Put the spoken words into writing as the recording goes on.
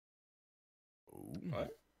What?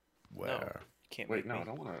 Where? Can't Wait, make no, me. I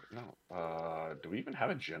don't want to. No. Do we even have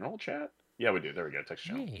a general chat? Yeah, we do. There we go. Text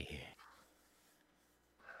channel. Hey.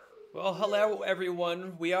 Well, hello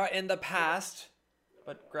everyone. We are in the past,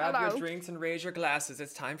 but grab your Hello. drinks and raise your glasses.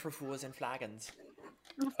 It's time for Fools and Flagons.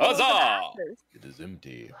 Huzzah! It is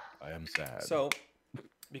empty. I am sad. So,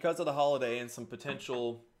 because of the holiday and some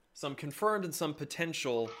confirmed and some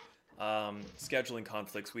potential scheduling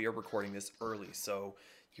conflicts, we are recording this early. So,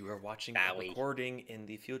 you are watching a recording in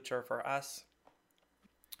the future for us.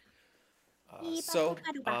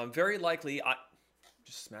 Very likely, I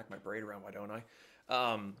just smack my braid around. Why don't I?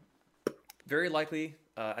 Very likely,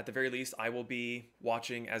 at the very least, I will be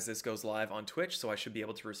watching as this goes live on Twitch, so I should be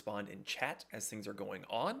able to respond in chat as things are going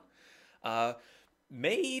on.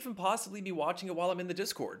 May even possibly be watching it while I'm in the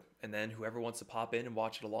Discord, and then whoever wants to pop in and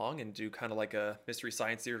watch it along and do kind of like a Mystery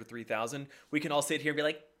Science Theater 3000, we can all sit here and be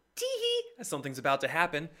like, tee-hee, as something's about to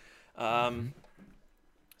happen.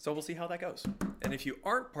 So we'll see how that goes. And if you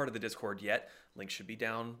aren't part of the Discord yet, link should be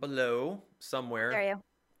down below somewhere. There you.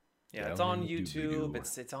 Yeah, it's on YouTube.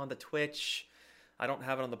 It's on the Twitch. I don't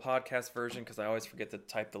have it on the podcast version because I always forget to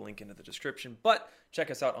type the link into the description. But check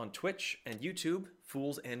us out on Twitch and YouTube,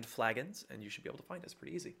 Fools and Flagons, and you should be able to find us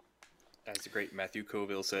pretty easy. As the great Matthew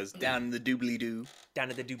Colville says, down in the doobly-doo. Down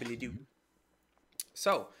in the doobly-doo.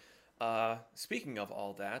 So, speaking of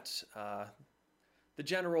all that, the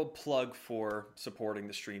general plug for supporting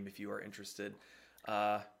the stream if you are interested.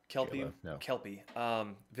 Kelpie, No. Kelpie.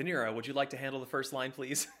 Vanera, would you like to handle the first line,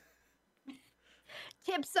 please?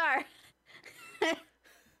 Tips are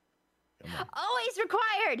always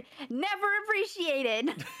required, never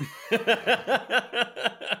appreciated.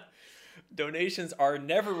 Donations are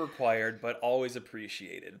never required, but always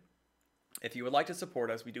appreciated. If you would like to support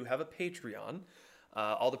us, we do have a Patreon.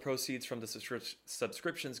 All the proceeds from the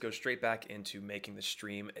subscriptions go straight back into making the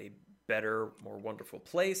stream a better, more wonderful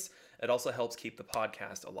place. It also helps keep the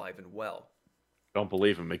podcast alive and well. Don't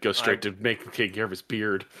believe him. It goes straight to taking care of his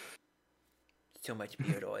beard. So much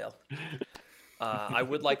beard oil. I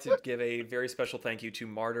would like to give a very special thank you to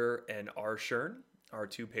Martyr and R. Shern, our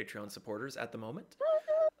two Patreon supporters at the moment.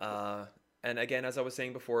 And again, as I was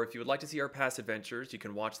saying before, if you would like to see our past adventures, you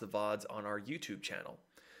can watch the VODs on our YouTube channel.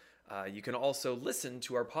 You can also listen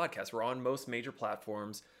to our podcast. We're on most major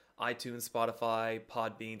platforms. iTunes, Spotify,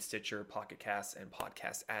 Podbean, Stitcher, Pocket Casts, and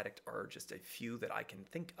Podcast Addict are just a few that I can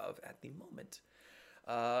think of at the moment.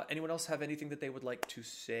 Anyone else have anything that they would like to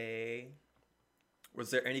say? Was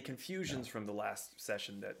there any confusions from the last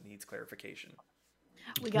session that needs clarification?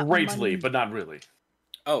 We got Greatly, money. but not really.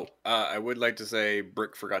 Oh, I would like to say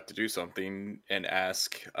Brick forgot to do something and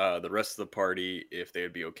ask the rest of the party if they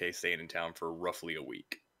would be okay staying in town for roughly a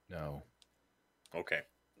week. No. Okay.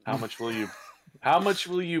 How much will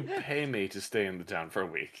you pay me to stay in the town for a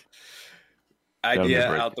week? Idea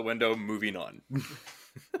out the window, moving on.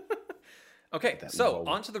 Okay, so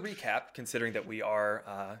on to the recap, considering that we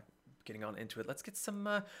are getting on into it. Let's get some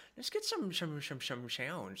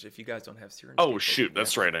sounds if you guys don't have Siren. Oh shoot,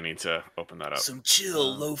 that's right. I need to open that up. Some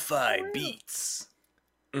chill lo-fi beats.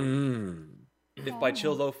 If by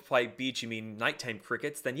chill lo-fi beats you mean nighttime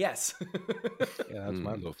crickets, then yes. Yeah, that's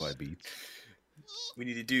my lo-fi beats. We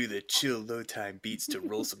need to do the chill low-time beats to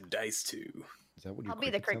roll some dice to. Is that what your I'll be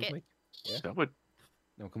the cricket sounds cricket. like? Yeah. That would.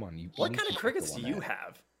 No, come on. What kind of crickets do you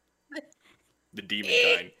have? The demon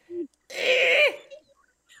kind.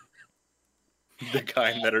 The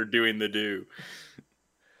kind that are doing the do.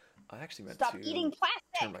 I actually meant Stop to eating turn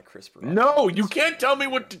plastic. my crisper off. No, you can't tell me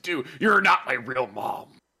what to do. You're not my real mom.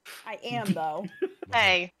 I am though.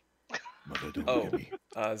 Hey. Mother, don't Oh, look at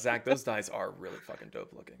me. Zach, those dice are really fucking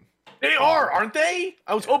dope looking. They are, aren't they?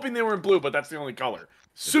 I was hoping they were in blue, but that's the only color.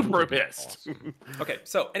 Super pissed. Awesome. Okay,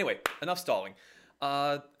 so anyway, enough stalling.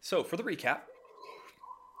 So for the recap.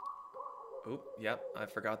 Oh, yep, I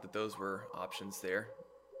forgot that those were options there.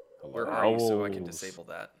 Where are you so I can disable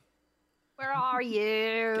that? Where are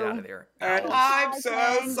you? Get out of there. And Owls. I'm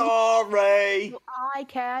so sorry. I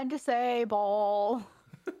can disable.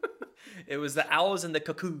 It was the owls and the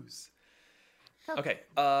cuckoos. Okay,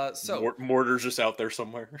 so Mortar's just out there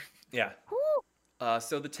somewhere. yeah.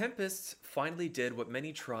 So the Tempests finally did what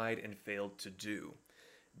many tried and failed to do.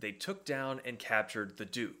 They took down and captured the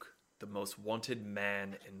Duke, the most wanted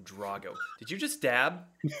man in Drago. Did you just dab?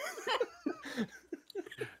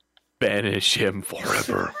 Banish him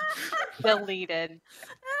forever. Deleted.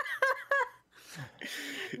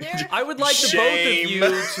 I would like the Shame. both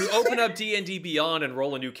of you to open up D&D Beyond and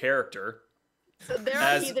roll a new character. So they're on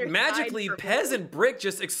As either magically side for Pez and Brick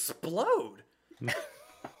just explode.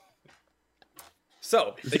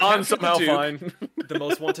 So, they John captured the somehow Duke, fine. the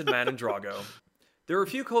most wanted man in Drago. There were a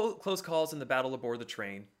few close calls in the battle aboard the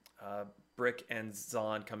train. Brick and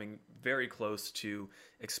Zahn coming very close to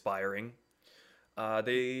expiring.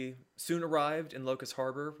 They soon arrived in Locust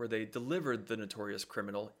Harbor, where they delivered the notorious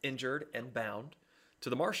criminal, injured and bound, to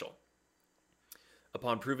the marshal.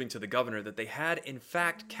 Upon proving to the governor that they had, in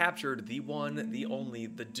fact, captured the one, the only,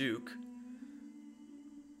 the Duke.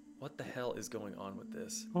 What the hell is going on with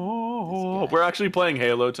this? Oh, we're actually playing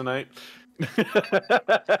Halo tonight.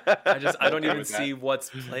 I don't even with that. see what's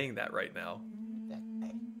playing that right now.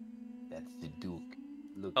 That's the Duke.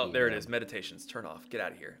 Look Oh, there it is. Meditations. Turn off. Get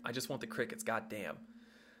out of here. I just want the crickets. Goddamn.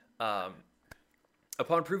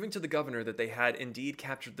 Upon proving to the governor that they had indeed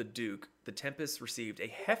captured the Duke, the Tempests received a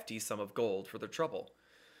hefty sum of gold for their trouble.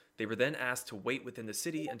 They were then asked to wait within the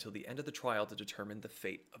city until the end of the trial to determine the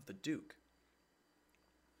fate of the Duke.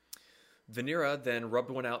 Venera then rubbed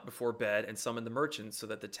one out before bed and summoned the merchants so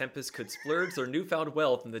that the Tempests could splurge their newfound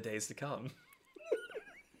wealth in the days to come.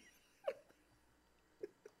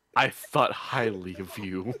 I thought highly of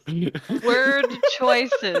you. Word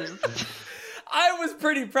choices. I was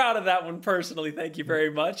pretty proud of that one personally. Thank you very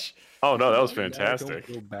much. Oh no, that was Don't fantastic.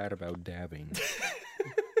 feel bad about dabbing.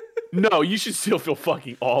 No, you should still feel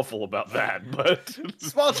fucking awful about that, but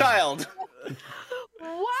Small child.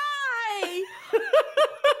 Why?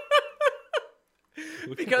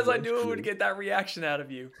 Because I knew it would get that reaction out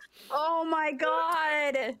of you. Oh my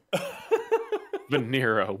god.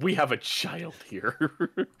 Venera, we have a child here.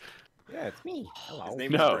 Yeah, it's me. Hello. His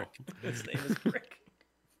name No. is Brick. His name is Brick.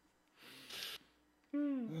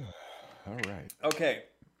 All right. Okay.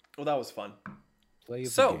 Well, that was fun. Play of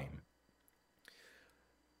So- the game.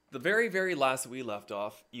 The very, very last that we left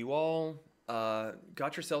off, you all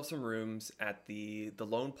got yourselves some rooms at the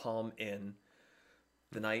Lone Palm Inn.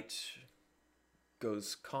 The night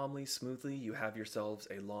goes calmly, smoothly. You have yourselves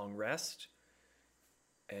a long rest,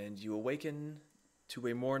 and you awaken to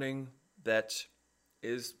a morning that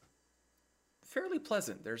is fairly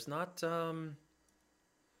pleasant. There's not. You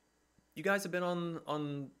guys have been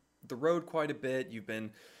on the road quite a bit. You've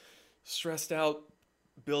been stressed out,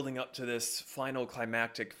 building up to this final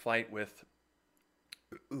climactic fight with,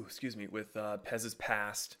 with Pez's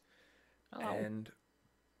past, and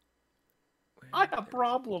I have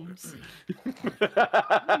problems.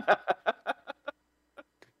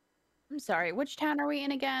 I'm sorry. Which town are we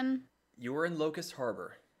in again? you were in Locust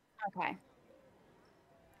Harbor. Okay.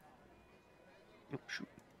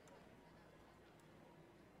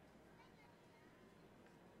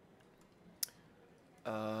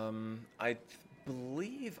 I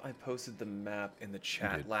believe I posted the map in the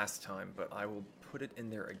chat did. last time, but I will put it in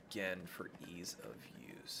there again for ease of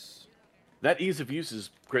use. That ease of use is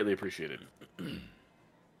greatly appreciated. Yeah,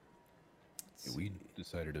 we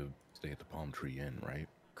decided to stay at the Palm Tree Inn, right?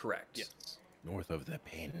 Correct. Yes. North of the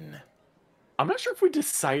pin. I'm not sure if we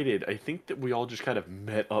decided. I think that we all just kind of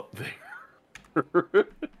met up there.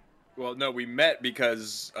 Well, no, we met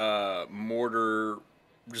because Mortar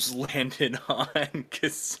just landed on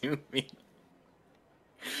Kasumi.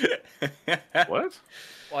 What?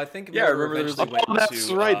 Well, I think Yeah, I Mortar remember there was eventually Oh, went that's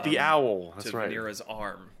to, right. The owl. That's to right. Venera's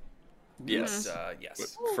arm. Yes.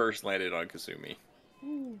 Yes. But first landed on Kasumi.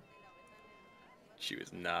 She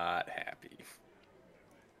was not happy.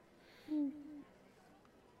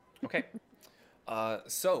 Okay.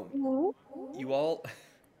 So you all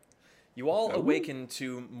awaken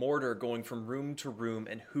to Mortar going from room to room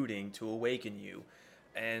and hooting to awaken you,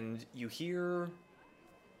 and you hear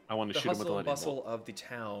I want to the shoot him with a hustle and lightning bustle bolt. of the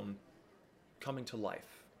town coming to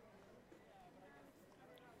life.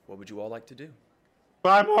 What would you all like to do?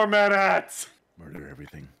 5 more minutes. Murder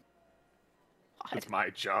everything. It's my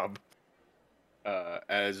job.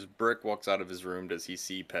 As Brick walks out of his room, does he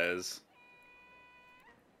see Pez?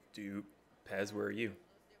 Pez, where are you?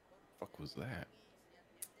 Fuck was that?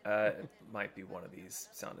 It might be one of these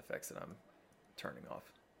sound effects that I'm turning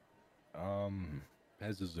off.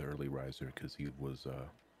 Pez is the early riser because he was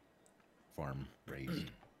farm raised.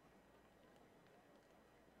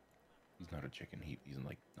 He's not a chicken. He's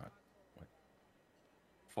like not what?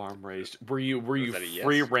 Farm raised. Were you that a yes?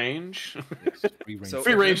 free range? Yes, free range. So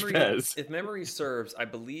Free if range memory- Pez. If memory serves, I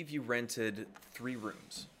believe you rented 3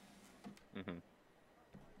 rooms. Mm-hmm.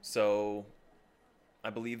 So, I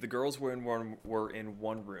believe the girls were in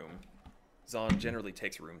one room. Zahn generally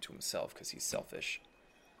takes a room to himself because he's selfish.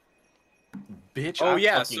 Bitch. Oh, I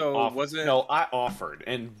yeah, fucking so offered. wasn't- No, I offered,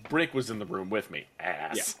 and Brick was in the room with me.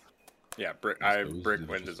 Ass. Yeah, Brick. So it was Brick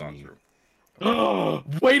went to just Zon's me. room.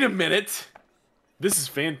 Wait a minute. This is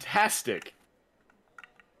fantastic.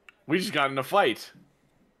 We just got in a fight.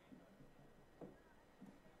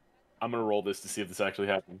 I'm gonna roll this to see if this actually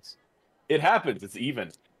happens. It happens. It's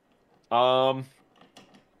even.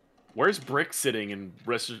 Where's Brick sitting in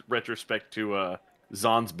retrospect to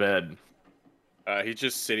Zon's bed? He's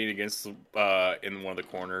just sitting against in one of the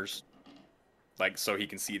corners, like so he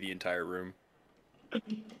can see the entire room.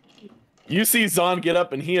 You see Zon get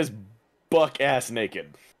up and he is buck ass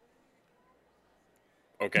naked.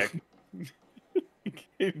 Okay.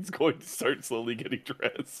 He's going to start slowly getting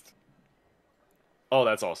dressed. Oh,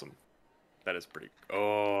 that's awesome. That is pretty.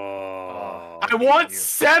 Oh. I want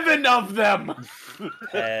 7 of them!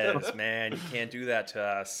 Pez, man, you can't do that to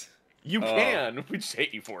us. You can. We just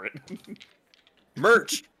hate you for it.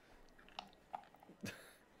 Merch.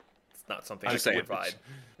 It's not something I'm I just can saying. provide.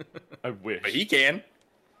 I wish. But he can.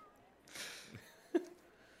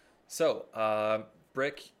 So,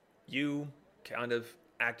 Brick, you kind of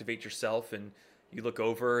activate yourself and you look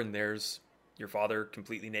over and there's your father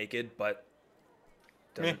completely naked, but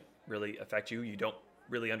doesn't really affect you. You don't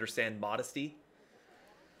really understand modesty.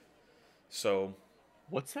 So,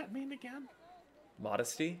 What's that mean again?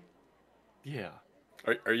 modesty? Yeah.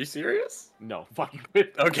 Are you serious? No, fucking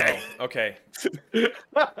quit. Okay. Oh, okay.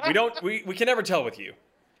 We can never tell with you.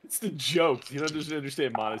 It's the jokes. You don't just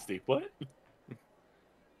understand modesty. What?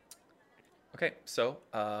 Okay, so,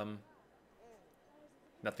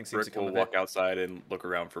 nothing seems to Rick come will of walk it. outside and look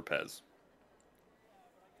around for Pez.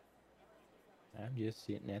 I'm just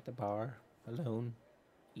sitting at the bar, alone,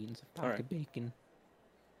 eating some Alright. pocket bacon.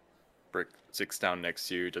 Brick sits down next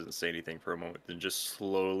to you, doesn't say anything for a moment, then just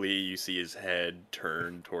slowly you see his head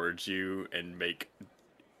turn towards you and make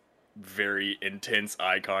very intense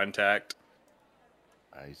eye contact.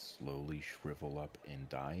 I slowly shrivel up and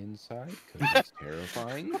die inside because it's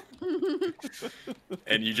terrifying.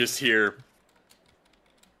 And you just hear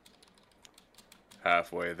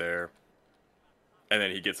halfway there. And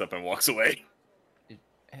then he gets up and walks away.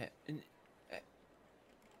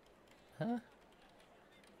 Huh?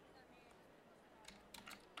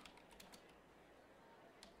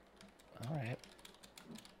 All right.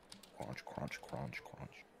 Crunch, crunch, crunch,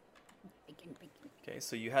 crunch. Bacon, bacon. Okay,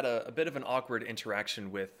 so you had a bit of an awkward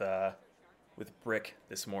interaction with Brick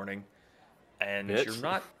this morning, and Bitch. you're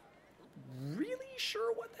not really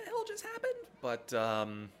sure what the hell just happened, but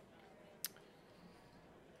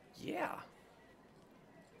yeah.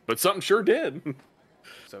 But something sure did.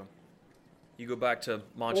 So you go back to Well,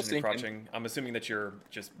 munching and thinking. crouching. I'm assuming that you're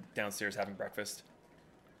just downstairs having breakfast.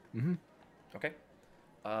 Mm-hmm. Okay.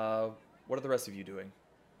 What are the rest of you doing?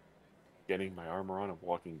 Getting my armor on and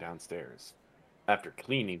walking downstairs. After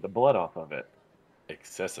cleaning the blood off of it.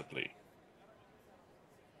 Excessively.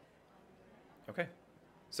 Okay.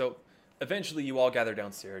 So eventually you all gather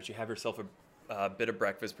downstairs. You have yourself a bit of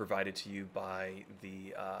breakfast provided to you by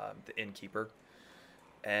the innkeeper.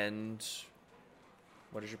 And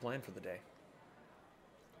what is your plan for the day?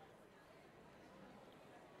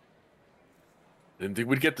 Didn't think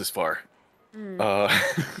we'd get this far.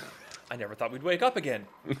 I never thought we'd wake up again.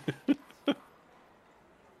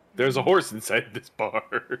 There's a horse inside this bar.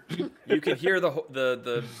 You can hear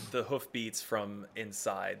the hoof beats from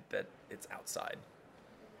inside that it's outside.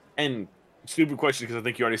 And stupid question because I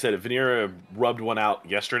think you already said it. Vanera rubbed one out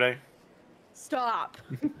yesterday. Stop.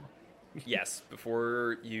 Yes,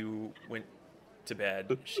 before you went to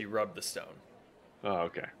bed, she rubbed the stone. Oh,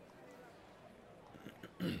 okay.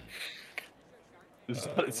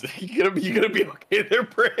 You gonna be okay there,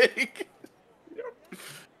 Brick?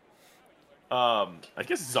 I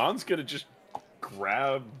guess Zon's gonna just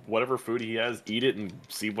grab whatever food he has, eat it, and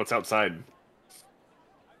see what's outside.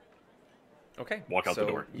 Okay. Walk out the so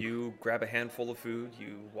door. You grab a handful of food,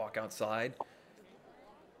 you walk outside.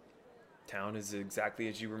 Town is exactly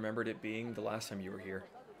as you remembered it being the last time you were here.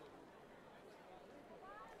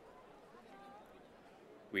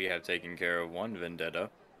 We have taken care of one vendetta.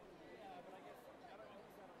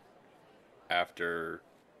 After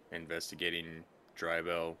investigating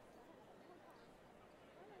Drybell,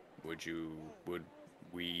 would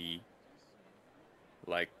we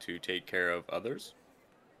like to take care of others?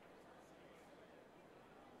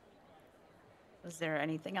 Was there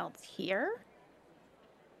anything else here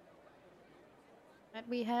that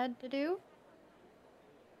we had to do?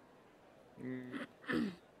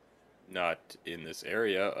 Not in this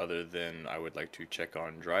area, other than I would like to check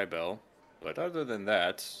on Drybell. But other than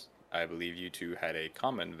that, I believe you two had a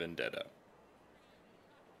common vendetta.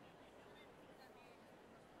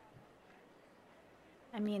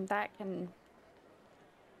 I mean, that can,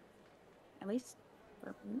 at least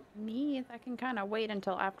for me, that can kind of wait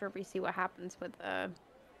until after we see what happens with the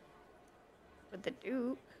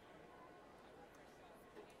Duke.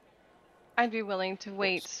 I'd be willing to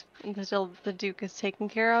wait until the Duke is taken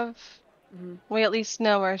care of. Mhm. We at least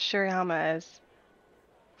know where Shurihama is.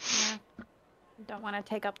 Yeah, don't want to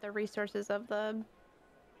take up the resources of the,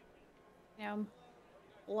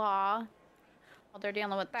 law while they're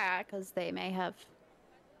dealing with that, because they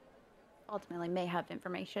ultimately may have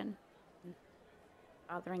information.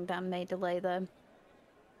 Bothering them may delay the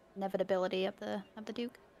inevitability of the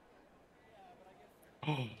Duke.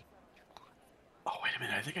 Oh, wait a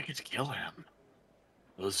minute. I think I get to kill him.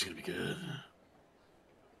 Oh, this is going to be good.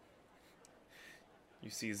 You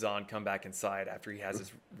see Zahn come back inside after he has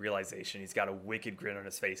his realization. He's got a wicked grin on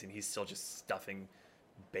his face, and he's still just stuffing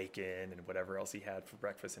bacon and whatever else he had for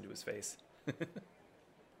breakfast into his face.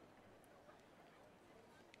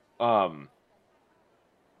 Oh,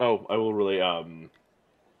 I will really,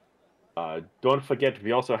 don't forget,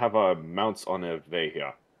 we also have our mounts on a way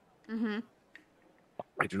here. Mm-hmm.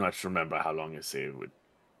 I do not remember how long they would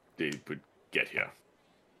get here.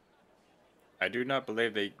 I do not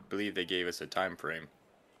believe they gave us a time frame.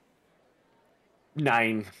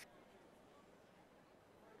 9.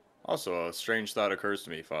 Also, a strange thought occurs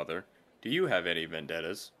to me, Father. Do you have any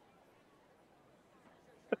vendettas?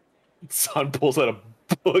 Son pulls out a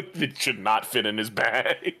book that should not fit in his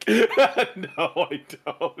bag. No, I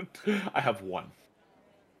don't. I have one.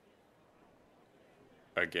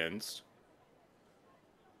 Against?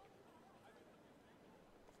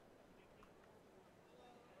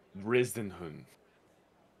 Risenhund.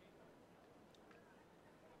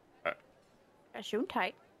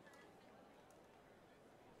 Gesundheit.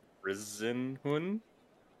 Risenhund?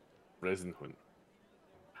 Risenhund.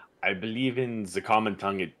 I believe in the common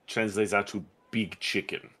tongue it translates out to big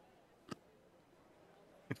chicken.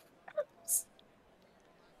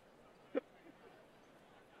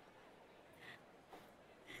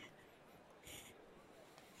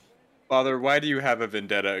 Father, why do you have a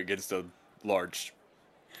vendetta against a large,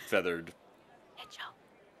 feathered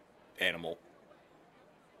animal?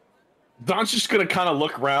 Don's just gonna kind of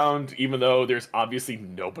look around, even though there's obviously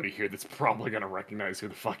nobody here that's probably gonna recognize who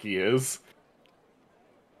the fuck he is.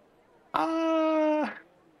 How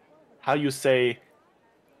you say?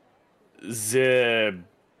 The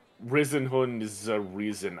Risenhund is the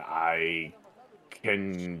reason I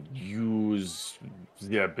can use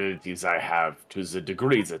the abilities I have to the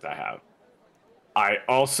degree that I have. I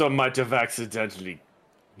also might have accidentally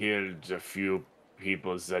killed a few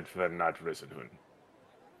people that were not Risenhund.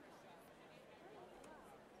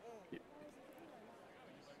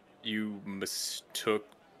 You mistook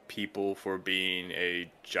people for being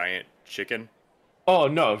a giant chicken? Oh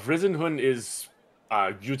no, Risenhund is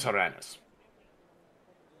Utaranus.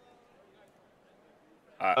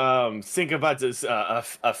 Think about this, a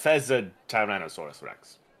feathered Tyrannosaurus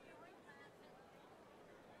Rex.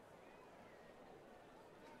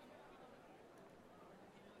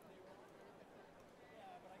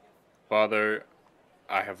 Father,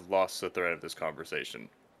 I have lost the thread of this conversation.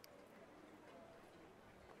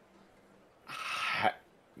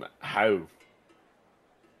 How?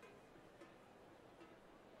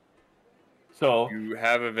 So You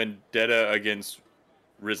have a vendetta against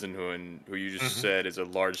Risenhund, who you just said is a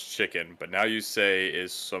large chicken, but now you say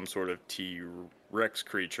is some sort of T-Rex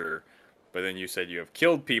creature, but then you said you have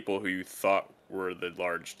killed people who you thought were the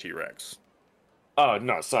large T-Rex. Oh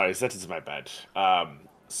no, sorry, that is my bad.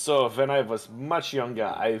 So when I was much younger,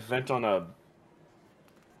 I went on a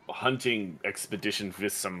hunting expedition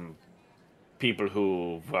with some people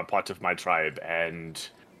who were part of my tribe, and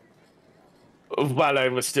while I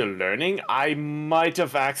was still learning, I might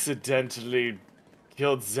have accidentally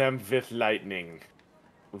killed them with lightning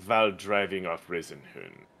while driving off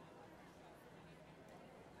Risenhund.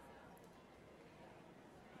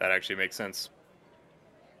 That actually makes sense.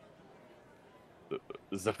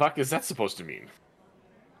 The fuck is that supposed to mean?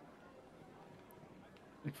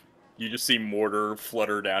 You just see Mortar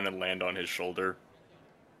flutter down and land on his shoulder.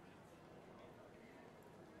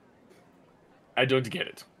 I don't get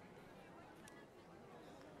it.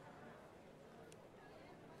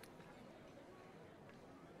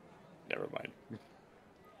 Never mind.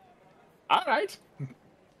 Alright.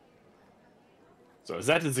 So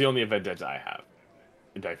that is the only vendetta I have.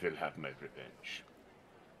 And I will have my revenge.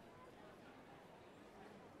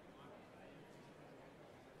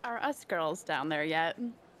 Are us girls down there yet?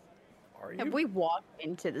 Are you? Have we walked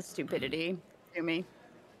into the stupidity, Sumi?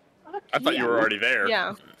 I thought you were already there.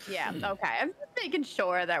 Yeah. Yeah, okay. I'm just making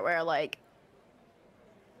sure that we're, like,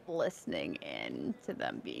 listening in to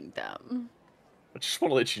them being dumb. I just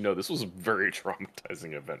want to let you know this was a very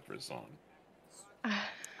traumatizing event for Zon.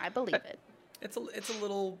 I believe it. It's a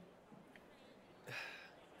little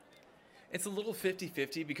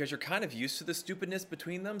 50-50 because you're kind of used to the stupidness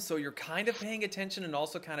between them, so you're kind of paying attention and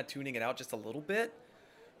also kind of tuning it out just a little bit,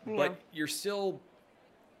 Yeah. but you're still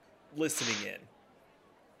listening in.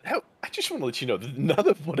 just want to let you know that none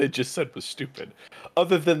of what I just said was stupid,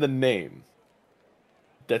 other than the name.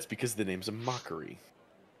 That's because the name's a mockery.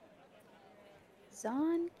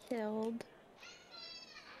 Zahn killed.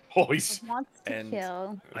 Oh, Or he's... wants to And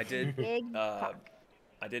kill. I did Big uh, Puck.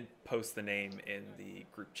 I did post the name in the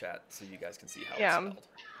group chat so you guys can see how Yeah. it's spelled.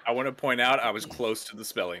 I want to point out I was close to the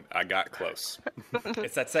spelling. I got close.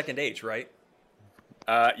 It's that second H, right?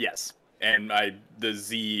 Yes, and the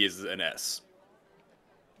Z is an S.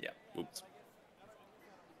 Yeah. Oops.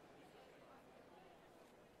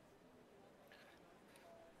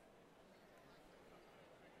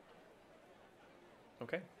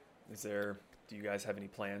 Okay. Do you guys have any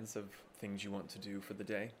plans of things you want to do for the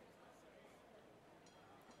day?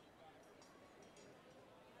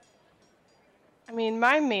 I mean,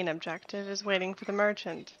 my main objective is waiting for the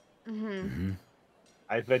merchant. Mm-hmm.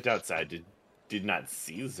 I went outside, did not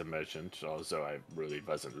see the merchant, although I really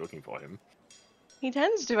wasn't looking for him. He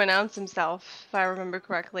tends to announce himself, if I remember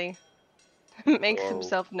correctly. Makes Oh.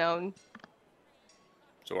 himself known.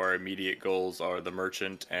 So our immediate goals are the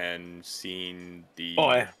merchant and seeing the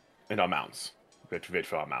And our mounts. We have to wait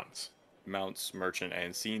for our mounts. mounts merchant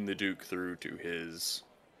and seeing the Duke through to his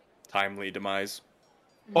timely demise.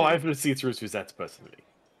 Oh, I will see through to that personally.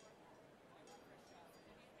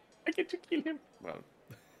 I get to kill him. Well,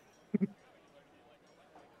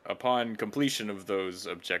 upon completion of those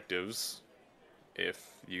objectives,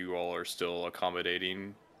 if you all are still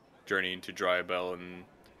accommodating journeying to Drybell and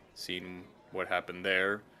seeing what happened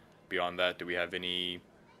there, beyond that, do we have any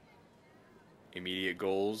immediate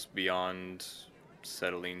goals beyond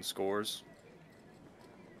settling scores?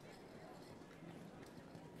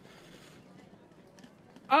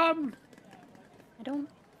 I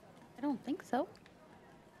don't think so.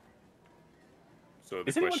 So the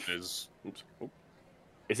Is anyone question is, oops, oh,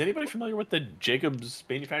 Is anybody familiar with the Jacobs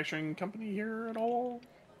Manufacturing Company here at all?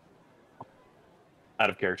 Out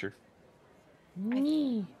of character.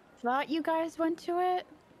 Thought you guys went to it?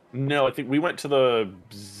 No, I think we went to the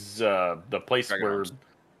place Dragon where. Arms.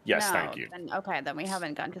 Yes, No, thank you. Then we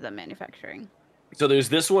haven't gone to the manufacturing. So there's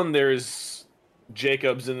this one. There's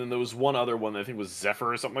Jacobs, and then there was one other one that I think was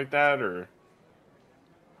Zephyr or something like that, or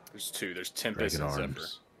there's two. There's Tempest Dragon and Zephyr.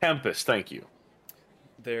 Arms. Tempest. Thank you.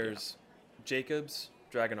 There's Jacobs,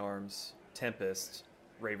 Dragon Arms, Tempest,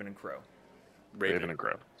 Raven and Crow. Raven and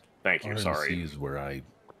Crow. Thank you. RNC Sorry. is where I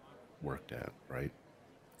worked at, right?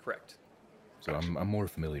 Correct. So I'm more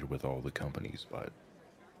familiar with all the companies, but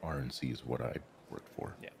RNC is what I worked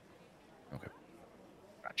for. Yeah. Okay.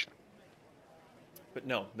 Gotcha. But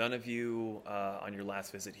no, none of you on your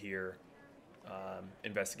last visit here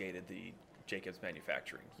investigated the Jacobs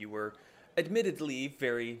Manufacturing. You were admittedly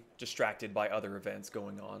very distracted by other events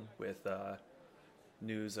going on with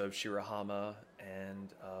news of Shirahama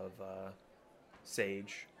and of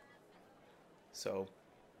Sage. So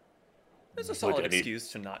there's a solid any- excuse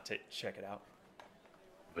to not check it out.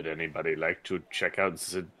 Would anybody like to check out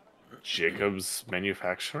the Jacobs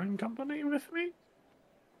Manufacturing Company with me?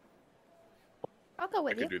 I'll go I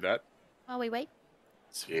with you could do that. while we wait.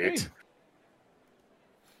 Sweet.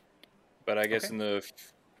 But I guess Okay. in the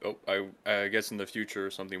I guess in the future,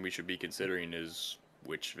 something we should be considering is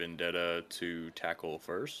which vendetta to tackle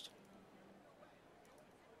first.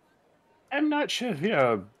 I'm not sure we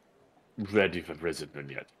are ready for Brisbane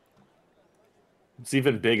yet. It's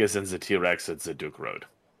even bigger than the T-Rex at the Duke Road.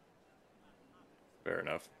 Fair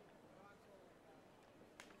enough.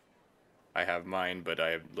 I have mine, but I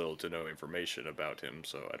have little to no information about him,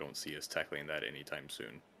 so I don't see us tackling that anytime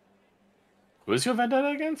soon. Who's your vendetta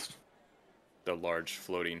against? The large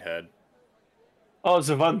floating head. Oh,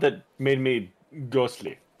 the one that made me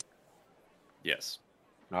ghostly. Yes.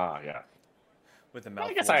 Ah, yeah. With a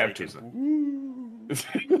mouthful I guess of I have bacon. two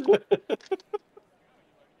then.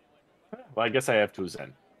 Well, I guess I have two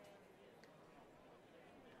then.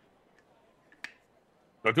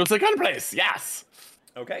 Go to the gun place, yes!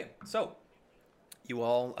 Okay, so you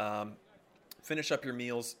all finish up your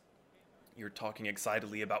meals. You're talking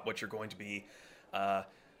excitedly about what you're going to be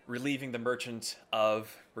relieving the merchant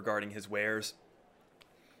of regarding his wares.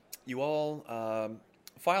 You all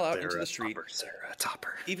file out into the street. Sarah,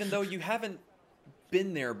 topper. Even though you haven't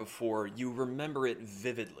been there before, you remember it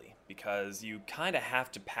vividly because you kind of have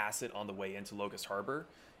to pass it on the way into Locust Harbor,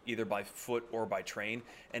 either by foot or by train,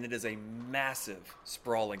 and it is a massive,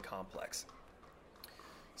 sprawling complex.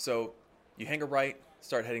 So you hang a right,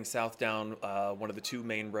 start heading south down one of the two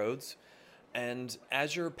main roads, and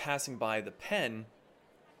as you're passing by the pen,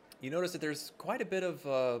 you notice that there's quite a bit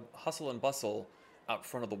of hustle and bustle out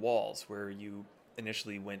front of the walls where you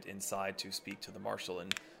initially went inside to speak to the marshal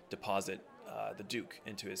and deposit the Duke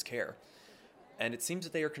into his care. and it seems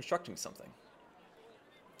that they are constructing something.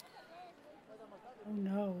 Oh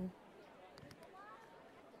no.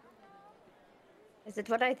 Is it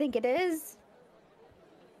what I think it is?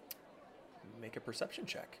 Make a perception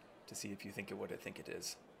check to see if you think it what I think it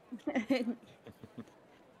is.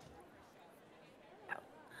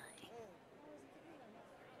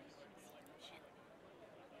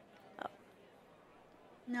 Oh.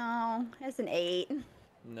 No, it's an 8.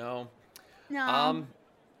 No. No.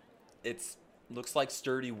 It's looks like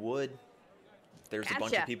sturdy wood. There's a bunch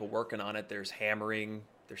of Gotcha. people working on it. There's hammering.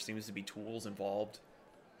 There seems to be tools involved.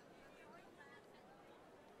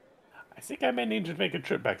 I think I may need to make a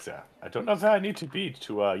trip back there. I don't know where I need to be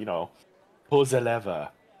to, pull the lever.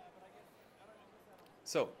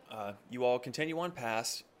 So, you all continue on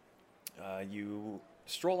past. You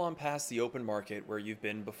stroll on past the open market where you've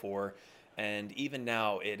been before, and even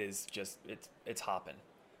now it is just it's hopping.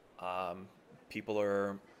 People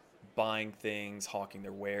are buying things, hawking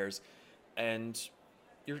their wares, and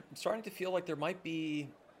you're starting to feel like there might be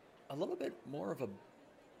a little bit more of a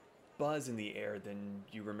buzz in the air than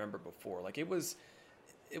you remember before. Like it's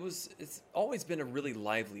always been a really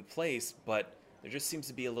lively place, but there just seems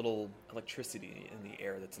to be a little electricity in the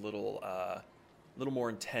air that's a little more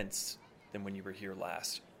intense than when you were here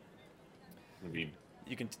last. Maybe.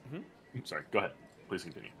 You can. Sorry, go ahead. Please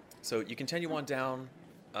continue. So you continue on down.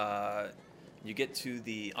 You get to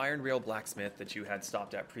the Iron Rail Blacksmith that you had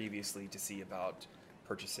stopped at previously to see about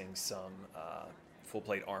purchasing some full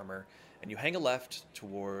plate armor, and you hang a left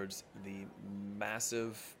towards the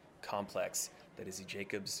massive complex that is the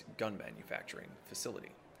Jacobs gun manufacturing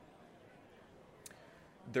facility.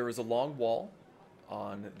 There is a long wall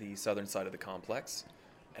on the southern side of the complex,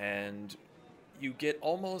 and you get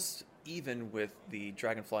almost even with the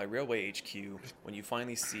Dragonfly Railway HQ when you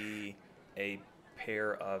finally see a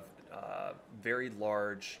pair of very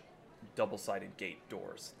large double-sided gate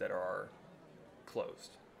doors that are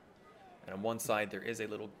closed. And on one side there is a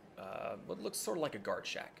little, what looks sort of like a guard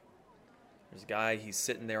shack. There's a guy, he's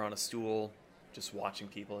sitting there on a stool, just watching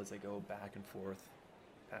people as they go back and forth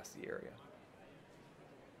past the area.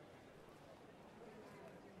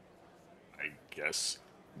 I guess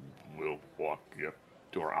we'll walk up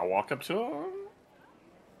to her. I'll walk up to her.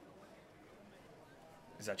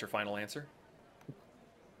 Is that your final answer?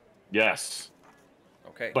 Yes.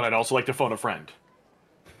 Okay. But I'd also like to phone a friend.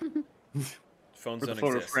 Phones For the don't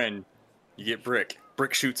phone a exist. friend, you get Brick.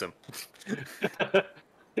 Brick shoots him.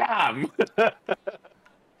 Damn!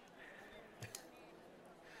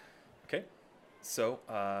 Okay. So,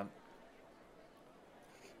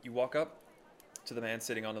 you walk up to the man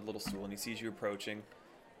sitting on a little stool, and he sees you approaching,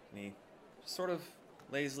 and he sort of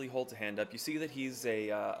lazily holds a hand up. You see that he's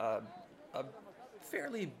a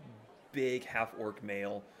fairly big half-orc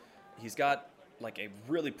male. He's got like a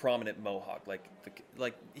really prominent mohawk,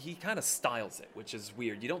 like he kind of styles it, which is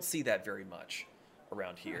weird. You don't see that very much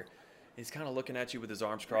around here. He's kind of looking at you with his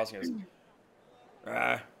arms crossed, and he goes,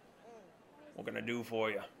 what can I do for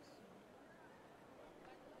you?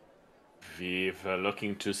 We were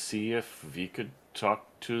looking to see if we could talk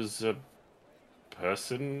to the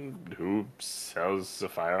person who sells the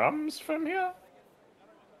firearms from here.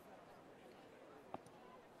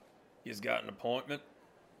 He's got an appointment.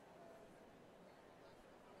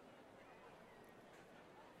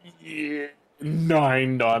 Yeah. No,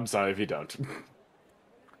 I'm sorry if you don't.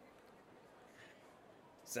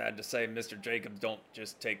 Sad to say, Mr. Jacobs don't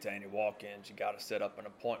just take to any walk-ins. You gotta set up an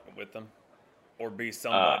appointment with them. Or be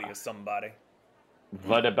somebody or somebody.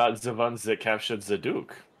 What about the ones that captured the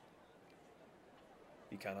Duke?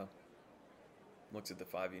 He kind of looks at the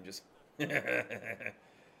five of you and just...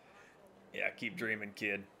 Yeah, keep dreaming,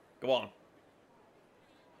 kid. Go on.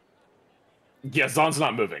 Yeah, Zon's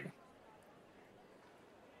not moving.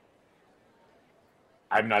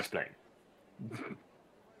 I'm not playing.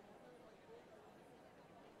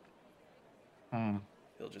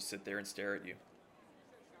 He'll just sit there and stare at you.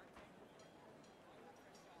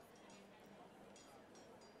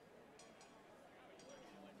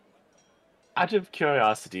 Out of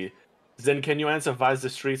curiosity, then can you answer why the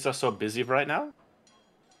streets are so busy right now?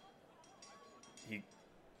 He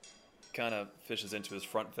kind of fishes into his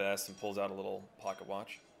front vest and pulls out a little pocket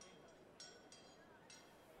watch.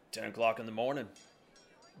 10 o'clock in the morning.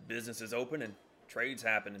 Business is open and trade's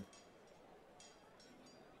happening.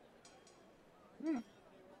 I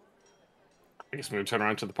guess we'll turn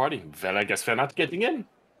around to the party. Well, I guess we're not getting in.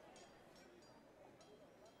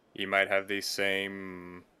 He might have the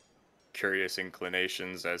same curious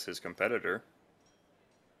inclinations as his competitor.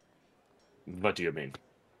 What do you mean?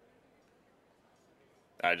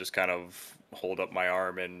 I just kind of hold up my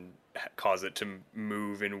arm and cause it to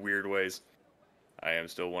move in weird ways. I am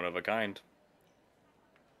still one of a kind.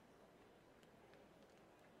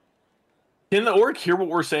 Can the orc hear what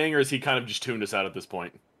we're saying, or is he kind of just tuned us out at this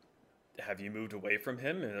point? Have you moved away from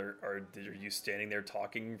him, or are you standing there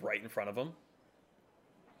talking right in front of him?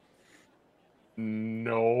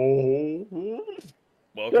 No.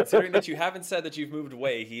 Well, considering that you haven't said that you've moved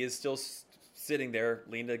away, he is still sitting there,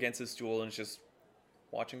 leaned against his stool, and is just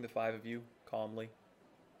watching the five of you calmly.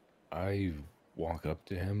 I walk up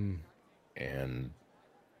to him and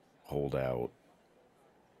hold out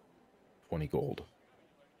 20 gold.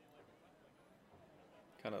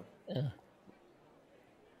 Kind of.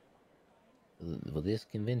 Will this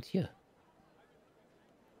convince you? He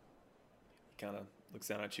kind of looks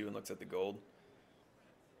down at you and looks at the gold.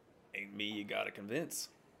 Ain't me you gotta convince.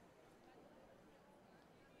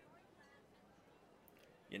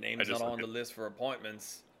 Your name's not on the list for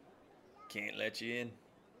appointments. Can't let you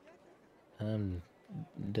in.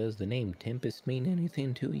 Does the name Tempest mean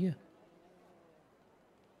anything to you?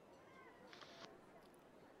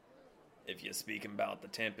 If you're speaking about the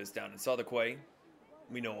Tempest down in Southerquay,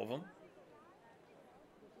 we know of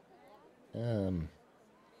them.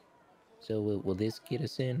 So will this get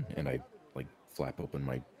us in? And I like flap open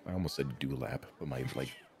my, I almost said dewlap, but my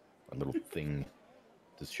like a little thing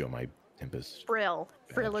to show my Tempest. Frill.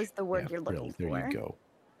 Frill badge. is the word Yeah, you're looking frill. for. There you go.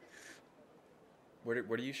 What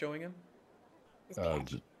are you showing him? His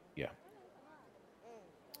badge. Yeah.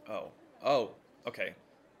 Oh, okay.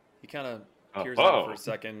 He kind of peers Oh. out for a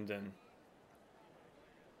second and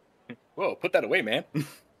Whoa, put that away, man.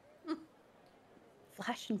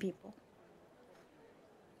 Flashing people.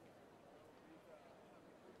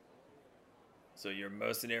 so your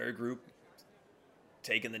mercenary group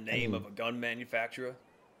taking the name of a gun manufacturer?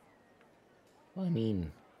 Well, I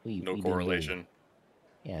mean, we No we didn't correlation.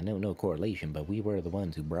 really- no correlation. But we were the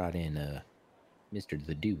ones who brought in Mr.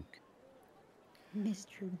 the Duke.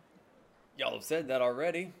 Mr. Y'all have said that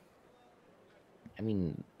already. I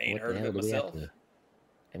mean, Ain't what heard the of hell it do we have myself. to?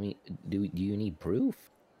 I mean, do you need proof?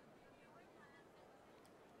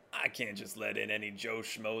 I can't just let in any Joe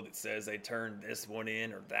Schmo that says they turned this one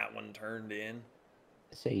in or that one turned in.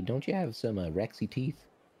 Say, don't you have some Rexy teeth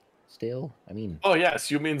still? I mean, Oh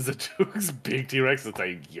yes, you mean the Duke's big T-Rex that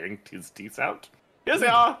I yanked his teeth out? Yes, they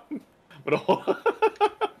are. But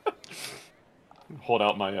hold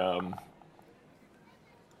out my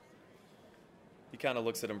He kind of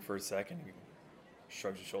looks at him for a second,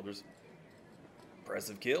 shrugs his shoulders.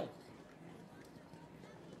 Impressive kill.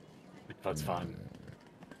 That's fine.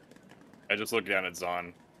 I just look down at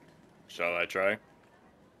Zahn. Shall I try?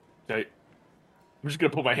 Okay. I'm just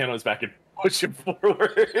gonna put my hand on his back and push him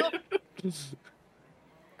forward.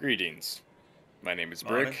 Greetings. My name is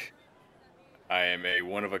Morning. Brick. I am a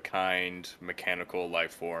one-of-a-kind mechanical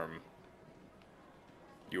life form.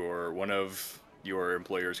 One of your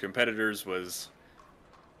employer's competitors was,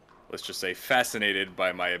 let's just say, fascinated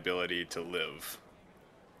by my ability to live.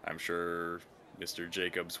 I'm sure Mr.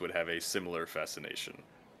 Jacobs would have a similar fascination.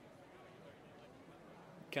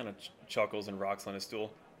 Kind of chuckles and rocks on his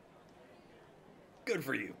stool. Good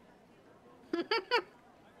for you.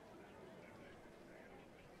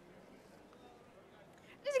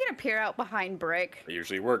 Just gonna peer out behind Brick. It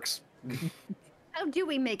usually works. How do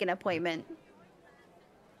we make an appointment?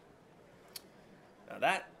 Now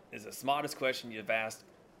that is the smartest question you've asked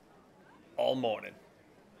all morning.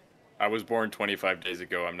 I was born 25 days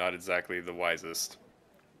ago. I'm not exactly the wisest.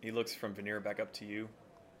 He looks from Veneer back up to you.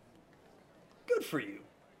 Good for you.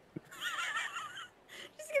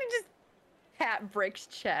 Just pat Brick's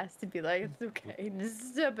chest and be like, "It's okay,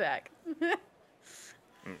 just step back."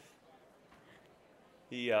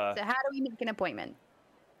 He So how do we make an appointment?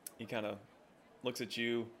 he kind of looks at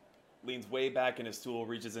you, leans way back in his stool,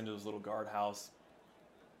 reaches into his little guardhouse,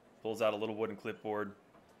 pulls out a little wooden clipboard.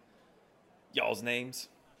 Y'all's names?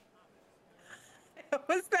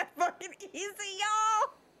 Was that fucking easy,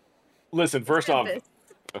 y'all? Listen, first off, Tempest.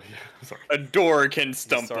 sorry. A door can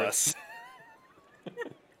stump Sorry. us.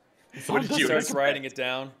 He What did you starts expect? writing it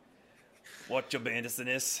down. What your bandison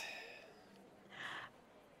is?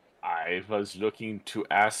 I was looking to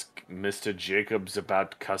ask Mr. Jacobs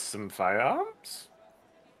about custom firearms.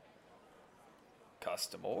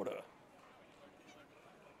 Custom order.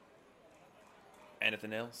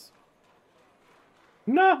 Anything else?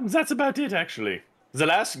 No, that's about it, actually. The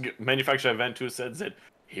last manufacturer I went to said that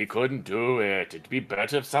he couldn't do it. It'd be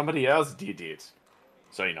better if somebody else did it.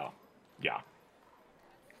 So, yeah.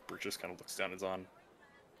 Brick just kind of looks down at Zahn.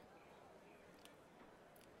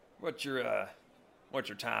 What's your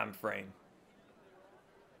time frame?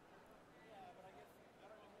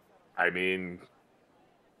 I mean,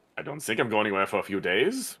 I don't think I'm going anywhere for a few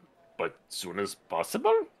days, but soon as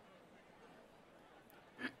possible.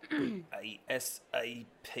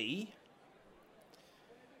 ASAP.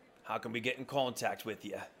 How can we get in contact with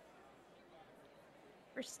you?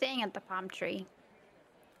 We're staying at the palm tree.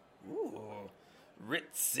 Ooh,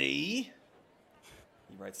 ritzy.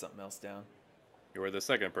 He writes something else down. You were the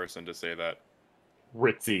second person to say that.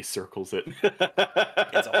 Ritzy circles it.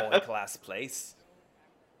 It's a holy class place.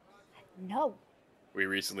 No. We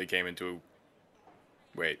recently came into.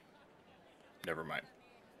 Wait. Never mind.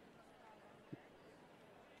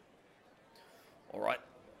 All right.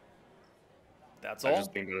 That's I all.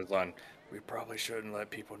 just think it was on. We probably shouldn't let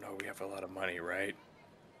people know we have a lot of money, right?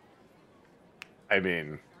 I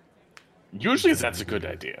mean, usually that's a good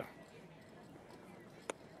idea.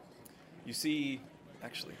 You see,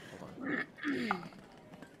 actually, hold on.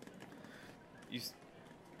 He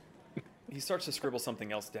starts to scribble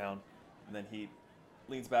something else down, and then he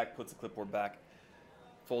leans back, puts the clipboard back,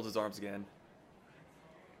 folds his arms again.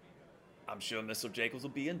 I'm sure Mr. Jacobs will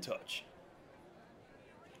be in touch.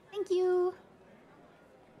 Thank you.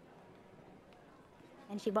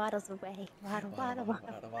 And she waddles away. Waddle, waddle,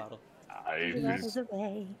 waddle. Waddle. She waddles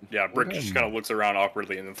away. Yeah, Brick just kind of looks around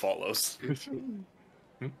awkwardly and then follows.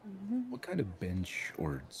 What kind of bench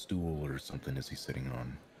or stool or something is he sitting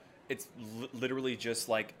on? It's literally just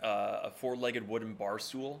like a four-legged wooden bar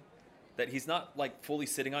stool that he's not like fully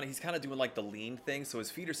sitting on it. He's kind of doing like the lean thing, so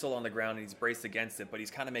his feet are still on the ground and he's braced against it, but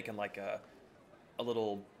he's kind of making like a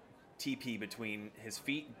little TP between his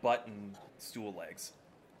feet, butt, and stool legs.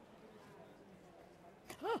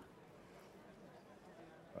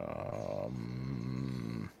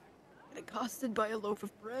 Accosted by a loaf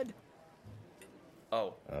of bread.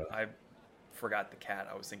 Oh, I forgot the cat.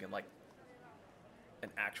 I was thinking like an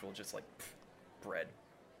actual just like bread.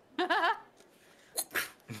 Fuck,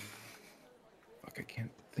 I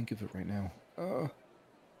can't think of it right now. I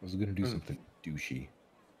was gonna do something douchey.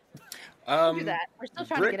 Do that. We're still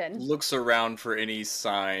trying Brick to get in. looks around for any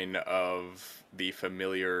sign of the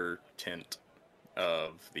familiar tint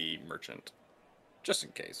of the merchant, just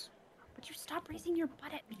in case. Would you stop raising your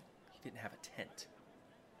butt at me? He didn't have a tent.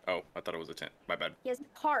 Oh, I thought it was a tent. My bad. He has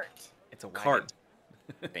a cart. It's a wagon. Cart.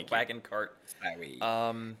 Thank you. Wagon cart. Sorry.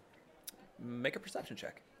 Make a perception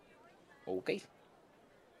check. Okay.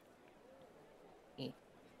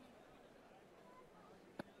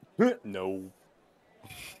 No.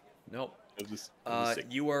 Nope. It was sick.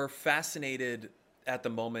 You are fascinated at the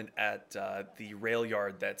moment at the rail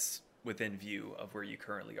yard that's within view of where you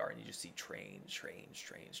currently are, and you just see trains.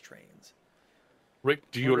 Rick,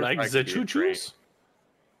 do you Wonder if like I the could be a choo-choos?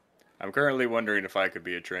 I'm currently wondering if I could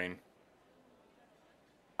be a train.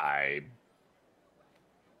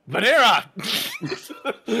 Vanera!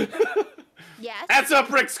 Yes. Answer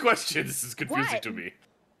Brick's question. This is confusing What? to me.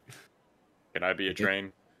 Can I be a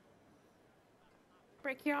train?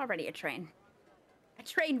 Brick, you're already a train. A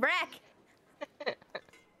train wreck.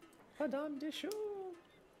 Madame Deschamps.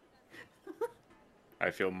 I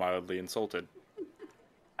feel mildly insulted.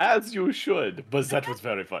 As you should, but that was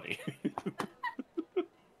very funny.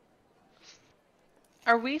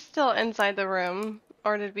 Are we still inside the room,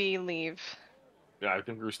 or did we leave? Yeah, I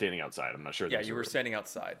think we were standing outside. I'm not sure. Yeah, there's you a were room. standing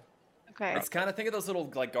outside. Okay. It's kind of, think of those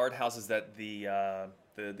little like guard houses that the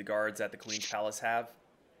guards at the Queen's Palace have.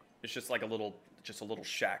 It's just like a little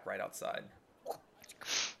shack right outside.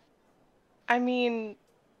 I mean,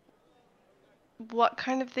 what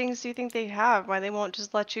kind of things do you think they have? Why they won't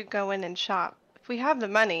just let you go in and shop? If we have the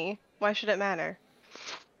money, why should it matter?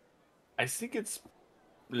 I think it's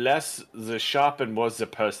less the shop and more the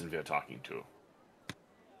person we're talking to.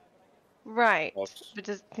 Right. But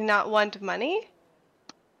does he not want money?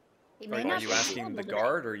 He may Are not you be asking the able to-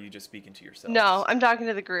 guard, or are you just speaking to yourself? No, I'm talking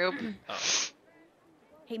to the group. Oh.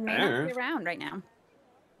 He may not be around right now.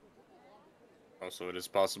 Also, it is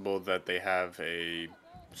possible that they have a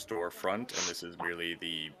storefront, and this is merely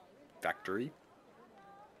the factory.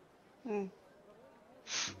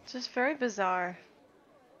 Just very bizarre.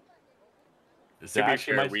 Is To that be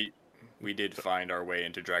actually fair, my- we did find our way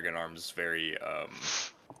into Dragon Arms very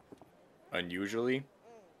unusually.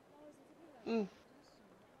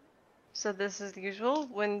 So this is usual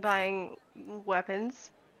when buying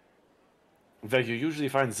weapons. That you usually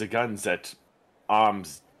find the guns at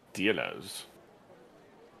arms dealers.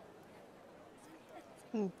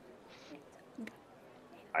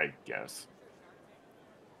 I guess.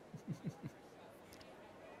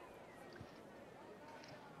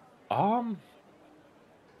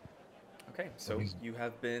 Okay, so you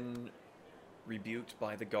have been rebuked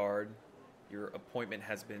by the guard. Your appointment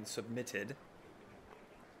has been submitted.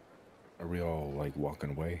 Are we all like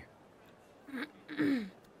walking away? Hey,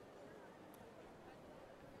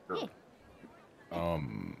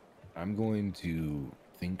 I'm going to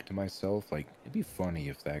think to myself, like, it'd be funny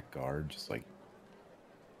if that guard just, like,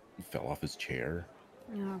 fell off his chair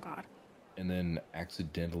Oh god. and then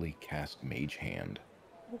accidentally cast Mage Hand.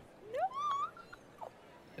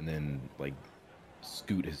 And then, like,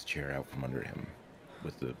 scoot his chair out from under him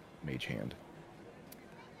with the Mage Hand.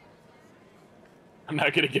 I'm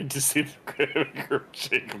not gonna get to see the group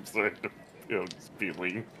Jacob's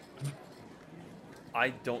feeling. I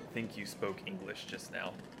don't think you spoke English just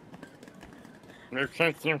now.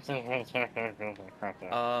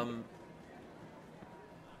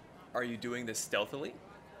 Are you doing this stealthily?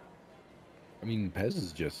 I mean, Pez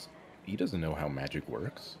is just, he doesn't know how magic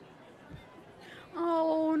works.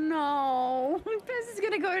 Oh no. Pez is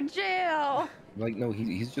gonna go to jail. Like, no,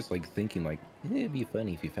 he's just, like, thinking, like, it'd be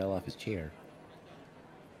funny if he fell off his chair.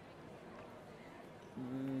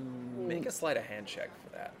 Make a sleight of hand check for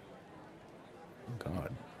that. Oh,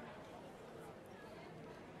 God.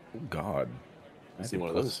 Oh, God. I See have one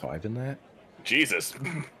a of those? +5 in that? Jesus.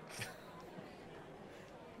 12.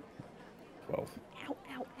 Ow,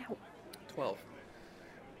 ow, ow. 12.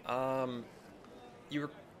 You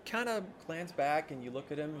kind of glance back and you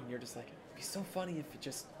look at him and you're just like, it'd be so funny if it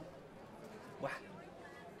just, wow.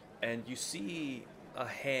 And you see a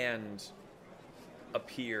hand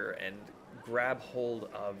appear and grab hold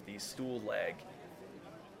of the stool leg.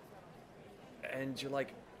 And you're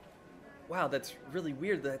like, wow, that's really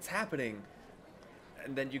weird that's happening.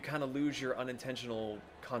 And then you kind of lose your unintentional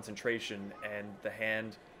concentration, and the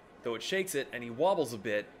hand, though it shakes it and he wobbles a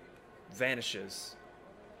bit, vanishes.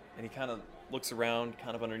 And he kind of looks around,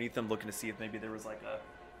 kind of underneath him, looking to see if maybe there was like a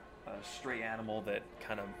stray animal that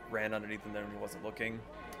kind of ran underneath him there when he wasn't looking.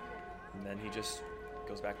 And then he just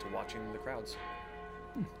goes back to watching the crowds.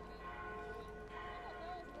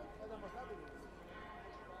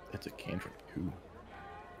 That's a cantrip, too.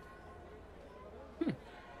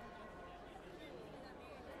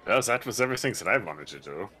 Well, that was everything that I wanted to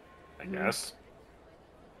do, I guess.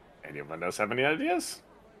 Anyone else have any ideas?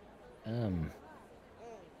 Do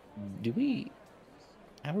we...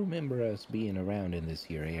 I remember us being around in this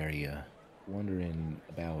here area, wondering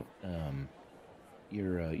about,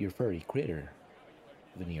 your furry critter,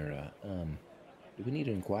 Venera. Do we need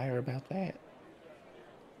to inquire about that?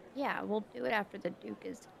 Yeah, we'll do it after the Duke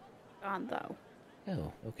is gone, though.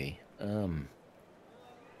 Oh, okay.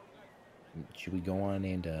 Should we go on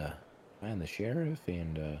and, find the sheriff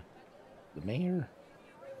and, the mayor?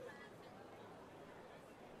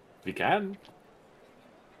 We can.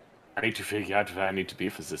 I need to figure out where I need to be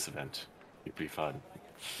for this event. It'd be fun.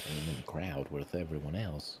 I'm in the crowd with everyone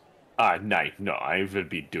else. No, I will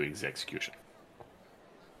be doing the execution.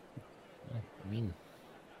 I mean,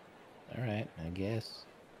 alright, I guess.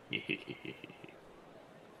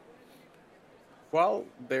 While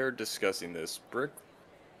they're discussing this, Brick,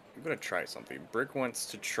 I'm gonna try something. Brick wants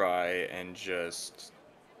to try and just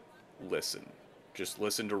listen. Just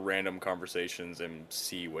listen to random conversations and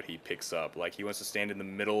see what he picks up. Like, he wants to stand in the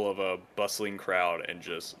middle of a bustling crowd and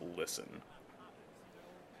just listen.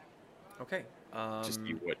 Okay. Just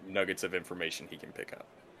see what nuggets of information he can pick up.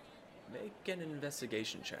 Make an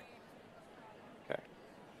investigation check. Okay.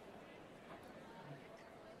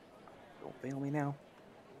 Don't fail me now.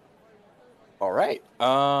 All right.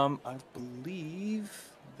 I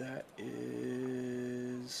believe that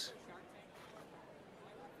is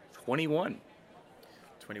 21.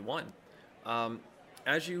 21.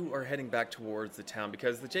 As you are heading back towards the town,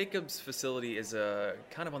 because the Jacobs facility is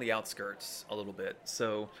kind of on the outskirts a little bit,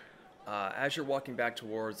 so as you're walking back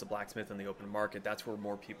towards the blacksmith and the open market, that's where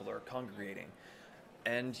more people are congregating.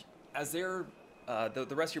 And as they're,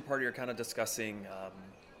 the rest of your party are kind of discussing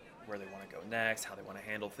where they want to go next, how they want to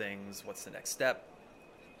handle things, what's the next step.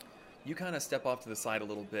 You kind of step off to the side a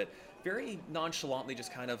little bit, very nonchalantly,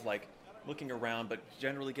 just kind of like looking around, but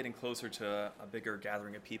generally getting closer to a bigger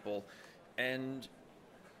gathering of people. And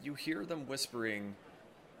you hear them whispering,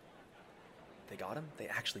 they got him? They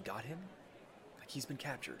actually got him? Like, he's been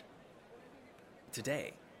captured.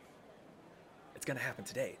 Today. It's gonna happen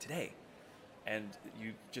today. And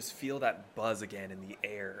you just feel that buzz again in the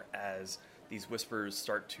air as these whispers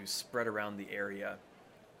start to spread around the area.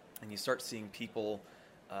 And you start seeing people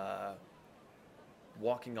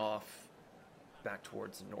walking off back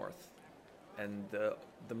towards the north. And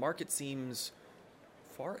the market seems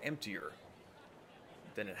far emptier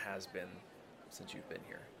than it has been since you've been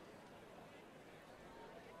here.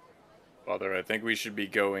 Father, I think we should be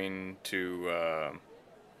going to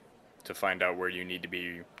find out where you need to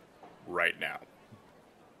be right now.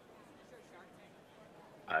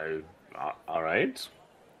 All right.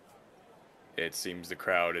 It seems the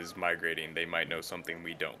crowd is migrating. They might know something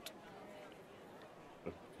we don't.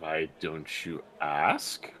 Why don't you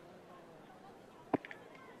ask?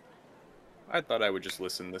 I thought I would just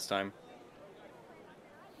listen this time.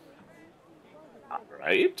 All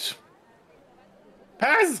right.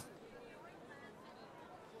 Paz!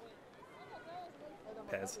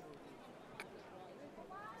 Pez.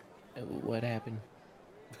 What happened?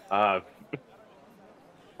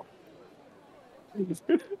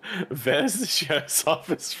 There's the sheriff's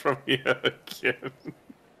office from here again.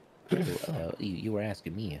 You were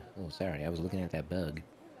asking me. Oh, sorry. I was looking at that bug.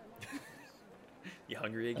 You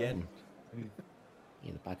hungry again?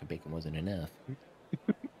 Yeah, the pocket bacon wasn't enough.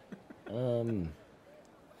 The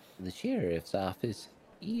sheriff's office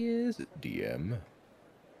is DM.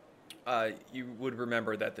 You would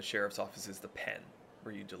remember that the sheriff's office is the pen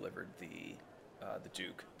where you delivered the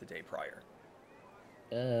Duke the day prior.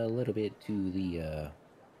 a little bit to the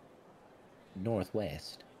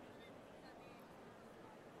northwest.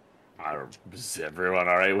 Is everyone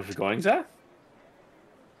alright with going there?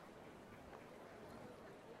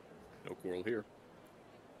 No quarrel here.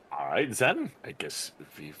 Alright then, I guess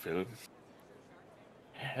we will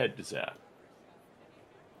head there.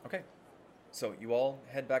 Okay. So you all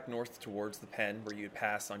head back north towards the pen where you'd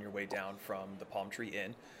pass on your way down from the Palm Tree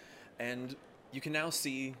Inn. And you can now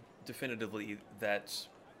see definitively that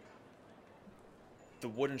the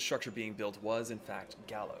wooden structure being built was, in fact,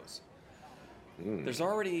 gallows. There's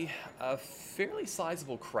already a fairly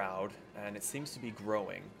sizable crowd, and it seems to be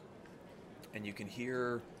growing. And you can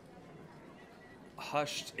hear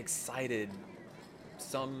hushed, excited,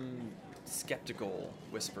 some skeptical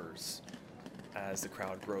whispers as the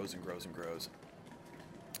crowd grows and grows and grows.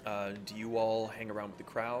 Do you all hang around with the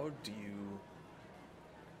crowd? Do you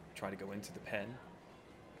try to go into the pen?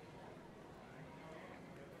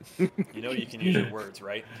 You know you can use your words,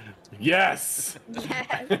 right? Yes!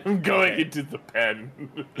 Yes. I'm going Okay. into the pen.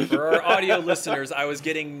 For our audio listeners, I was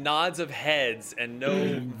getting nods of heads and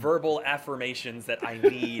no verbal affirmations that I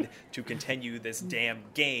need to continue this damn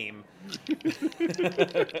game.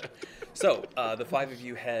 So, the five of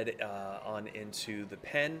you head on into the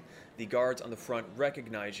pen. The guards on the front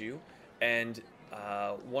recognize you, and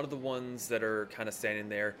one of the ones that are kind of standing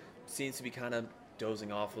there seems to be kind of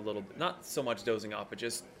dozing off a little bit. Not so much dozing off, but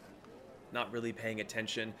just not really paying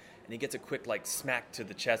attention. And he gets a quick like smack to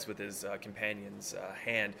the chest with his companion's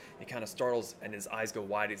hand. He kind of startles, and his eyes go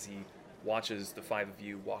wide as he watches the five of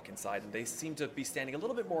you walk inside. And they seem to be standing a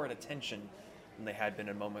little bit more at attention than they had been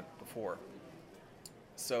a moment before.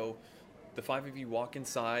 So the five of you walk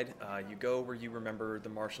inside. You go where you remember the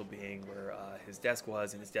marshal being, where his desk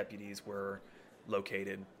was and his deputies were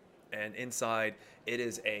located. And inside, it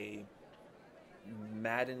is a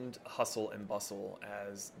maddened hustle and bustle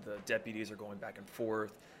as the deputies are going back and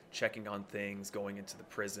forth, checking on things, going into the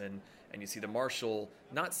prison. And you see the marshal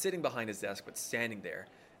not sitting behind his desk, but standing there.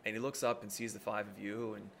 And he looks up and sees the five of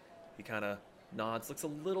you, and he kind of nods, looks a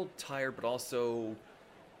little tired, but also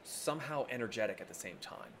somehow energetic at the same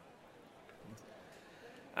time.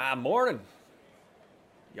 Morning.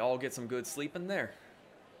 Y'all get some good sleep in there.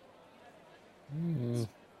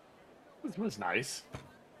 This was nice.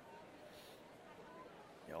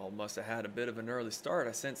 Y'all must have had a bit of an early start.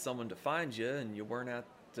 I sent someone to find you, and you weren't at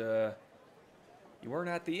the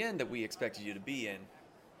inn that we expected you to be in.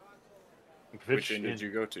 Which inn did you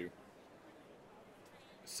go to?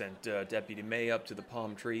 Sent Deputy May up to the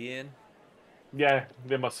Palm Tree Inn. Yeah,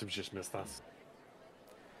 they must have just missed us.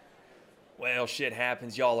 Well, shit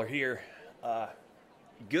happens. Y'all are here.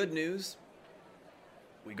 Good news.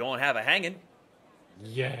 We gonna have a hanging.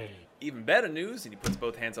 Yay. Even better news, and he puts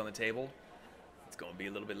both hands on the table. It's gonna be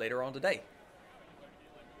a little bit later on today.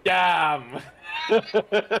 Damn!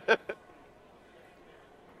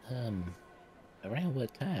 Around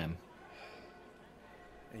what time?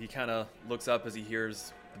 And he kind of looks up as he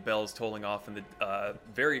hears the bells tolling off in the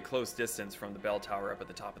very close distance from the bell tower up at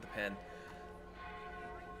the top of the pen.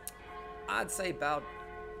 I'd say about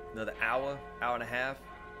another hour and a half.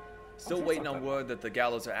 Still that's waiting not on bad. word that the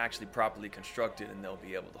gallows are actually properly constructed and they'll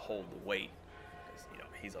be able to hold the weight. 'Cause, you know,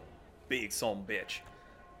 he's a big son bitch.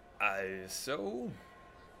 So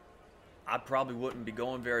I probably wouldn't be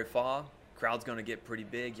going very far. Crowd's gonna get pretty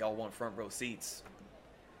big. Y'all want front row seats.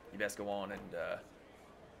 You best go on and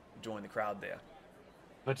join the crowd there.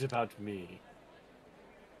 What about me?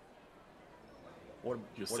 What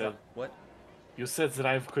You what said- about- what? You said that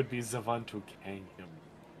I could be the one to hang him.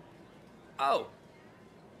 Oh,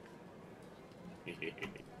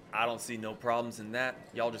 I don't see no problems in that.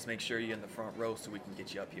 Y'all just make sure you're in the front row so we can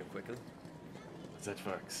get you up here quickly. That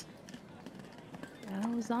works.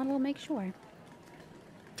 Oh, Zahn will make sure.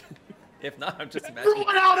 If not, I'm just imagining.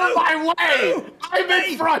 Get out of my way! I'm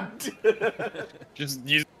in front! Just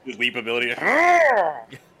use his leap ability.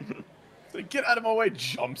 So get out of my way,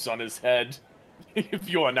 jumps on his head. If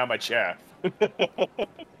you are now my chair.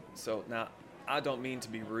 So now, I don't mean to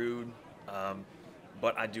be rude,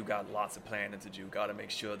 but I do got lots of planning to do. Got to make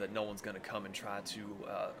sure that no one's gonna come and try to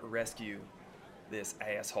rescue this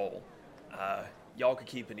asshole. Y'all could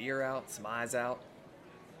keep an ear out, some eyes out.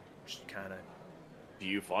 Just kind of. Do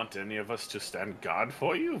you want any of us to stand guard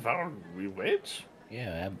for you while we wait?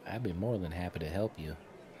 Yeah, I'd be more than happy to help you.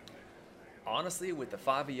 Honestly, with the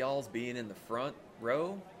 5 of y'alls being in the front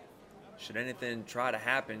row, should anything try to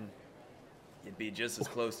happen, you'd be just as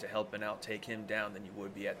close to helping out take him down than you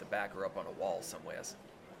would be at the back or up on a wall somewheres.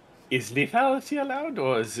 Is lethality allowed,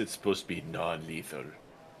 or is it supposed to be non-lethal?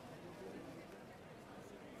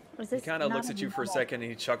 He kind of looks at you for a second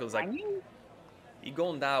and he chuckles like, "You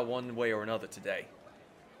gonna die one way or another today."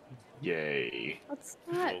 Yay. Let's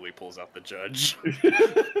not, Slowly pulls out the judge.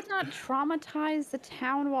 let's not traumatize the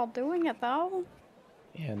town while doing it, though.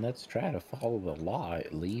 Yeah, and let's try to follow the law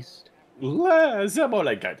at least. They're more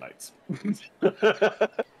like guidelines.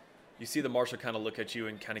 You see the marshal kind of look at you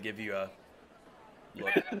and kind of give you a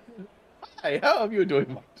look. Hi, how are you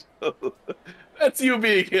doing, Marshall? That's you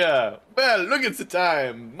being here. Well, look at the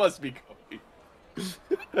time. Must be coffee.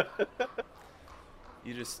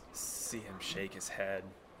 You just see him shake his head.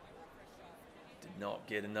 Did not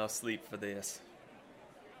get enough sleep for this.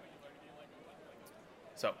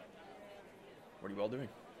 So, what are you all doing?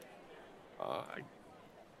 I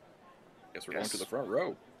guess we're going to the front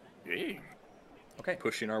row. Hey. Okay.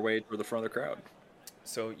 Pushing our way toward the front of the crowd.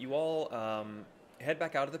 So you all head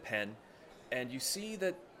back out of the pen, and you see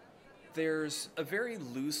that there's a very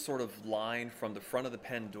loose sort of line from the front of the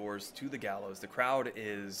pen doors to the gallows. The crowd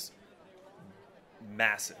is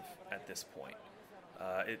massive at this point.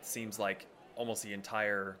 It seems like almost the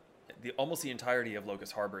entirety of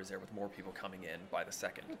Locust Harbor is there, with more people coming in by the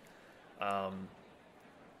second.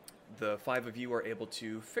 The 5 of you are able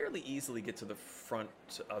to fairly easily get to the front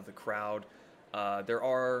of the crowd. There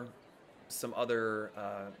are some other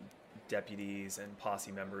deputies and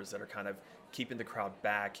posse members that are kind of keeping the crowd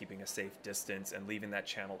back, keeping a safe distance, and leaving that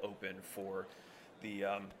channel open for the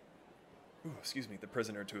the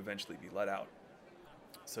prisoner to eventually be let out.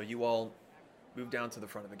 So you all move down to the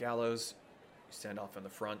front of the gallows. You stand off in the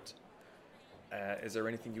front. Is there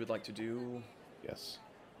anything you would like to do? Yes.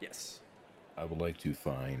 Yes. I would like to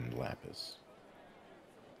find Lapis.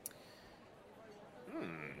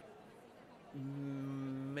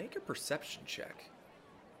 Make a perception check.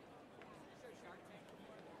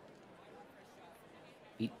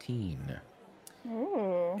 18.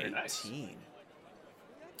 Ooh. 18.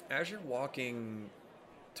 As you're walking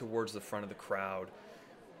towards the front of the crowd,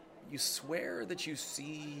 you swear that you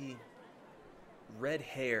see red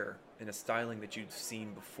hair in a styling that you've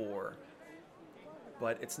seen before,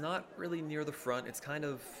 but it's not really near the front. It's kind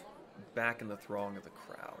of back in the throng of the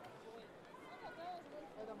crowd.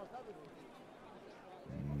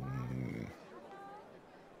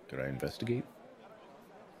 Could I investigate?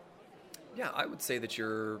 Yeah, I would say that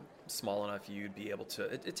you're small enough you'd be able to.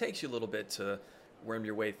 It takes you a little bit to worm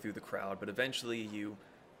your way through the crowd, but eventually you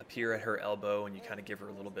appear at her elbow and you kind of give her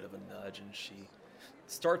a little bit of a nudge, and she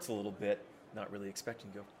starts a little bit, not really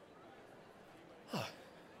expecting to go. Oh,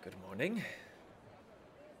 good morning.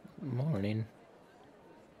 Morning.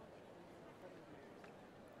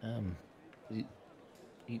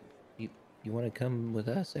 You want to come with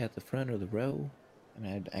us at the front of the row? I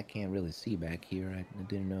mean, I can't really see back here. I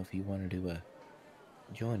didn't know if you wanted to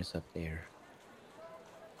join us up there.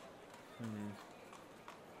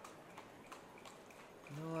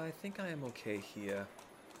 No, I think I am okay here.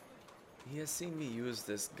 He has seen me use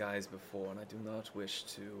this guise before, and I do not wish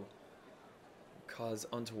to cause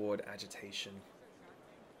untoward agitation.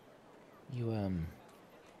 You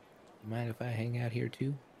mind if I hang out here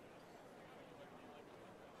too?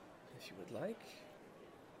 If you would like.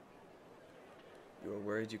 You are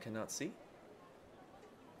worried you cannot see?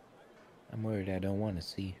 I'm worried I don't want to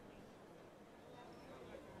see.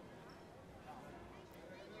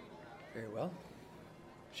 Very well.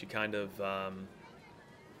 She kind of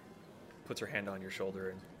puts her hand on your shoulder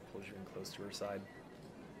and pulls you in close to her side.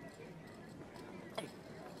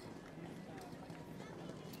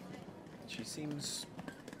 She seems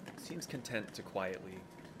content to quietly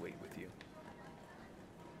wait with you.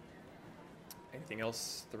 Anything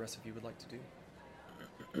else the rest of you would like to do?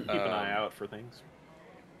 Keep an eye out for things.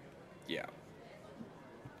 Yeah.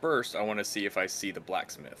 First, I want to see if I see the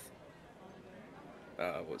blacksmith.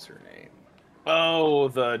 What's her name? Oh,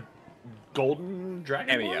 the golden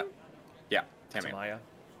dragon. Tamia. one? Yeah, Tamia. Tamaya?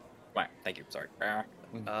 Right, thank you. Sorry.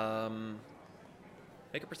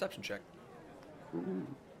 Make a perception check.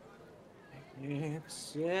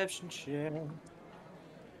 Perception check.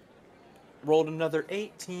 Rolled another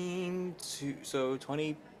 18, so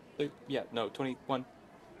 20. Yeah, no, 21.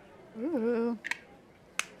 Ooh.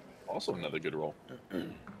 Also another good roll.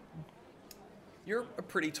 You're a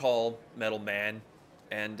pretty tall metal man,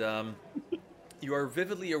 and you are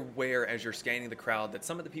vividly aware as you're scanning the crowd that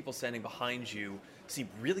some of the people standing behind you seem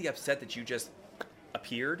really upset that you just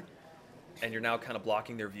appeared, and you're now kind of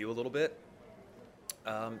blocking their view a little bit.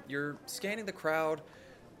 You're scanning the crowd,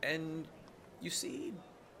 and you see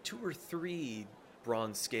 2 or 3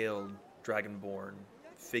 bronze-scaled dragonborn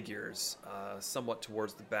figures, somewhat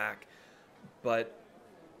towards the back, but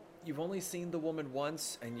you've only seen the woman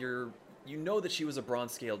once, and you know that she was a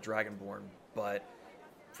bronze-scaled dragonborn, but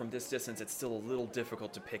from this distance, it's still a little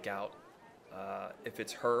difficult to pick out if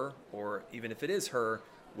it's her, or even if it is her,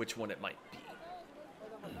 which one it might be.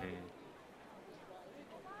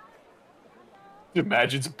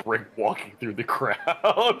 Imagine Brick walking through the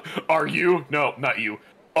crowd. Are you? No, not you.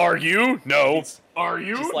 Are you? No. Are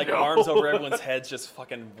you? Just like no. arms over everyone's heads, just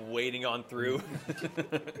fucking wading on through.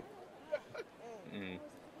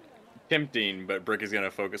 Tempting, but Brick is going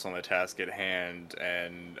to focus on the task at hand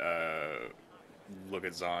and look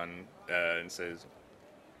at Zahn and says,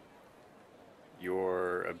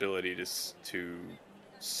 your ability to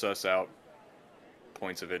suss out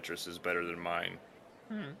points of interest is better than mine.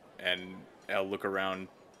 And I'll look around.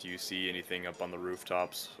 Do you see anything up on the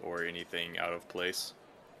rooftops or anything out of place?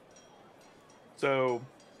 So,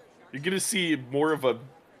 you're gonna see more of a, I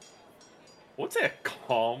won't say a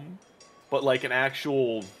calm, but like an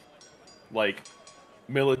actual, like,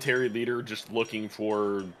 military leader just looking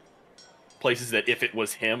for places that if it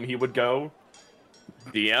was him, he would go.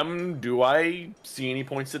 DM, do I see any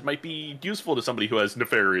points that might be useful to somebody who has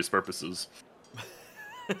nefarious purposes?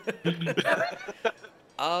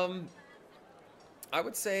 I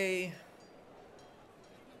would say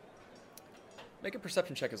make a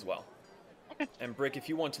perception check as well. And Brick, if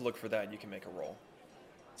you want to look for that, you can make a roll.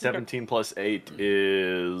 17 plus 8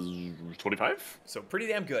 is 25? So pretty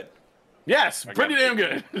damn good. Yes, I pretty got damn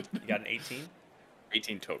good. You got an 18?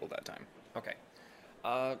 18 total that time. Okay.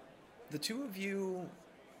 The two of you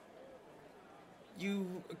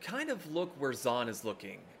kind of look where Zahn is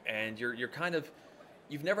looking, and you're kind of,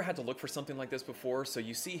 you've never had to look for something like this before, so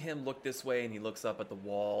you see him look this way, and he looks up at the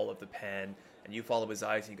wall of the pen, and you follow his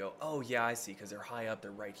eyes, and you go, oh yeah, I see, because they're high up,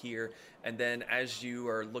 they're right here. And then as you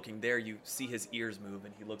are looking there, you see his ears move,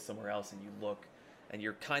 and he looks somewhere else, and you look, and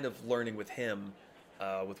you're kind of learning with him,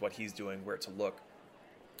 with what he's doing, where to look.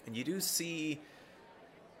 And you do see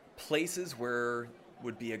places where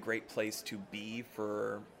would be a great place to be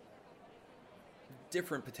for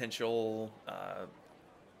different potential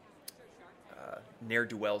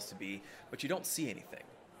ne'er-do-wells to be, but you don't see anything.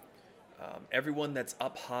 Everyone that's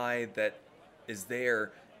up high that is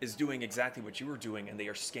there is doing exactly what you were doing, and they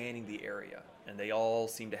are scanning the area, and they all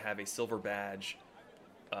seem to have a silver badge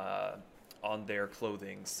on their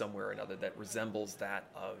clothing somewhere or another that resembles that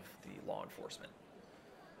of the law enforcement.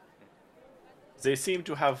 They seem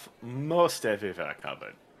to have most everywhere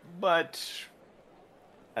covered, but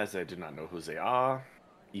as I do not know who they are,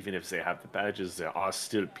 even if they have the badges, there are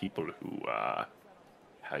still people who,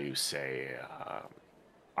 how you say,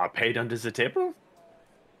 are paid under the table?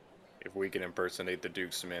 If we can impersonate the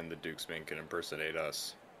Duke's men can impersonate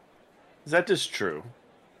us. That is true.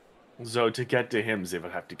 Though to get to him, they will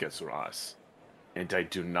have to get through us. And I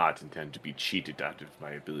do not intend to be cheated out of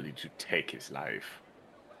my ability to take his life.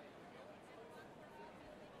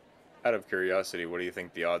 Out of curiosity, what do you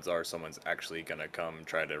think the odds are someone's actually gonna come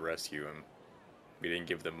try to rescue him? We didn't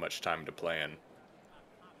give them much time to plan.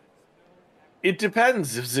 It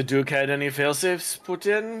depends if the Duke had any failsafes put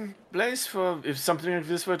in place for if something like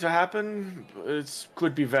this were to happen. It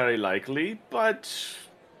could be very likely, but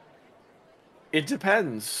it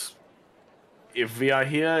depends. If we are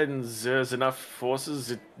here and there's enough forces,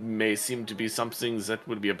 it may seem to be something that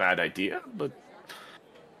would be a bad idea, but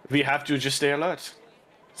we have to just stay alert.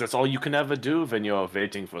 That's all you can ever do when you're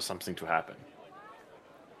waiting for something to happen.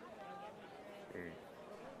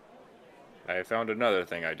 I found another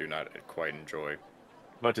thing I do not quite enjoy.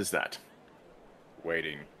 What is that?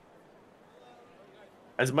 Waiting.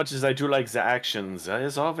 As much as I do like the actions, there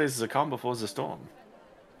is always the calm before the storm.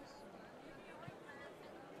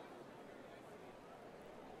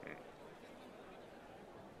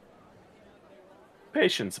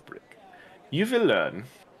 Patience, Brick. You will learn.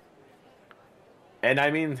 And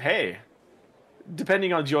I mean, hey,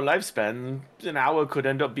 depending on your lifespan, an hour could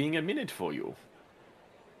end up being a minute for you.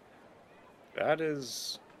 That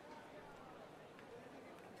is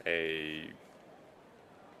a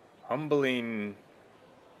humbling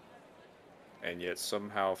and yet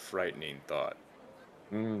somehow frightening thought.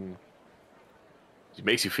 Mm. It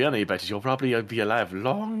makes you feel any better. You'll probably be alive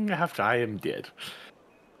long after I am dead.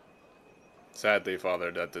 Sadly,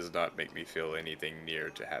 Father, that does not make me feel anything near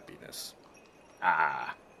to happiness.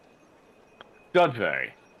 Ah. Don't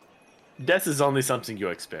worry. Death is only something you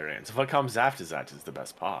experience. What comes after that is the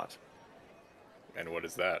best part. And what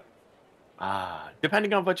is that?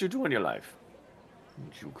 Depending on what you do in your life.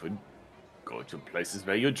 You could go to places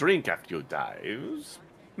where you drink after you die.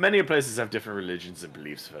 Many places have different religions and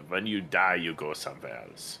beliefs, but when you die, you go somewhere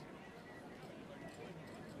else.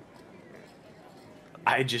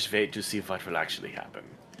 I just wait to see what will actually happen.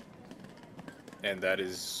 And that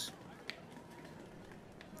is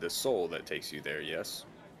the soul that takes you there, yes?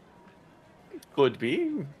 Could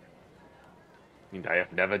be. And I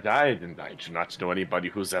have never died, and I do not know anybody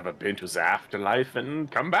who's ever been to the afterlife and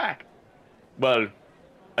come back. Well,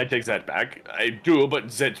 I take that back. I do, but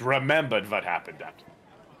that remembered what happened after.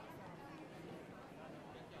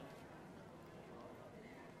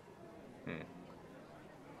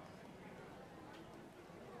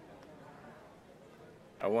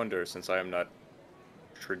 I wonder, since I am not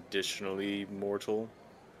traditionally mortal,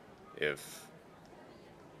 if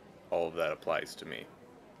all of that applies to me.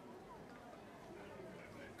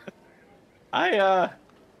 I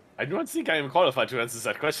do not think I am qualified to answer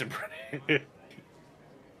that question, Brenny.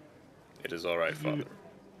 It is all right, Father.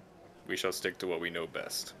 We shall stick to what we know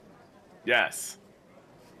best. Yes.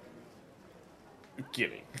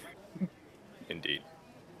 Killing. Indeed.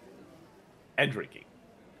 And drinking.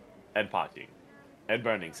 And partying. And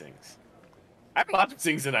burning things. I have a lot of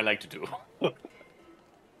things that I like to do.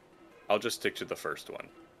 I'll just stick to the first one.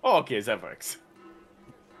 Oh, okay, that works.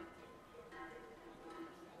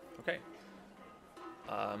 Okay.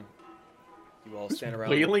 You all stand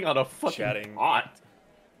around Wailing on a fucking chatting. pot.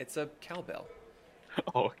 It's a cowbell.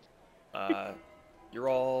 Oh. You're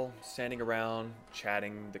all standing around,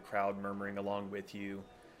 chatting, the crowd murmuring along with you.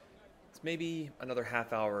 It's maybe another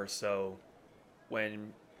half hour or so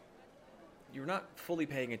when you're not fully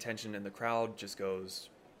paying attention and the crowd just goes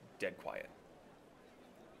dead quiet.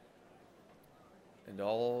 And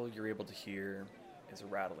all you're able to hear is a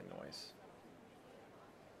rattling noise.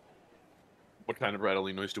 What kind of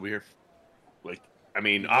rattling noise do we hear? Like, I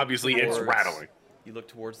mean, obviously it's towards- rattling. You look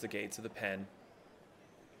towards the gates of the pen,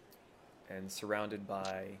 and surrounded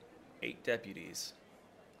by 8 deputies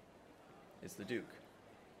is the Duke.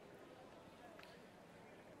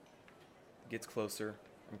 He gets closer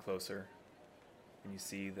and closer, and you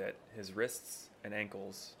see that his wrists and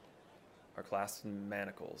ankles are clasped in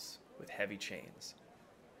manacles with heavy chains.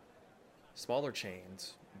 Smaller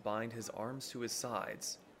chains bind his arms to his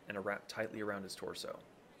sides and are wrapped tightly around his torso.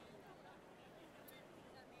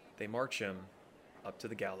 They march him up to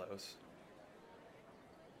the gallows,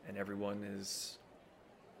 and everyone is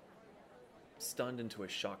stunned into a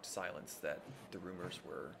shocked silence that the rumors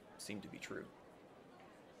seemed to be true.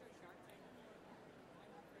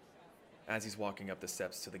 As he's walking up the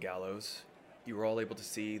steps to the gallows, you are all able to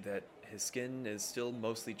see that his skin is still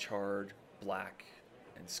mostly charred, black,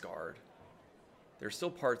 and scarred. There are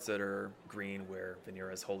still parts that are green where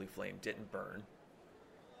Venera's holy flame didn't burn.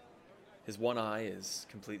 His one eye is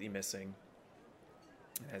completely missing.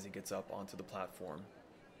 As he gets up onto the platform,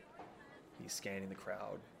 he's scanning the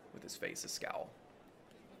crowd with his face a scowl.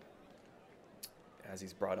 As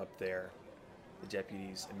he's brought up there, the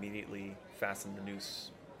deputies immediately fasten the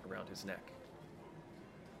noose around his neck,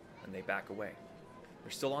 and they back away.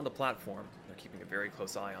 They're still on the platform. They're keeping a very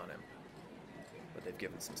close eye on him, but they've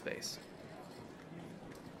given some space.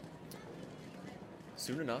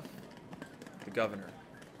 Soon enough, the governor,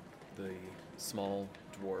 the small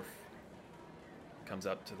dwarf, comes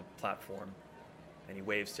up to the platform, and he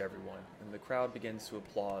waves to everyone, and the crowd begins to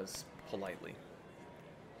applause politely.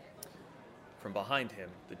 From behind him,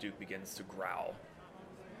 the Duke begins to growl,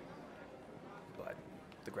 but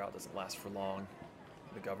the growl doesn't last for long.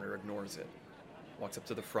 The governor ignores it, walks up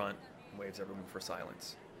to the front, and waves everyone for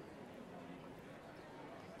silence.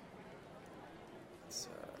 Let's,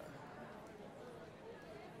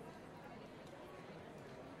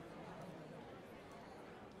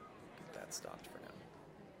 get that stopped for now.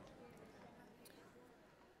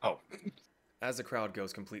 Oh. As the crowd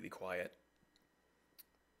goes completely quiet,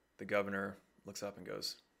 the governor looks up and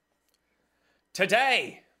goes,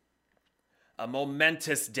 "Today, a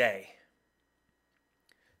momentous day.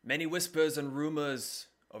 Many whispers and rumors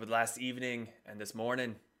over the last evening and this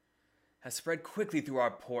morning has spread quickly through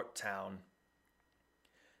our port town.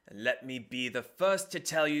 And let me be the first to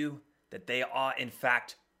tell you that they are in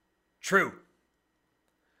fact true.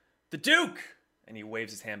 The Duke and he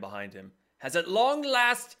waves his hand behind him, has at long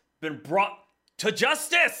last been brought to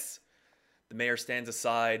justice. The mayor stands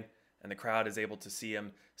aside, and the crowd is able to see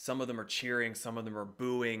him. Some of them are cheering, some of them are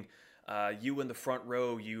booing. You in the front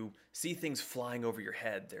row, you see things flying over your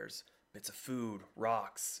head. There's bits of food,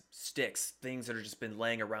 rocks, sticks, things that have just been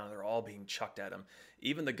laying around. They're all being chucked at him.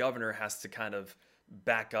 Even the governor has to kind of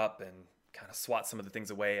back up and kind of swat some of the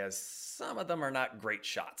things away, as some of them are not great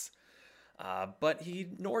shots. But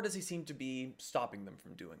nor does he seem to be stopping them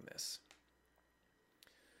from doing this.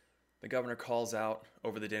 The governor calls out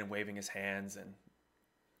over the din, waving his hands, and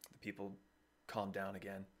the people calm down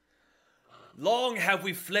again. Long have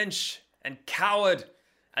we flinched and cowered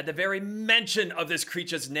at the very mention of this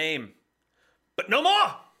creature's name. But no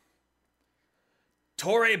more!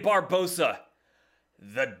 Torre Barbosa,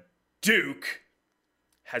 the Duke,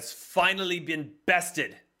 has finally been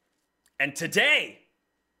bested. And today,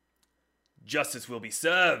 justice will be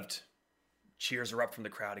served. Cheers are up from the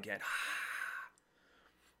crowd again.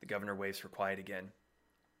 The governor waves for quiet again.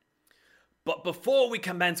 But before we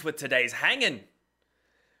commence with today's hanging,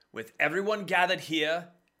 with everyone gathered here,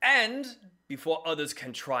 and before others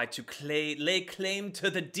can try to lay claim to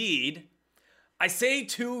the deed, I say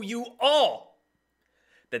to you all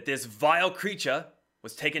that this vile creature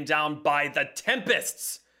was taken down by the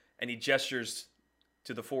Tempests. And he gestures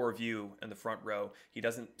to the four of you in the front row. He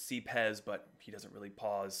doesn't see Pez, but he doesn't really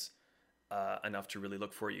pause enough to really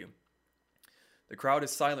look for you. The crowd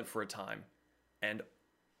is silent for a time, and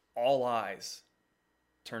all eyes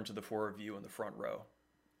turn to the four of you in the front row.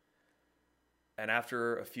 And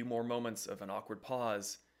after a few more moments of an awkward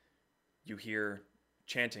pause, you hear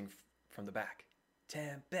chanting from the back.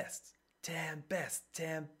 Tempest, Tempest,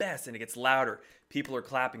 Tempest. And it gets louder. People are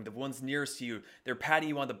clapping. The ones nearest to you, they're patting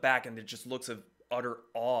you on the back, and it just looks of utter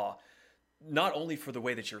awe. Not only for the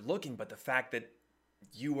way that you're looking, but the fact that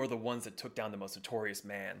you are the ones that took down the most notorious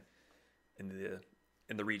man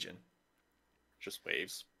in the region. Just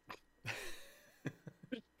waves.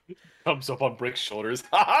 Comes up on Brick's shoulders.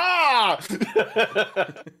 Ha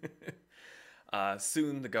ha!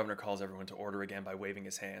 Soon the governor calls everyone to order again by waving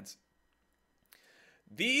his hands.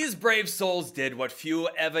 These brave souls did what few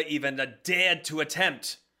ever even dared to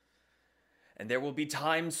attempt. And there will be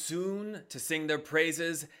time soon to sing their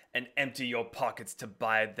praises and empty your pockets to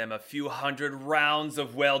buy them a few hundred rounds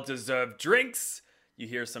of well-deserved drinks. You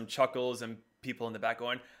hear some chuckles and people in the back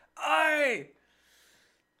going, aye!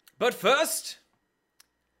 But first,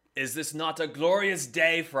 is this not a glorious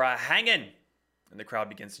day for a hanging? And the crowd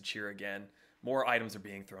begins to cheer again. More items are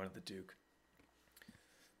being thrown at the Duke.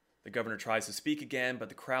 The governor tries to speak again, but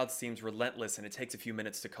the crowd seems relentless, and it takes a few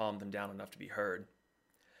minutes to calm them down enough to be heard.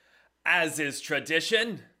 As is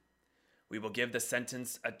tradition, we will give the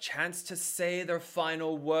sentence a chance to say their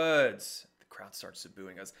final words. The crowd starts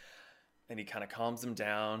booing us. Then he kind of calms them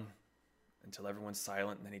down until everyone's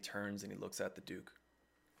silent, and then he turns and he looks at the Duke.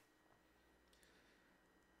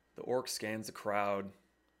 The orc scans the crowd,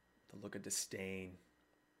 the look of disdain.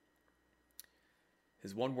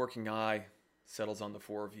 His one working eye settles on the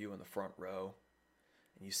four of you in the front row,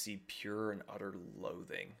 and you see pure and utter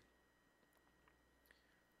loathing.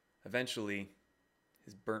 Eventually,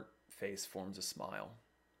 his burnt face forms a smile.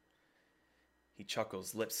 He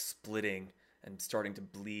chuckles, lips splitting and starting to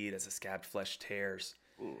bleed as the scabbed flesh tears,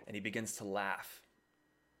 and he begins to laugh.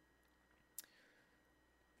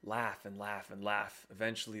 Laugh and laugh and laugh.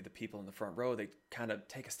 Eventually, the people in the front row, they kind of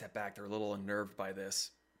take a step back. They're a little unnerved by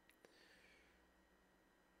this.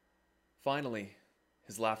 Finally,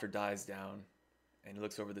 his laughter dies down, and he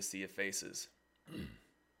looks over the sea of faces.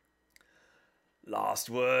 Last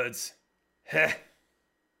words. Heh.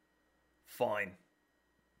 Fine.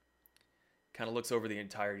 Kind of looks over the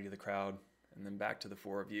entirety of the crowd, and then back to the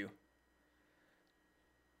four of you.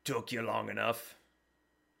 Took you long enough.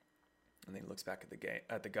 And then he looks back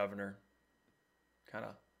at the governor. Kind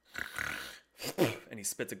of. And he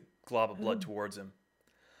spits a glob of blood towards him.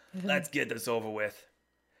 Let's get this over with.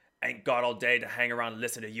 Ain't got all day to hang around and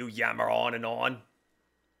listen to you yammer on and on.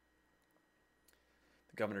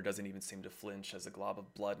 The governor doesn't even seem to flinch as a glob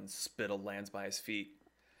of blood and spittle lands by his feet.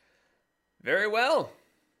 Very well.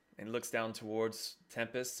 And he looks down towards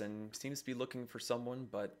Tempest and seems to be looking for someone,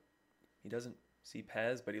 but he doesn't see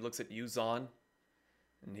Pez, but he looks at you, Zahn,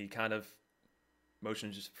 and he kind of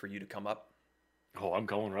motions for you to come up. Oh, I'm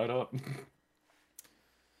going right up.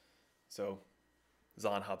 So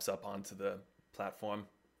Zahn hops up onto the platform.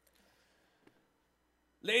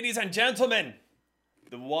 Ladies and gentlemen,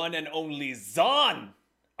 the one and only Zahn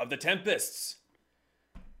of the Tempests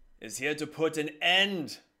is here to put an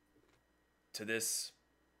end to this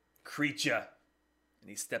creature. And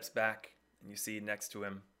he steps back, and you see next to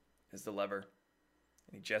him is the lever.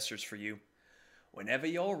 And he gestures for you. Whenever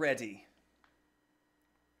you're ready.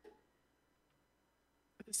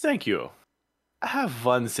 Thank you. I have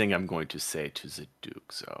one thing I'm going to say to the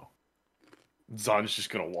Duke, though. Zon's just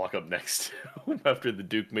gonna walk up next to him after the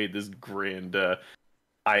Duke made this grand,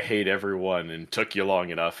 I hate everyone and took you long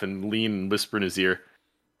enough, and lean and whisper in his ear.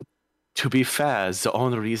 To be fair, the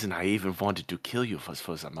only reason I even wanted to kill you was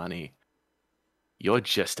for the money. You're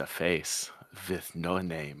just a face with no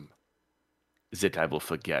name that I will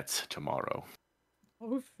forget tomorrow.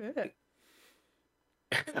 Oh shit.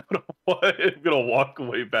 I'm gonna walk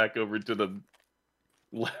away back over to the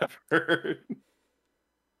lever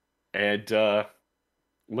and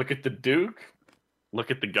look at the Duke,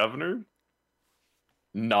 look at the governor,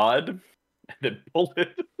 nod, and then pull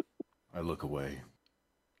it. I look away.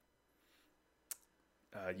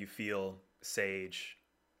 You feel Sage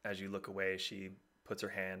as you look away. She puts her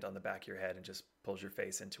hand on the back of your head and just pulls your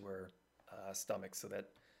face into her stomach so that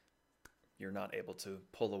you're not able to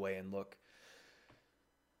pull away and look.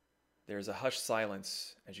 There's a hushed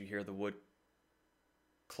silence as you hear the wood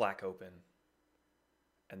clack open,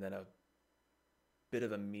 and then a bit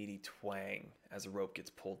of a meaty twang as a rope gets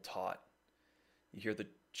pulled taut. You hear the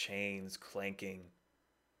chains clanking,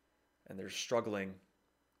 and they're struggling.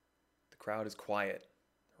 The crowd is quiet.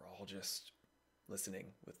 They're all just listening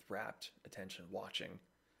with rapt attention, watching.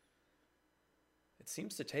 It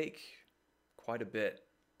seems to take quite a bit.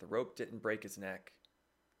 The rope didn't break his neck.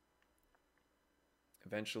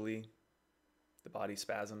 Eventually, the body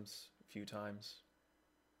spasms a few times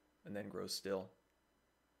and then grows still.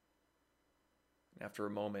 And after a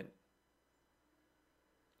moment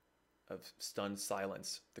of stunned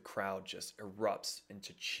silence, the crowd just erupts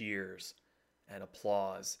into cheers and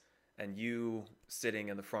applause. And you sitting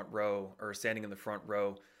in the front row, or standing in the front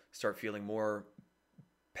row, start feeling more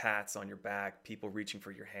pats on your back, people reaching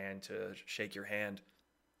for your hand to shake your hand.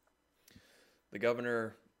 The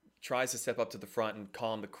governor tries to step up to the front and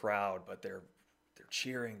calm the crowd, but they're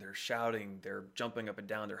cheering, they're shouting, they're jumping up and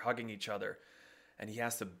down, they're hugging each other, and he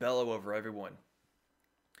has to bellow over everyone.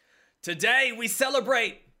 Today we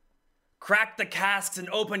celebrate! Crack the casks and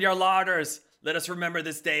open your larders. Let us remember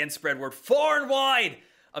this day and spread word far and wide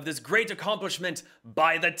of this great accomplishment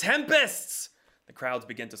by the Tempests. The crowds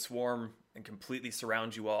begin to swarm and completely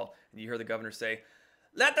surround you all, and you hear the governor say,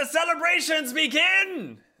 "Let the celebrations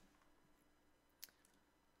begin!"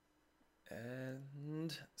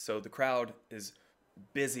 And so the crowd is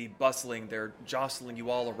busy, bustling. They're jostling you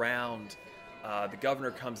all around. The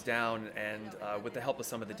governor comes down and, with the help of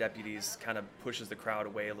some of the deputies, kind of pushes the crowd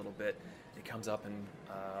away a little bit. He comes up and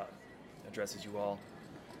addresses you all.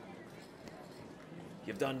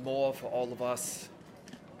 You've done more for all of us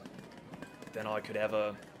than I could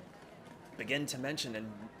ever begin to mention,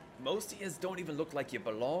 and most of you don't even look like you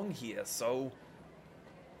belong here, so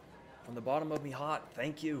from the bottom of my heart,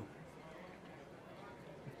 thank you.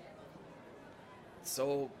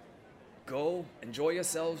 So, go, enjoy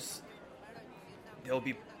yourselves. There'll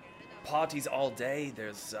be parties all day.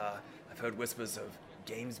 There's, I've heard whispers of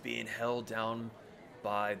games being held down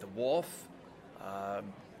by the wharf,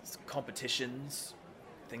 competitions,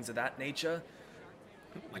 things of that nature.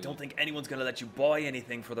 I don't think anyone's gonna let you buy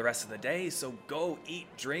anything for the rest of the day, so go, eat,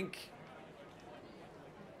 drink,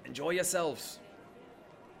 enjoy yourselves.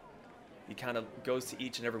 He kind of goes to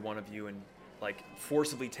each and every one of you and like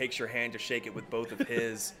forcibly takes your hand to shake it with both of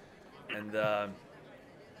his, and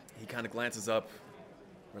he kind of glances up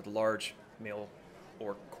where the large male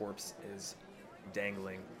orc corpse is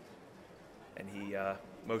dangling, and he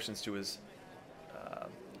motions to his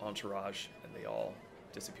entourage, and they all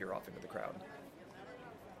disappear off into the crowd.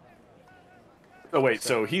 Oh wait,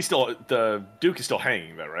 so he's still, the Duke is still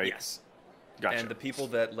hanging though, right? Yes. Gotcha. And the people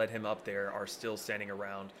that led him up there are still standing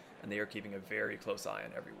around, and they are keeping a very close eye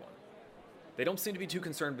on everyone. They don't seem to be too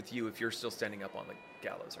concerned with you if you're still standing up on the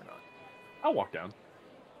gallows or not. I'll walk down.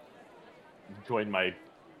 Join my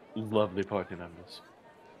lovely party members.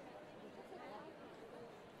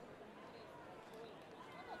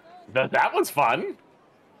 That was fun.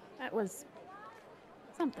 That was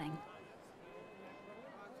something.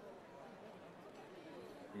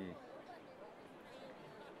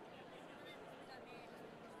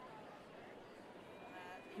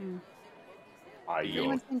 Has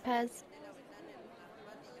anyone seen Pez?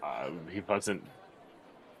 He wasn't.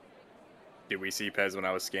 Did we see Pez when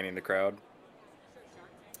I was scanning the crowd?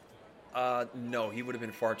 No, he would have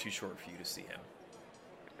been far too short for you to see him.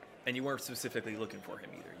 And you weren't specifically looking for him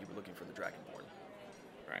either. You were looking for the Dragonborn.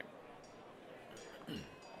 Right.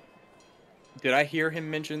 Did I hear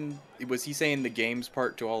him mention, was he saying the games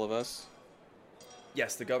part to all of us?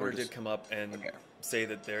 Yes, the governor Or just- did come up and Okay. say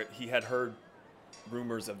that he had heard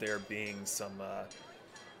rumors of there being some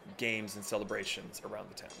games and celebrations around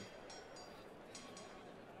the town.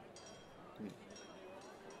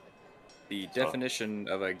 The definition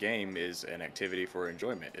of a game is an activity for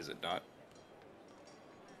enjoyment, is it not?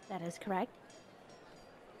 That is correct.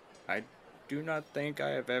 I do not think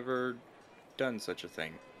I have ever done such a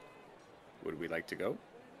thing. Would we like to go?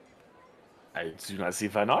 I do not see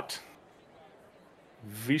why not.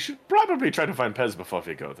 We should probably try to find Pez before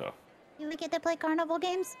we go, though. Do we get to play carnival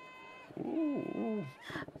games? Ooh.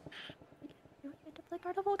 Do we get to play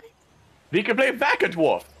carnival games? We can play Back a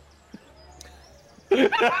Dwarf.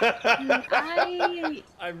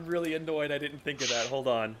 I'm really annoyed I didn't think of that. Hold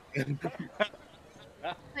on.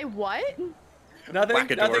 Say what? Nothing.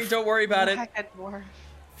 Whack-a-dwarf. Nothing. Don't worry about it. Heck, dwarf.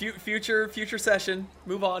 Future session.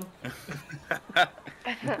 Move on. Can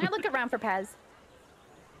I look around for Pez?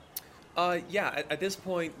 Yeah. At this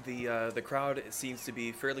point, the crowd seems to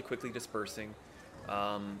be fairly quickly dispersing,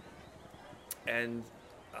 and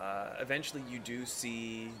eventually you do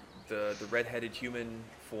see the redheaded human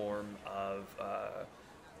form of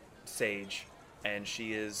Sage, and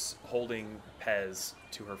she is holding Pez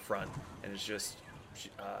to her front and is just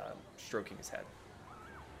stroking his head.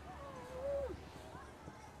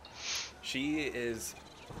 She is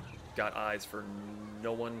got eyes for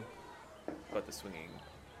no one but the swinging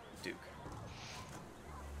Duke.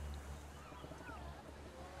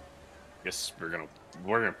 Guess we're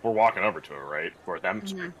walking over to her, right? For them.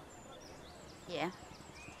 Mhm. Yeah.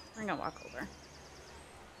 We're gonna walk over.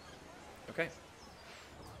 Okay.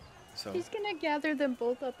 So She's gonna gather them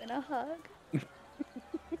both up in a hug.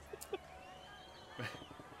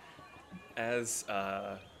 as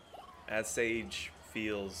Sage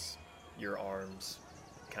feels your arms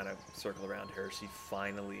kind of circle around her, she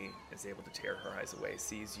finally is able to tear her eyes away,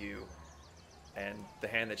 sees you, and the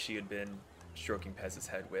hand that she had been stroking Pez's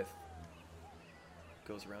head with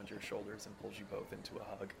goes around your shoulders and pulls you both into a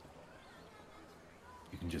hug.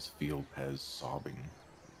 You can just feel Pez sobbing.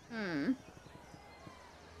 Hmm.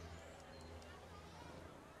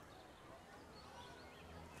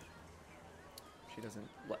 She doesn't.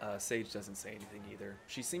 Sage doesn't say anything either.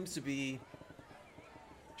 She seems to be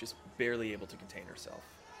just barely able to contain herself,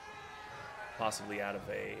 possibly out of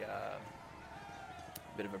a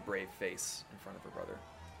bit of a brave face in front of her brother.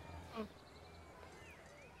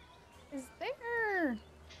 Is there?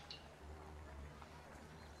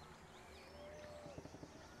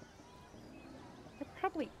 There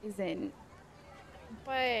probably isn't.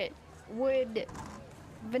 But would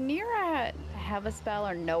Vanera have a spell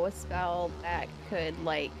or know a spell that could,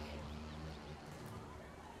 like...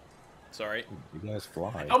 Sorry. You guys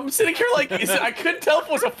fly. I'm sitting here like I couldn't tell if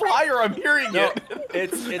it was a fly or I'm hearing No, it.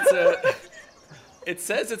 it's a. It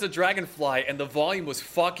says it's a dragonfly, and the volume was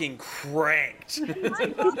fucking cranked.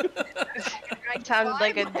 It sounded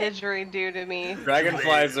like a didgeridoo to me.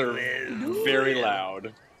 Dragonflies are very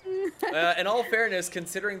loud. In all fairness,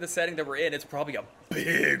 considering the setting that we're in, it's probably a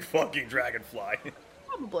big fucking dragonfly.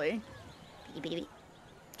 Probably. Beep, beep, beep.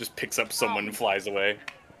 Just picks up someone and flies away.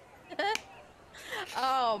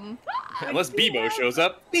 Unless Bebo shows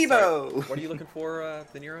up. Bebo! What are you looking for,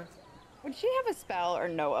 Vanera? Would she have a spell or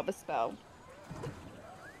know of a spell?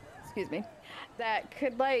 Excuse me. That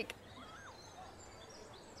could, like,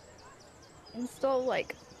 instill,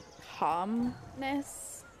 like,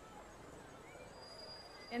 calmness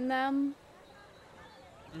in them?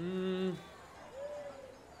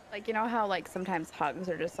 Like, you know how, like, sometimes hugs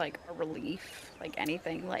are just, like, a relief? Like,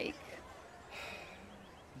 anything, like...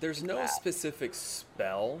 There's no that. specific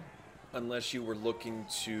spell, unless you were looking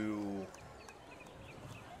to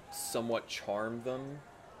somewhat charm them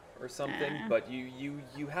or something. But you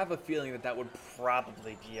have a feeling that would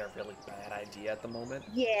probably be a really bad idea at the moment.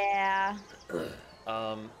 Yeah.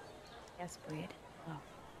 Yes, breed. Oh.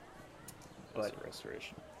 But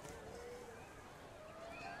restoration.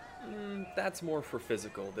 That's more for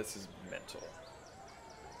physical. This is mental.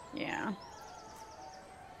 Yeah.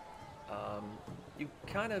 You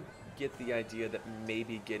kind of get the idea that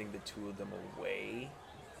maybe getting the two of them away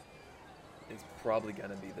is probably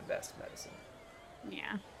going to be the best medicine.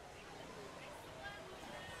 Yeah.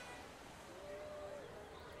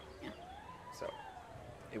 So,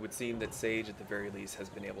 it would seem that Sage, at the very least, has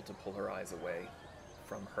been able to pull her eyes away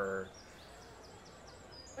from her.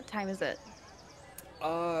 What time is it?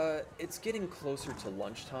 It's getting closer to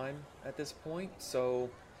lunchtime at this point, so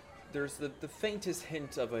there's the faintest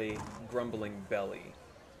hint of a grumbling belly.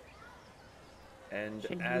 And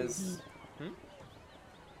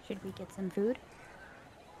Should we get some food?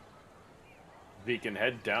 We can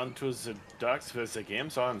head down to the docks where the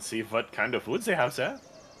game's on and see what kind of food they have there.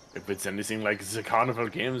 If it's anything like the carnival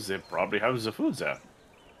games, they probably have the food there.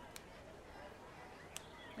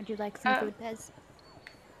 Would you like some food, Pez?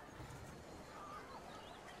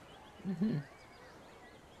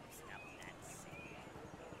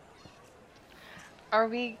 Are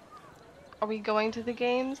we going to the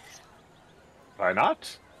games? Why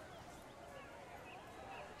not?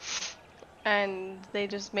 And they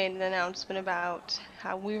just made an announcement about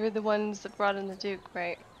how we were the ones that brought in the Duke,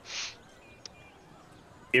 right?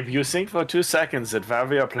 If you think for 2 seconds that while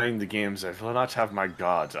we are playing the games, I will not have my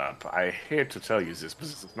guard up, I hate to tell you this, but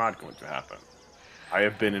this is not going to happen. I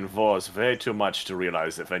have been in wars way too much to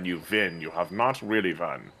realize that when you win, you have not really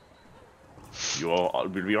won. You will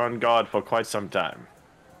be on guard for quite some time.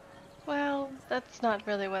 Well, that's not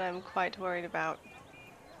really what I'm quite worried about.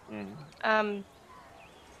 Mm.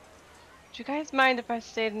 Do you guys mind if I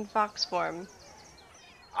stayed in fox form?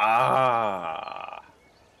 Ah.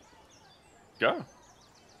 Go.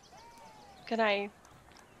 Can I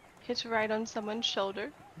hitch a ride on someone's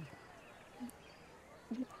shoulder?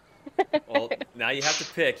 Well, now you have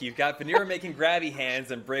to pick. You've got Vanera making grabby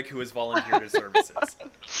hands and Brick, who has volunteered his services.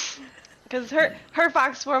 Because her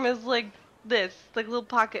fox form is like this, like little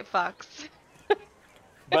pocket fox.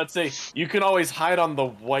 But say, you can always hide on the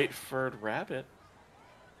white-furred rabbit.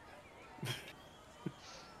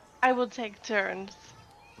 I will take turns.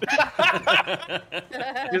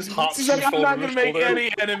 Just hops She's from like, I'm not shoulder gonna to make shoulder.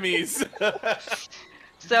 any enemies.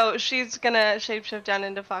 So she's gonna shapeshift down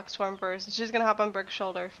into fox form first. She's gonna hop on Brick's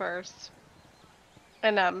shoulder first.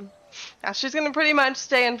 And yeah, she's gonna pretty much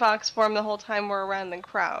stay in fox form the whole time we're around the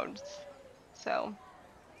crowds. So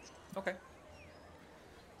Okay.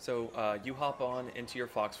 So you hop on into your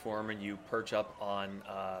fox form and you perch up on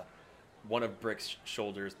one of Brick's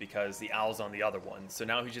shoulders because the owl's on the other one. So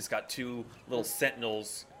now he's just got two little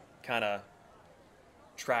sentinels kind of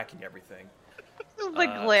tracking everything. just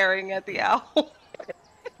like glaring at the owl.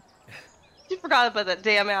 You forgot about that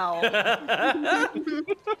damn owl.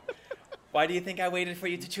 Why do you think I waited for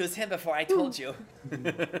you to choose him before I told you?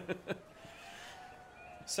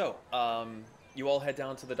 So, you all head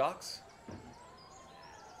down to the docks?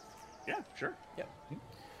 Yeah, sure. Yep.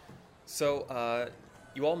 So,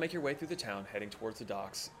 you all make your way through the town, heading towards the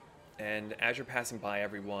docks. And as you're passing by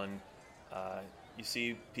everyone, you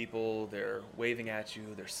see people, they're waving at you,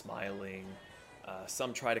 they're smiling.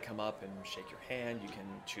 Some try to come up and shake your hand. You can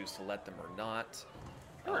choose to let them or not.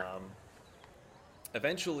 Sure.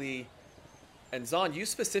 Eventually, and Zahn, you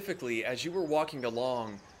specifically, as you were walking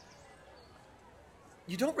along,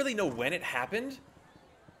 you don't really know when it happened,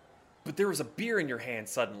 but there was a beer in your hand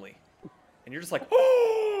suddenly. And you're just like,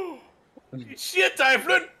 Oh! Shit, I've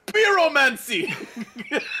learned pyromancy!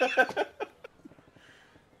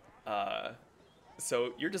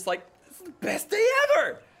 so you're just like, this is the best day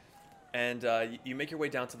ever! And you make your way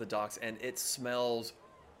down to the docks, and it smells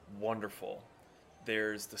wonderful.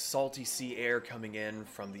 There's the salty sea air coming in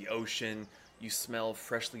from the ocean. You smell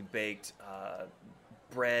freshly baked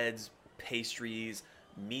breads, pastries,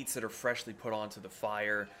 meats that are freshly put onto the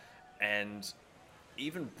fire, and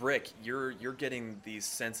even Brick, you're getting these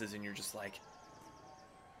senses, and you're just like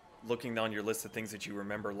looking on your list of things that you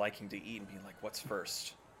remember liking to eat and being like, what's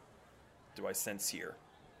first? Do I sense here?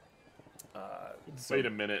 Wait a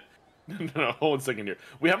minute. No, hold on a second here.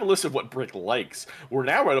 We have a list of what Brick likes. We're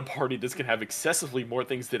now at a party that's going to have excessively more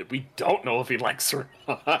things that we don't know if he likes or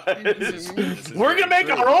not. We're going to make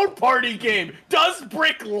our own party game. Does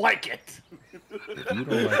Brick like it? If you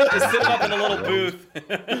don't like Just sit up in a little booth.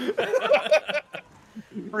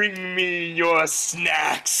 Bring me your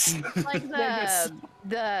snacks. Like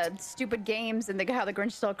the stupid games and how the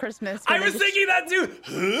Grinch Stole Christmas. I where was they thinking that too.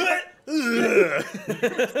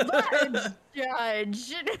 just-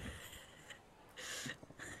 Judge.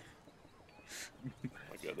 Oh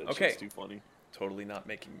my god, that Okay. shit's too funny. Totally not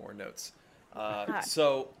making more notes.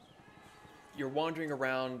 So you're wandering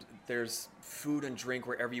around. There's food and drink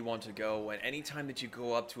wherever you want to go, and anytime that you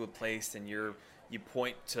go up to a place and you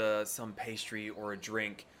point to some pastry or a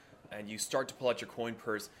drink, and you start to pull out your coin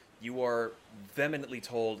purse, you are vehemently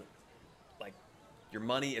told, like, your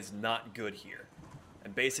money is not good here.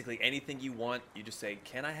 And basically anything you want, you just say,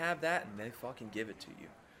 "Can I have that?" and they fucking give it to you.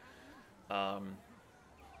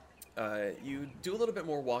 You do a little bit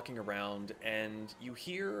more walking around, and you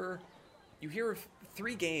hear of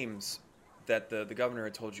 3 games that the governor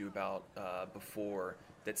had told you about before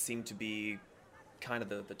that seem to be kind of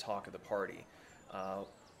the talk of the party.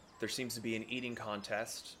 There seems to be an eating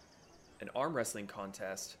contest, an arm wrestling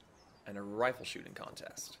contest, and a rifle shooting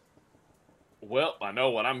contest. Well, I know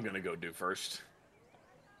what I'm going to go do first.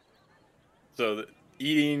 So,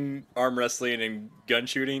 eating, arm wrestling, and gun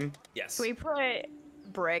shooting. Yes. Can we put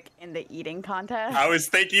Brick in the eating contest? I was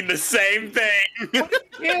thinking the same thing.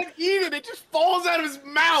 Can't eat it. It just falls out of his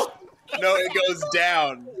mouth. No, it goes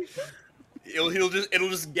down. It'll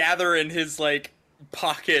just gather in his like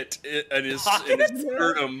pocket in his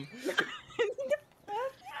sternum.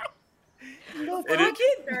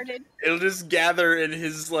 It'll just gather in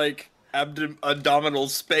his like abdominal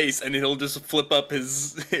space, and he'll just flip up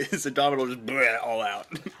his abdominal, just all out.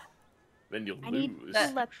 Then you'll I lose. need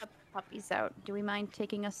to let the puppies out. Do we mind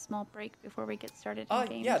taking a small break before we get started in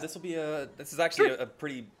games? Yeah, this is actually a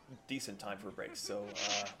pretty decent time for a break. So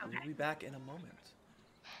we'll be back in a moment.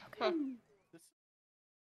 Okay.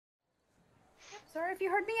 Sorry if you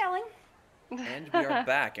heard me yelling. And we are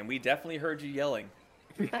back, and we definitely heard you yelling.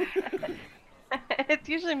 It's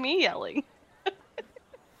usually me yelling.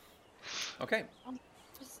 Okay.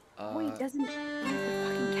 Wait, doesn't the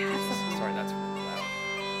fucking castle? Sorry, that's really loud.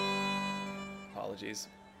 Apologies.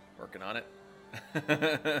 Working on it.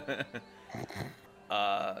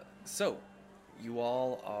 So, you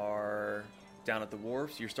all are down at the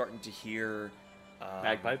wharves. You're starting to hear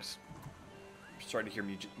Bagpipes. You're starting to hear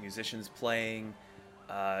musicians playing.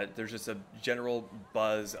 There's just a general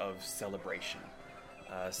buzz of celebration.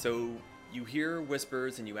 So you hear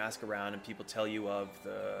whispers and you ask around, and people tell you of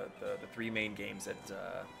the three main games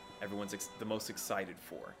that everyone's the most excited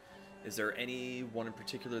for. Is there any one in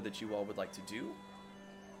particular that you all would like to do?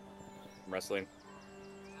 Wrestling.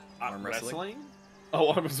 Arm wrestling? Oh,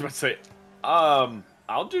 I was about to say,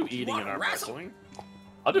 I'll do eating and arm wrestling.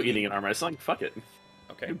 I'll do eating and arm wrestling. Fuck it.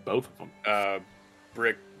 Okay. Do both of them.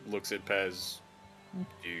 Brick looks at Pez.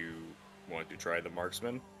 Do you want to try the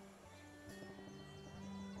marksman?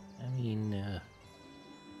 I mean,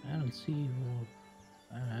 I don't see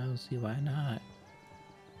why not.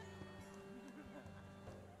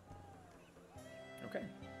 Okay.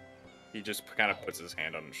 He just kind of puts his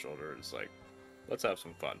hand on his shoulder. It's like, let's have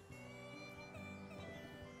some fun.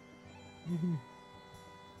 Mm-hmm.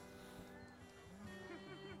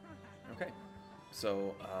 Okay.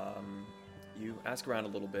 So, you ask around a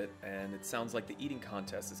little bit, and it sounds like the eating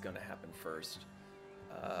contest is going to happen first.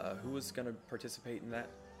 Who is going to participate in that?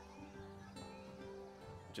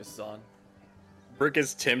 Just Zahn? Brick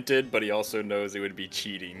is tempted, but he also knows it would be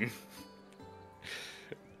cheating.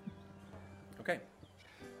 Okay.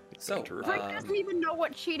 So, Brick Brick doesn't even know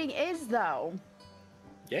what cheating is, though.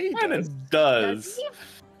 Yeah, he Kind does. of does.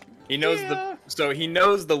 He knows he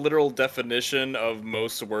knows the literal definition of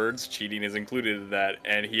most words. Cheating is included in that,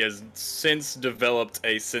 and he has since developed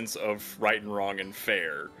a sense of right and wrong and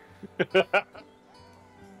fair.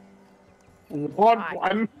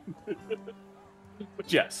 One.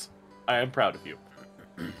 But yes, I am proud of you.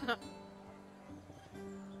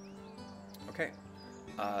 Okay.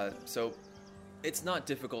 So, it's not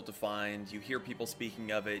difficult to find. You hear people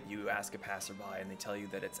speaking of it. You ask a passerby, and they tell you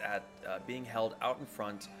that it's at being held out in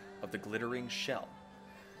front of the Glittering Shell.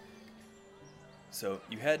 So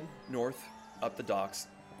you head north up the docks.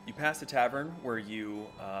 You pass the tavern where you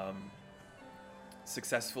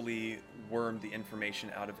successfully wormed the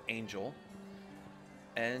information out of Angel,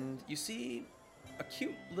 and you see a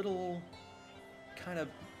cute little kind of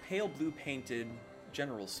pale blue painted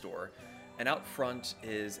general store, and out front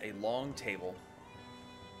is a long table,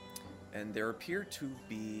 and there appear to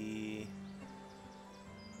be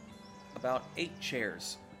about 8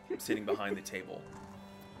 chairs sitting behind the table,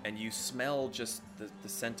 and you smell just the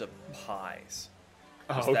scent of pies.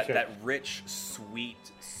 Just that rich,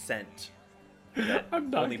 sweet scent that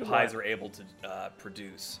only pies are able to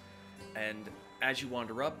produce. And as you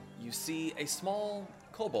wander up, you see a small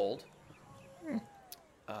kobold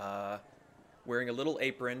wearing a little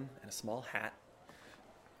apron and a small hat.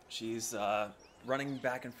 She's running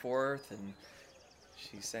back and forth, and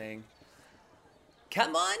she's saying,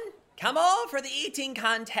 "Come on for the eating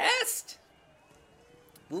contest.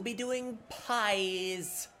 We'll be doing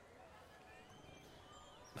pies."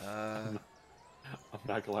 I'm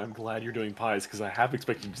not gonna lie, I'm glad you're doing pies, because I have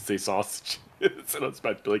expected you to say sausage. So I was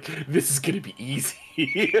about to be like, this is gonna be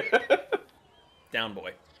easy. Down,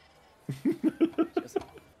 boy.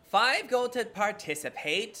 5 go to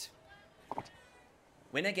participate.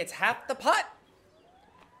 Winner gets half the pot.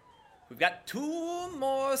 We've got 2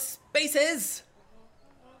 more spaces.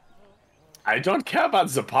 I don't care about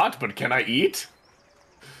the pot, but can I eat?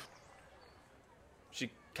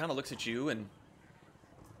 She kind of looks at you and...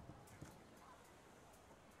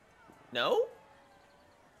 No?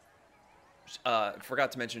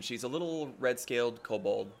 Forgot to mention, she's a little red-scaled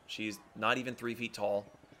kobold. She's not even 3 feet tall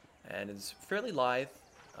and is fairly lithe.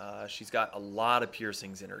 She's got a lot of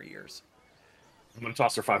piercings in her ears. I'm gonna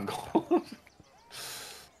toss her 5 gold.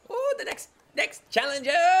 Oh, the next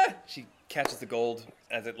challenger! She catches the gold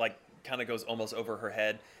as it like kind of goes almost over her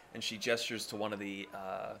head, and she gestures to one of the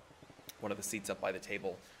seats up by the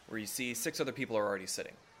table, where you see 6 other people are already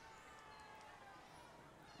sitting.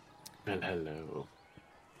 Well, hello.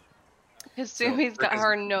 Kasumi's got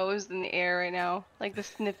her nose in the air right now, like the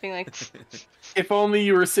sniffing, like. If only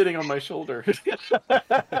you were sitting on my shoulder.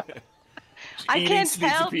 I Eating can't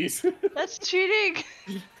sneaks tell. a piece. That's cheating.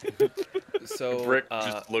 So Brick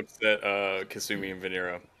just looks at Kasumi and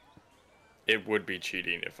Vanera. It would be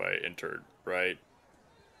cheating if I entered, right?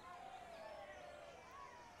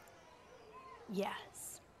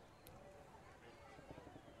 Yes.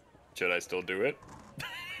 Should I still do it?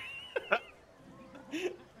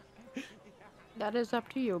 That is up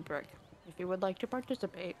to you, Brick, if you would like to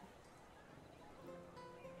participate.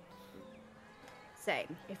 Say,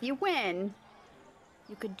 if you win,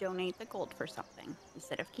 you could donate the gold for something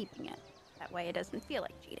instead of keeping it. That way it doesn't feel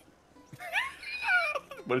like cheating.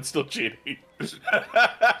 But it's still cheating. Gonna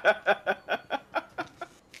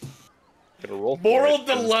roll for Moral it,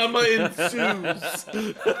 'cause- dilemma ensues.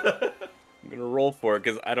 I'm gonna roll for it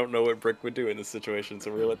because I don't know what Brick would do in this situation, so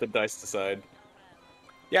we're gonna let the dice decide.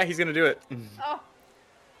 Yeah, he's gonna do it. Oh,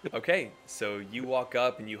 Okay, so you walk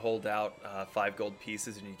up and you hold out 5 gold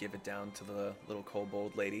pieces and you give it down to the little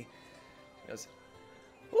kobold lady. She goes,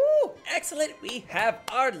 "Ooh, excellent! We have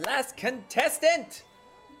our last contestant.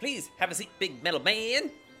 Please have a seat, big metal man."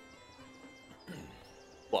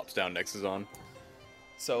 Flops down next is on.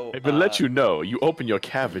 So I will let you know. You open your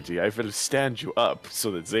cavity. I will stand you up so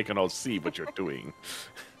that they can all see what you're doing.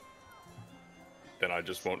 Then I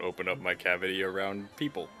just won't open up my cavity around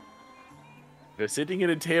people. They're sitting at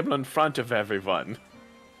a table in front of everyone.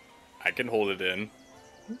 I can hold it in.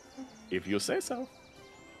 If you say so.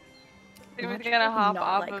 We're Much gonna hop not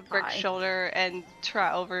off like of Brick's pie. shoulder and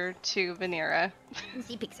trot over to Vanera.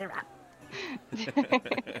 he picks her up.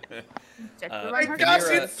 My Gosh,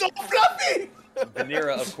 it's so fluffy!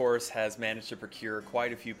 Vanera, of course, has managed to procure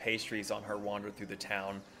quite a few pastries on her wander through the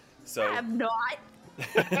town. So I have not.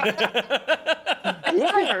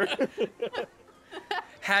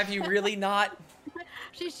 have you really not?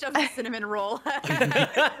 She shoves a cinnamon roll.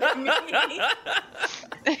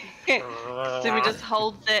 Simi just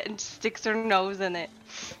holds it and sticks her nose in it.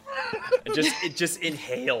 It just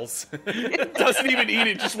inhales. Doesn't even eat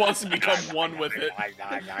it, just wants to become one with it.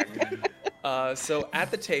 So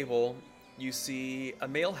at the table, you see a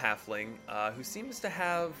male halfling who seems to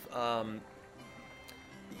have.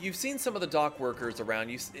 You've seen some of the dock workers around.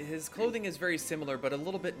 His clothing is very similar, but a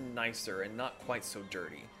little bit nicer and not quite so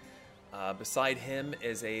dirty. Beside him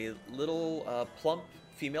is a little plump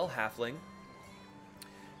female halfling.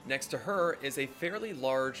 Next to her is a fairly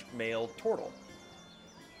large male turtle.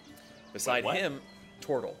 Beside what? him,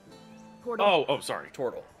 turtle. Oh, sorry.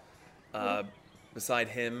 Turtle. Beside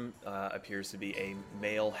him appears to be a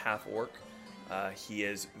male half-orc. He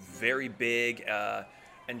is very big,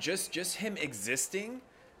 and just him existing,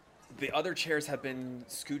 the other chairs have been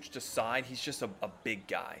scooched aside. He's just a big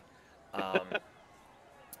guy.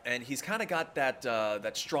 And he's kind of got that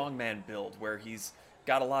strongman build where he's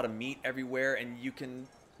got a lot of meat everywhere, and you can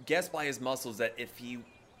guess by his muscles that if he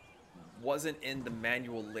wasn't in the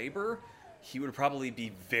manual labor, he would probably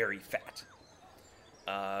be very fat.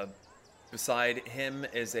 Beside him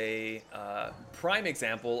is a prime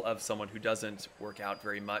example of someone who doesn't work out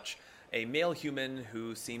very much. A male human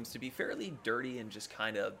who seems to be fairly dirty and just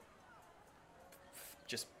kind of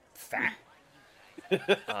just fat.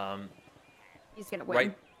 He's gonna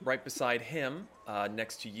win. Right beside him,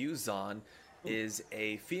 next to you, Zahn, is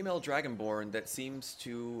a female dragonborn that seems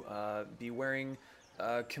to be wearing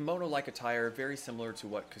kimono-like attire, very similar to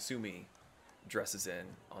what Kasumi dresses in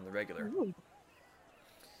on the regular. Ooh.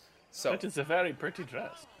 So, That is a very pretty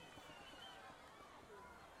dress.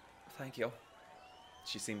 thank you.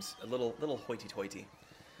 She seems a little hoity-toity.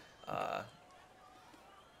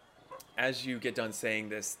 As you get done saying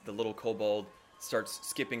this, the little kobold starts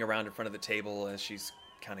skipping around in front of the table as she's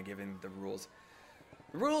kind of giving the rules.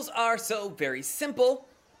 The rules are so very simple.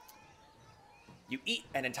 You eat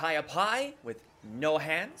an entire pie with no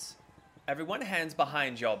hands. Everyone hands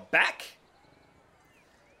behind your back.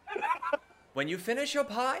 When you finish your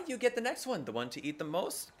pie, you get the next one. The one to eat the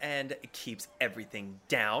most and keeps everything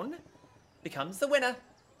down becomes the winner.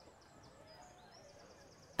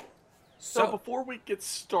 So before we get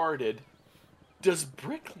started, does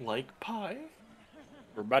Brick like pie?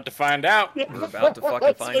 We're about to find out. We're about to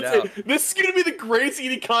fucking find out. This is gonna be the greatest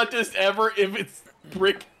eating contest ever if it's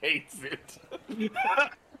Brick hates it.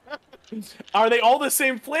 Are they all the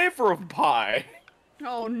same flavor of pie?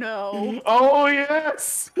 Oh no. Oh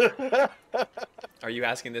yes! Are you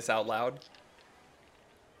asking this out loud?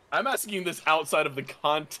 I'm asking this outside of the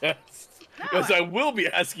contest. No, As I will be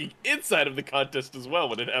asking inside of the contest as well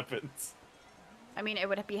when it happens. I mean, it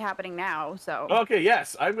would be happening now, so. Okay,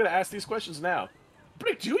 yes, I'm gonna ask these questions now.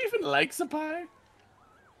 Brick, do you even like the pie?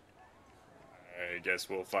 I guess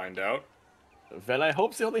we'll find out. Well, I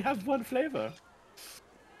hope they only have one flavor.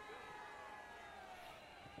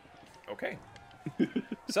 Okay.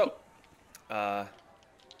 So, the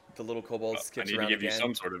little kobold I skips need to around give you again,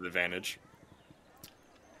 some sort of advantage.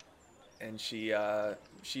 and she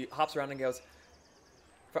hops around and goes,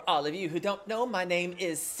 "For all of you who don't know, my name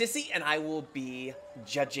is Sissy, and I will be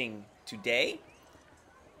judging today.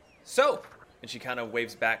 So," and she kind of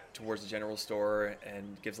waves back towards the general store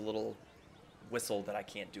and gives a little whistle that I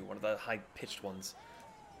can't do, one of the high-pitched ones.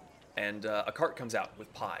 And a cart comes out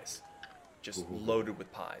with pies, just loaded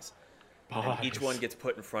with pies. And each one gets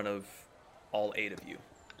put in front of all 8 of you.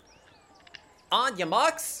 On your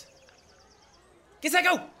marks, get set,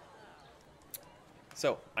 go!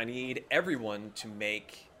 So, I need everyone to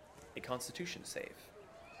make a Constitution save.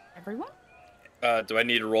 Everyone? Do I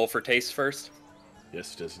need to roll for taste first?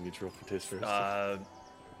 Yes, it does. You need to roll for taste first.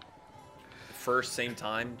 First, same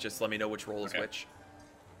time, just let me know which roll is Okay. which.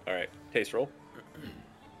 All right, taste roll.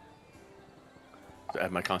 I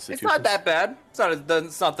have my It's constitution. not that bad. It's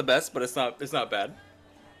not the best, but it's not bad.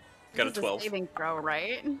 Got a This is 12. saving throw,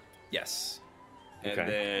 right? Yes. And Okay.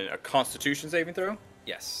 then a Constitution saving throw.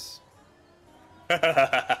 Yes.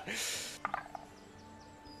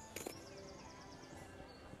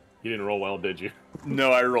 You didn't roll well, did you?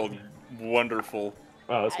 No, I rolled wonderful.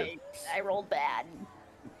 Oh, that's good. I rolled bad.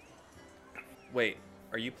 Wait,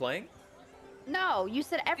 are you playing? No, you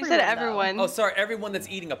said You everyone. said though. everyone. Oh, sorry, everyone that's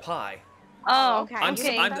eating a pie. Oh, okay. I'm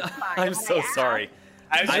okay. I'm, That's fine. I'm When so I asked- sorry.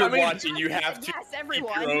 As I you're mean- watching, you have to Yes, keep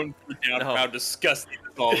everyone. your own foot down No. for how disgusting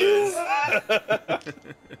this all is.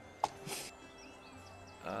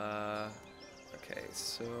 Okay,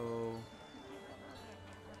 so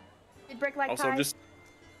Did Brick like Also, pies?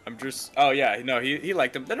 I'm just. Oh yeah, no, he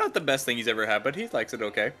liked them. They're not the best thing he's ever had, but he likes it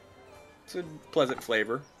okay. It's a pleasant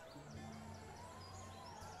flavor.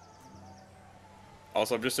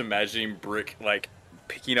 Also, I'm just imagining Brick like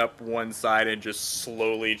picking up one side and just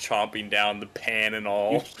slowly chomping down the pan and You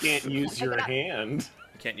all. can't use your hand.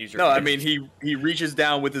 you can't use your. No, I mean he reaches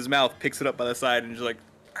down with his mouth, picks it up by the side, and just like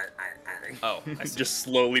Oh, I see. just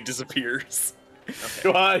slowly disappears.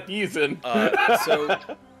 Go on, Ethan. So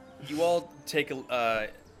you all take a.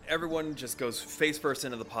 Everyone just goes face first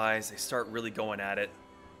into the pies. They start really going at it.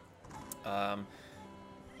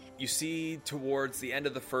 You see towards the end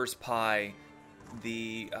of the first pie,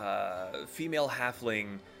 the female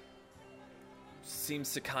halfling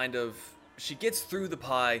seems to kind of. She gets through the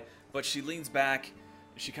pie, but she leans back.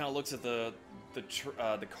 She kind of looks at the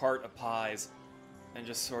cart of pies, and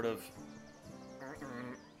just sort of.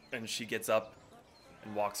 And she gets up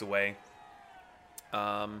and walks away.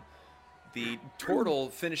 The turtle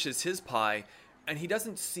finishes his pie, and he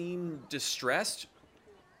doesn't seem distressed.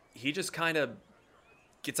 He just kind of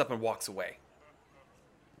gets up and walks away,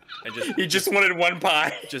 and He just wanted one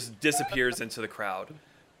pie. just disappears into the crowd.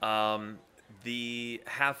 The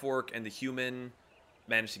half orc and the human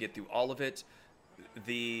manage to get through all of it.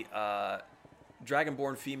 The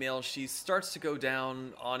dragonborn female, she starts to go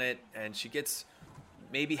down on it, and she gets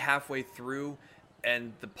maybe halfway through,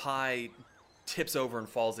 and the pie tips over and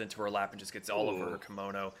falls into her lap and just gets all over her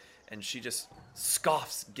kimono, and she just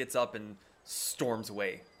scoffs, gets up, and storms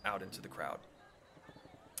away out into the crowd.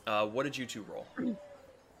 What did you two roll?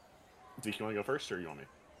 Zeke, you want to go first, or you want me?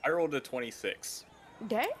 I rolled a 26.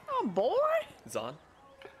 Damn, boy. Zon?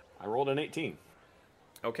 I rolled an 18.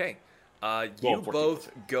 Okay. Well, You 14.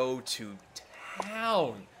 both go to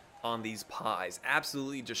town on these pies,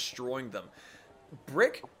 absolutely destroying them.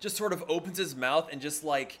 Brick just sort of opens his mouth and just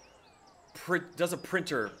like does a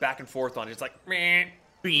printer back and forth on it. It's like, meh,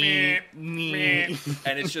 meh, meh,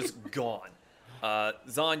 and it's just gone.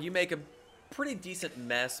 Zon, you make a pretty decent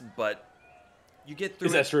mess, but you get through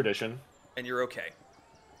Is it that tradition? and you're okay.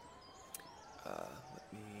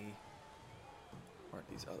 Let me mark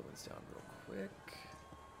these other ones down real quick.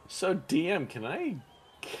 So, DM, can I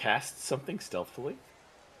cast something stealthily?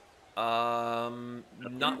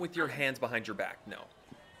 Not with your hands behind your back, no.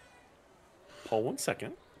 Paul, 1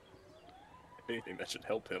 second. If anything, that should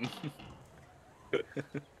help him.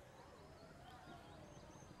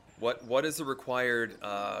 What is the required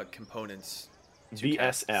components? to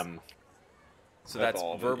cast this? VSM. So That's that's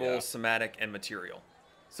all of it, verbal, yeah. somatic, and material.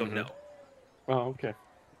 So Mhm. no. Oh, okay.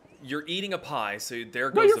 You're eating a pie, so there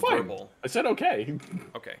No, goes you're the fine. verbal. I said okay.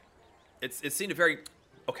 Okay. It seemed a very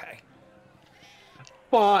okay.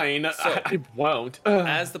 Fine, So- I won't.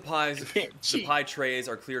 As the can't cheat. pie trays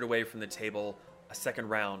are cleared away from the table, a second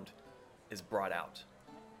round is brought out.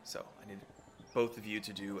 So I need both of you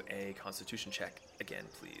to do a Constitution check again,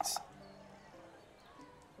 please.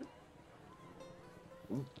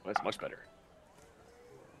 Ooh, that's much better.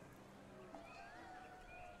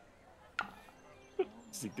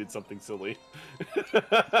 He did something silly.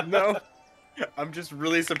 No. I'm just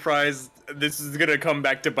really surprised. This is gonna come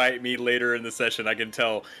back to bite me later in the session. I can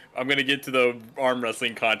tell. I'm gonna get to the arm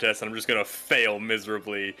wrestling contest, and I'm just gonna fail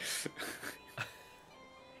miserably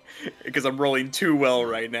because I'm rolling too well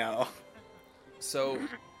right now. So,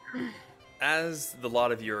 as the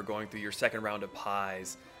lot of you are going through your second round of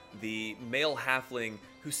pies, the male halfling,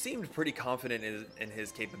 who seemed pretty confident in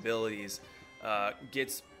his capabilities,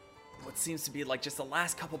 gets what seems to be like just the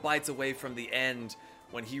last couple bites away from the end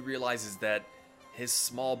when he realizes that his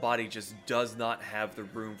small body just does not have the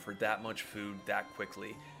room for that much food that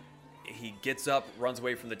quickly. He gets up, runs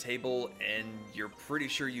away from the table, and you're pretty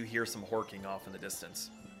sure you hear some horking off in the distance.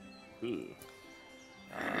 Ooh.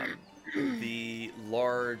 The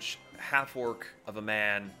large half-orc of a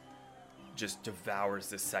man just devours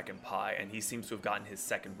this second pie, and he seems to have gotten his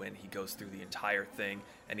second win. He goes through the entire thing,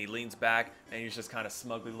 and he leans back, and he's just kind of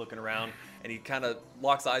smugly looking around, and he kind of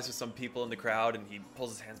locks eyes with some people in the crowd, and he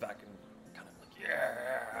pulls his hands back and kind of like,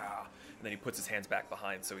 yeah, and then he puts his hands back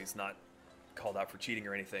behind so he's not called out for cheating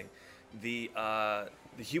or anything. The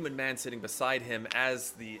human man sitting beside him,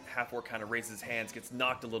 as the half-orc kind of raises his hands, gets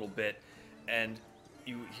knocked a little bit, and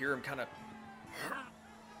you hear him kind of,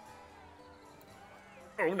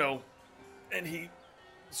 oh no. And he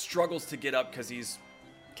struggles to get up because he's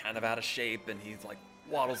kind of out of shape, and he's like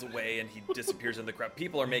waddles away, and he disappears in the crowd.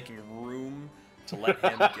 People are making room to let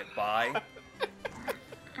him get by.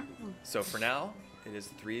 So for now, it is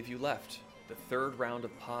the three of you left. The third round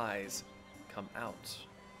of pies come out.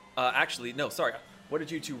 Actually, no, sorry. What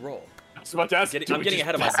did you two roll? I was about to ask. I'm getting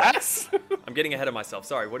ahead of myself. I'm getting ahead of myself.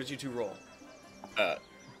 Sorry. What did you two roll?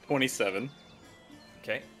 27.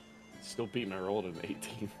 Okay. Still beat my roll at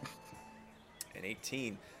 18. And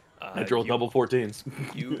 18. I rolled double 14s.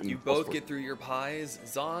 You both get through your pies.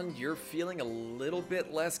 Zon, you're feeling a little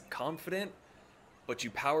bit less confident, but you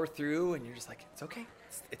power through, and you're just like, it's okay.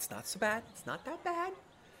 It's not so bad. It's not that bad.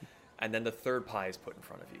 And then the third pie is put in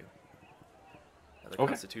front of you. Another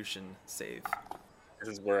Okay. Constitution save. This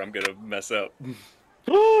is where I'm gonna mess up.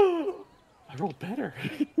 I rolled better.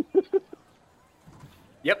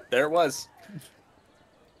 Yep, there it was.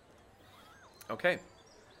 Okay.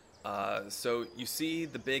 So you see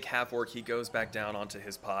the big half-orc, he goes back down onto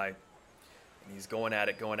his pie, and he's going at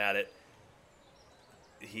it.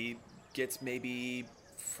 He gets maybe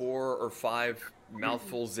 4 or 5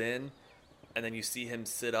 mouthfuls in, and then you see him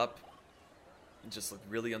sit up and just look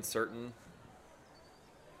really uncertain.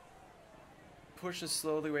 Pushes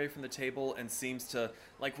slowly away from the table and seems to,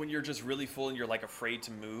 like when you're just really full and you're like afraid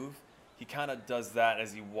to move, he kind of does that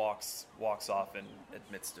as he walks off and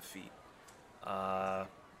admits defeat.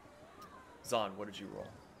 Zon, what did you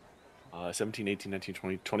roll? 17, 18, 19,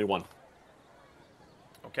 20, 21.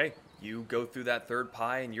 Okay, you go through that third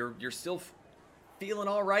pie, and you're still feeling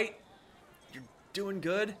all right. You're doing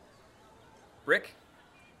good. Rick,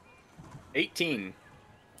 18.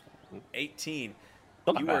 18.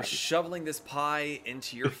 Not You bad. are shoveling this pie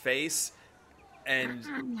into your face, and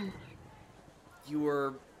you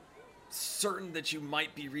are certain that you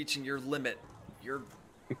might be reaching your limit. You're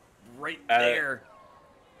right there.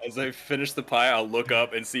 As I finish the pie, I'll look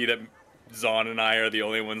up and see that Zon and I are the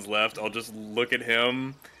only ones left. I'll just look at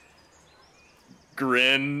him,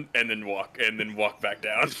 grin, and then walk back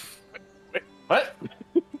down. Wait, what?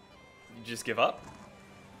 You just give up?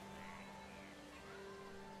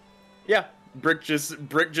 Yeah. Brick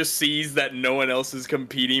just sees that no one else is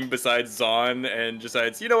competing besides Zon and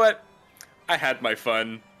decides, you know what? I had my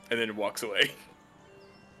fun, and then walks away.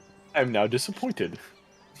 I'm now disappointed.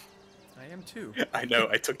 I am too. I know,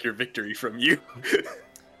 I took your victory from you.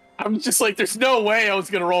 I'm just like, there's no way I was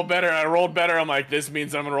gonna roll better. I rolled better. I'm like, this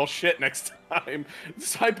means I'm gonna roll shit next time.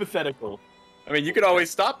 It's hypothetical. I mean, you could always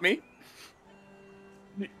stop me.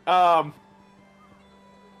 Yeah, I'm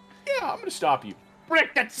gonna stop you.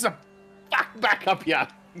 Brick, that's a back up, yeah.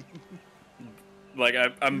 Like,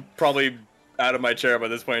 I'm probably out of my chair by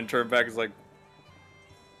this point and turn back is like,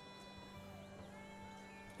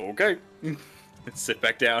 okay. Sit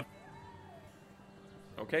back down.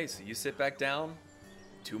 Okay, so you sit back down.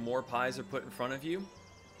 2 more pies are put in front of you.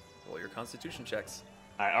 Roll your Constitution checks.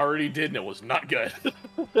 I already did, and it was not good.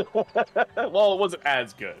 Well, it wasn't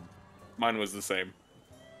as good. Mine was the same.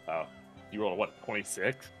 Oh, you rolled a what?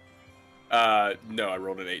 26? No, I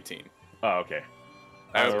rolled an 18. Oh, okay.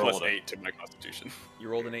 I have rolled plus a- 8 to my constitution. You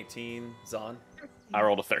rolled an 18, Zahn. I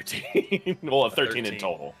rolled a 13. Well, a 13 in 13.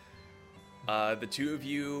 total. The two of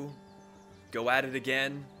you go at it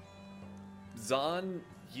again. Zahn,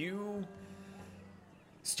 you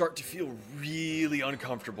start to feel really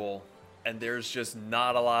uncomfortable, and there's just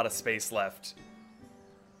not a lot of space left.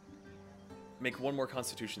 Make one more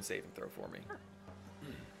Constitution saving throw for me.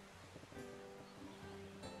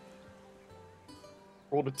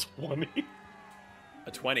 Rolled a 20.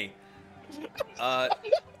 A 20.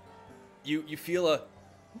 You feel a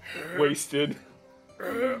Wasted.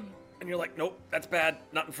 and you're like, nope, that's bad.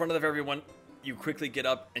 Not in front of everyone. You quickly get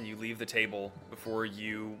up and you leave the table before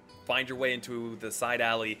you find your way into the side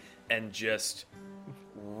alley, and just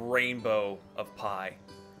rainbow of pie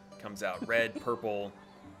comes out. Red, purple,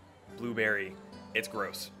 blueberry. It's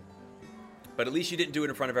gross. But at least you didn't do it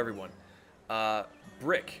in front of everyone.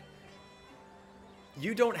 Brick,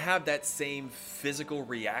 you don't have that same physical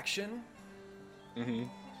reaction. Mm-hmm.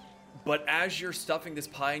 But as you're stuffing this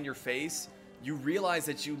pie in your face, you realize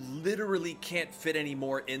that you literally can't fit any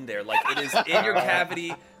more in there. Like, it is in your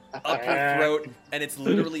cavity, up your throat, and it's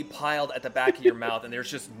literally piled at the back of your mouth, and there's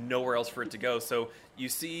just nowhere else for it to go. So you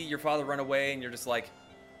see your father run away, and you're just like...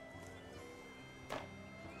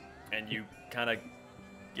 And you kind of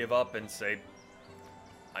give up and say,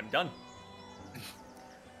 I'm done.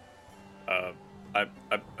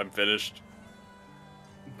 I'm finished.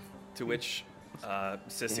 To which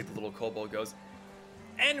Sissy, the little kobold, goes,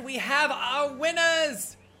 and we have our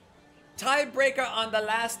winners! Tiebreaker on the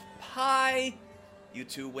last pie. You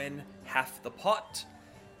two win half the pot.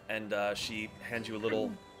 And she hands you a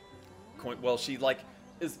little coin. Well, she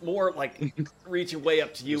is more reaching way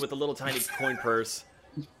up to you with a little tiny coin purse.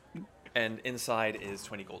 And inside is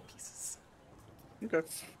 20 gold pieces. Okay.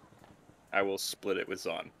 I will split it with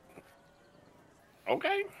Zahn.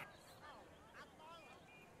 Okay.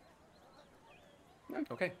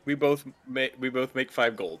 Okay. We both make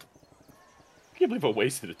 5 gold. I can't believe I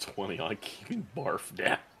wasted a 20 on keeping Barf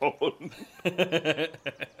down.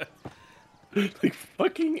 Like,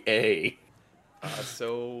 fucking A.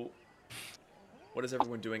 So, what is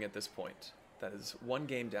everyone doing at this point? That is one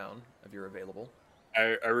game down of your available.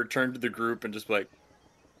 I return to the group and just be like,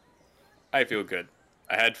 I feel good.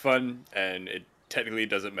 I had fun, and it technically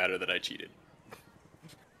doesn't matter that I cheated.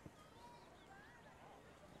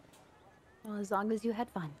 Well, as long as you had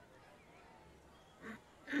fun.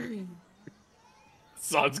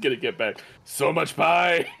 Son's gonna get back. So much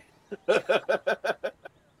pie!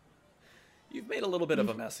 You've made a little bit of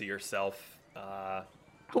a mess of yourself. I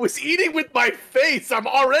was eating with my face! I'm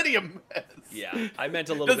already a mess! Yeah, I meant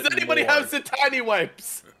a little Does bit anybody more. have the tiny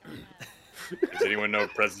wipes? Does anyone know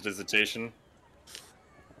prestidigitation?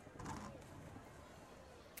 It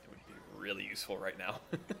would be really useful right now.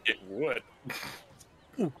 It would.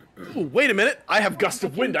 Ooh, wait a minute! I have gust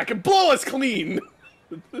of wind. I can blow us clean!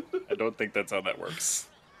 I don't think that's how that works.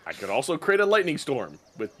 I could also create a lightning storm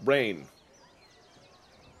with rain.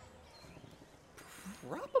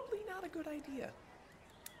 Probably not a good idea.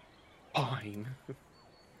 Fine.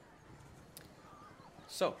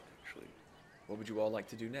 So, what would you all like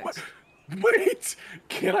to do next? Wait!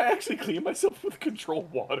 Can I actually clean myself with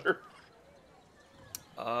controlled water?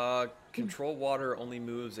 Control water only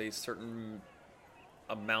moves a certain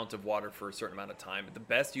amount of water for a certain amount of time. At the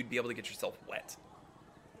best, you'd be able to get yourself wet.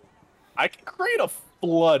 I can create a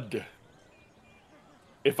flood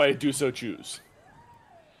if I do so choose.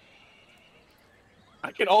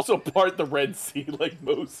 I can also part the Red Sea like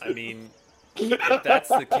Moses. I mean, if that's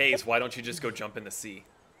the case, why don't you just go jump in the sea?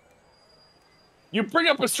 You bring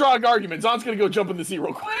up a strong argument. Zon's gonna go jump in the sea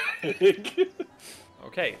real quick.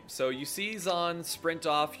 Okay, so you see Zahn sprint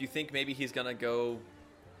off. You think maybe he's gonna go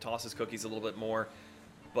toss his cookies a little bit more,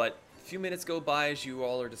 but a few minutes go by as you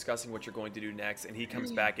all are discussing what you're going to do next, and he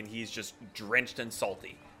comes back and he's just drenched and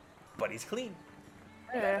salty, but he's clean.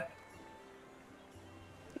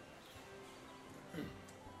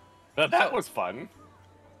 That was fun.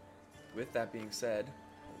 With that being said,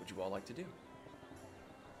 what would you all like to do?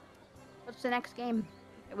 What's the next game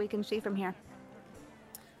that we can see from here?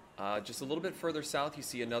 Just a little bit further south, you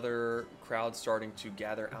see another crowd starting to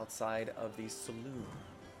gather outside of the saloon.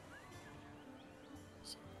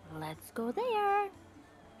 Let's go there.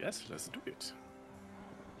 Yes, let's do it.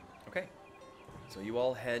 Okay, so you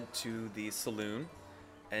all head to the saloon,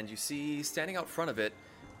 and you see standing out front of it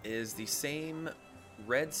is the same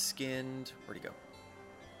red-skinned... Where'd he go?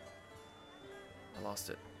 I lost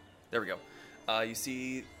it. There we go. You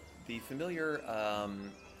see the familiar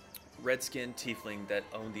red-skinned tiefling that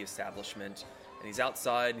owned the establishment, and he's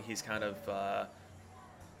outside, and he's kind of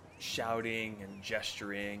shouting and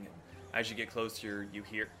gesturing, and As you get closer, you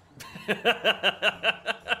hear.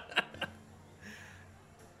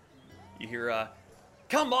 You hear,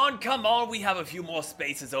 come on, we have a few more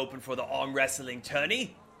spaces open for the arm wrestling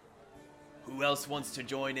tourney. Who else wants to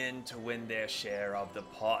join in to win their share of the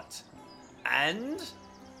pot? And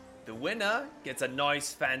the winner gets a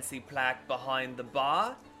nice fancy plaque behind the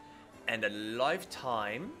bar and a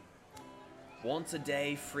lifetime, once a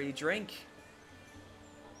day free drink.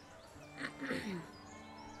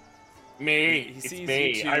 Me, He it's sees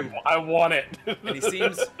me. you two. I want it. And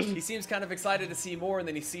he seems kind of excited to see more, and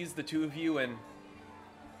then he sees the two of you and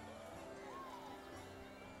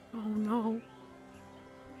Oh no.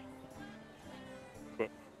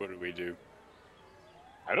 What do we do?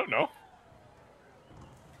 I don't know.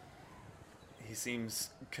 he seems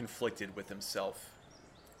conflicted with himself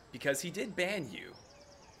because he did ban you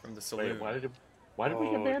from the saloon. Wait, why did we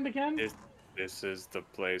get Oh, banned again? This is the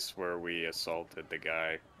place where we assaulted the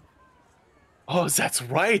guy. Oh, that's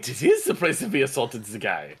right. It is the place that we assaulted the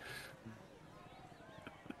guy.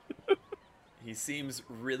 He seems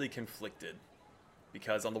really conflicted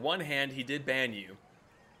because on the one hand he did ban you.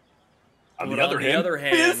 On But the other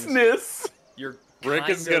hand, business. You're Brick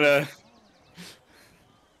kind is of- gonna.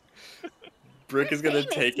 Brick is gonna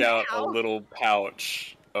famous take out a now. little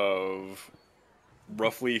pouch of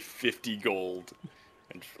roughly 50 gold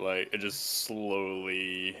and and just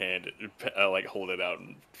slowly hand it, hold it out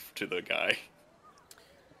to the guy.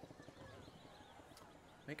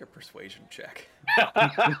 Make a persuasion check.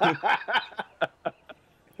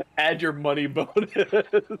 Add your money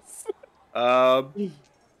bonus.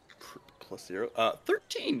 Plus 0.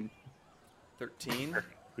 13. 13.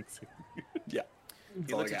 Yeah.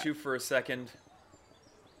 He looks at you for a second.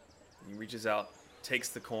 He reaches out, takes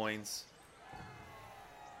the coins.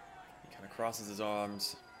 He kind of crosses his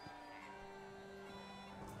arms.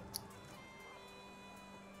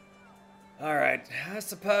 All right, I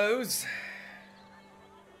suppose.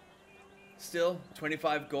 Still,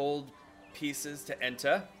 25 gold pieces to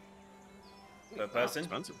enter per person.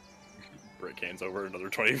 Expensive. Brick hands over another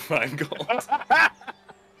 25 gold.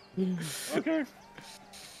 Okay.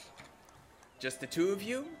 Just the two of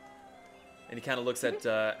you? And he kind of looks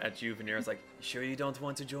at you, Veneer. It's like, sure you don't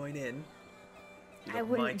want to join in? You I look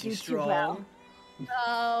wouldn't mighty do too strong. well.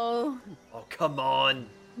 No. Oh, come on.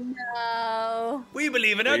 No. We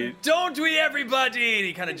believe in her, don't we, everybody? And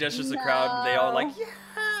he kind of gestures the crowd, and they all like, yeah.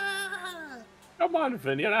 Come on,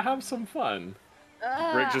 Vinny, I have some fun.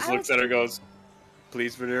 Brick just looks at her and goes,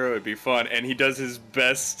 please, Venero, it'd be fun. And he does his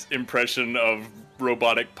best impression of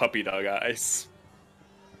robotic puppy dog eyes.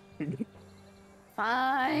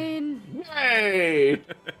 Fine. Hey!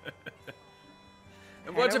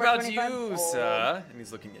 And what Hand over about 25 you, gold. sir? And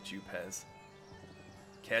he's looking at you, Pez.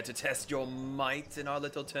 Care to test your might in our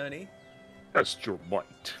little tourney? That's your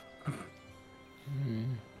might.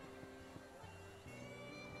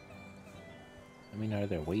 I mean, are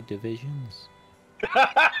there weight divisions?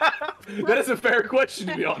 That is a fair question,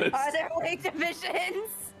 to be honest. Are there weight divisions?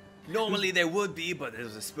 Normally there would be, but it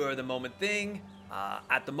was a spur of the moment thing.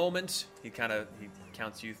 At the moment, he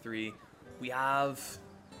counts you three. We have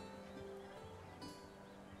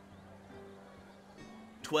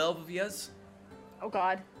 12 of yous. Oh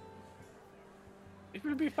God. It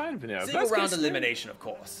would be fine, Vinny. Single round elimination, of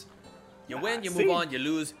course. You win, you move see? on. You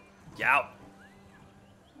lose, you out.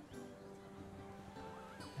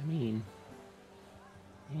 I mean,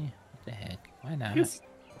 what the heck? Why not?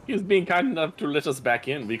 He was being kind enough to let us back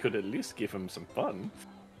in. We could at least give him some fun.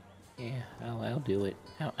 Yeah, I'll do it.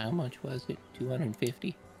 How much was it?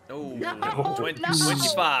 250? Oh, No, 20, no.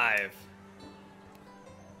 25.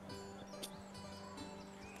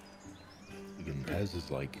 Again, Pez is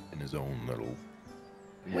like in his own little.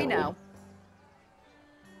 We know.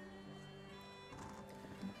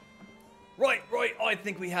 Right, I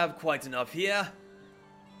think we have quite enough here.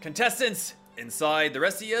 Contestants, inside the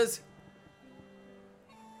rest of yous,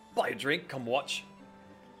 buy a drink, come watch.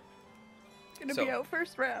 It's gonna So- be our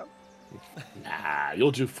first round. Nah,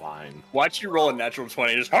 you'll do fine. Watch you roll a natural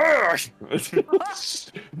 20. Just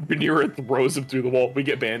Venera throws him through the wall. We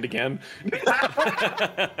get banned again.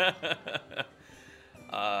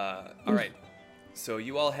 All right. So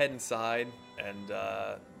you all head inside, and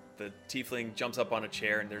the tiefling jumps up on a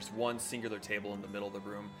chair, and there's one singular table in the middle of the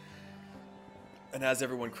room. And as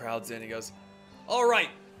everyone crowds in, he goes, "All right,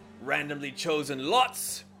 randomly chosen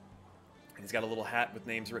lots." And he's got a little hat with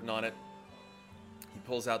names written on it. He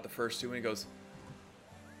pulls out the first two, and he goes,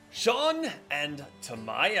 "Sean and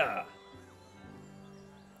Tamaya."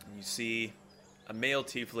 And you see a male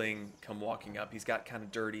tiefling come walking up. He's got kind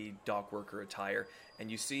of dirty dock worker attire.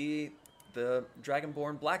 And you see the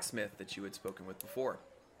dragonborn blacksmith that you had spoken with before.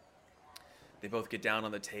 They both get down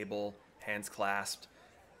on the table, hands clasped,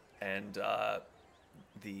 and God,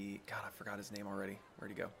 I forgot his name already.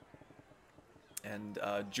 Where'd he go? And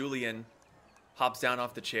Julian hops down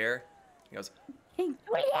off the chair. He goes, Hey,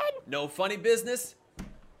 Julian! "No funny business.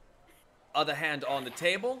 Other hand on the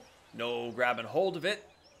table. No grabbing hold of it.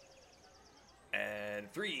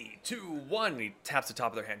 And 3, 2, 1. And he taps the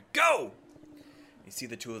top of their hand. Go! You see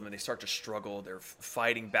the two of them, and they start to struggle. They're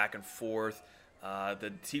fighting back and forth.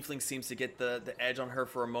 The tiefling seems to get the edge on her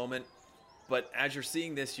for a moment. But as you're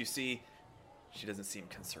seeing this, you see she doesn't seem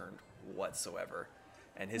concerned whatsoever.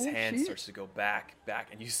 And his hand starts to go back,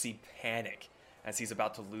 and you see panic as he's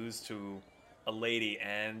about to lose to a lady.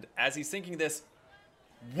 And as he's thinking this,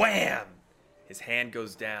 wham! His hand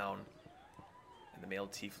goes down, and the male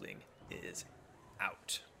tiefling is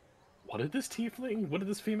out. What did this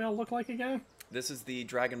female look like again? This is the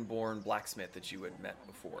dragonborn blacksmith that you had met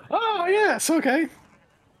before. Oh, yes, okay.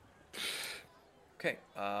 Okay,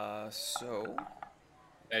 so...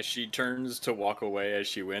 As she turns to walk away as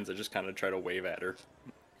she wins, I just kind of try to wave at her.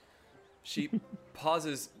 She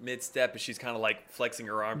pauses mid-step as she's kind of like flexing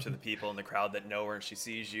her arm to the people in the crowd that know her, and she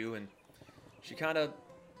sees you, and she kind of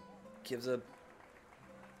gives a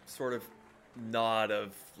sort of nod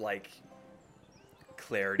of like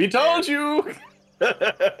clarity. He told you!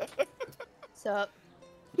 Sup?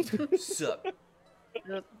 Sup?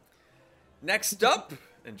 Next up,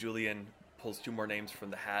 and Julian pulls 2 more names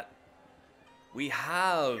from the hat. We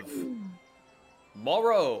have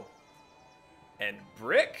Morrow and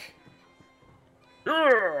Brick.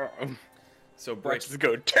 So Brick, Just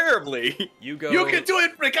go terribly. you go. You can do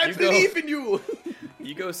it, Brick! I You go. believe in you!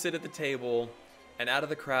 You go sit at the table, and out of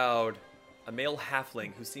the crowd, a male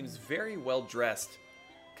halfling who seems very well dressed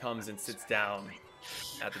comes and sits down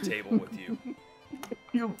at the table with you.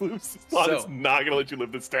 You lose. Slot So- is not gonna let you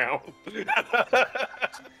live this down.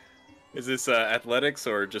 Is this athletics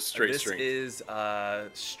or just straight This strength? is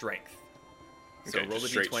strength. So Okay, roll a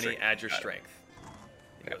just straight d20, strength. add your Got it. strength.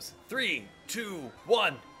 He goes 3, 2,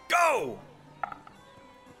 1, go!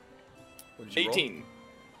 What did you roll? 18.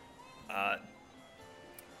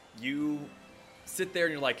 You sit there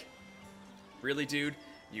and you're like, really, dude?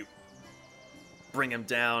 You bring him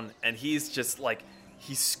down, and he's just like,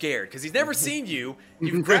 he's scared because he's never seen you.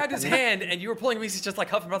 You've grabbed his hand, and you were pulling him. He's just like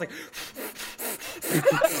huffing mouth, like,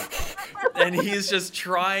 and he's just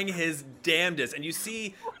trying his damnedest. And you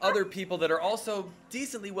see other people that are also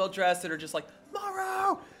decently well dressed that are just like,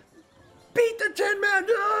 Morrow, beat the Tin Man.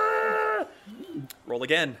 Ah! Roll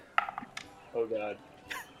again. Oh, God.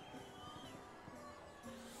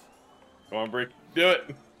 Come on, Brick. Do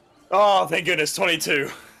it. Oh, thank goodness, 22.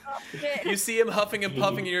 You see him huffing and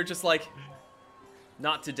puffing, and you're just like,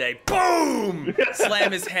 not today. Boom!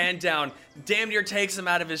 Slam his hand down. Damn near takes him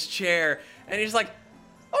out of his chair. And he's like,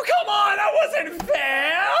 oh, come on, that wasn't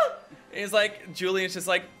fair! And he's like, Julian's just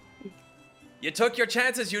like, you took your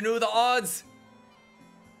chances, you knew the odds.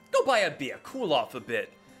 Go buy a beer, cool off a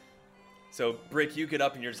bit. So, Brick, you get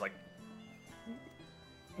up and you're just like,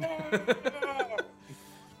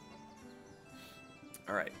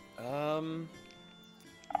 all right.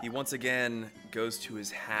 He once again goes to his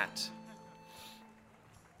hat,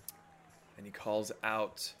 and he calls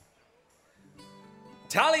out,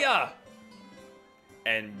 Talia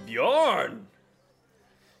and Bjorn.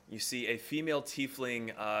 You see a female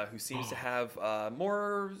tiefling who seems to have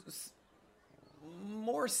more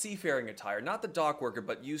seafaring attire, not the dock worker,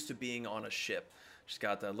 but used to being on a ship. She's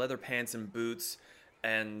got the leather pants and boots,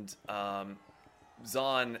 and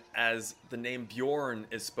Zahn, as the name Bjorn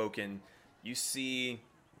is spoken, you see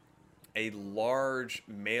a large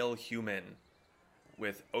male human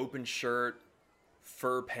with open shirt,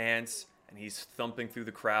 fur pants, and he's thumping through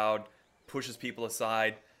the crowd, pushes people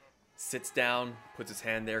aside, sits down, puts his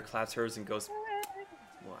hand there, claps hers, and goes,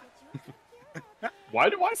 what? Why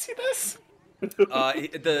do I see this?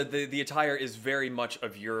 The attire is very much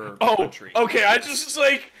of your Oh, country. okay. I just was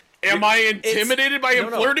like, am I intimidated by him No,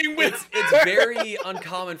 no. flirting with? It's very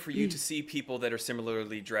uncommon for you to see people that are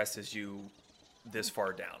similarly dressed as you this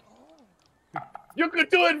far down. You could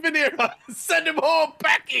do it, Vanera. Send him home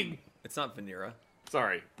packing. It's not Vanera.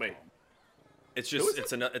 Sorry, wait. It's Who just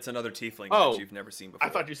is it's another tiefling Oh, that you've never seen before.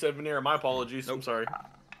 I thought you said Vanera. My apologies. I'm sorry.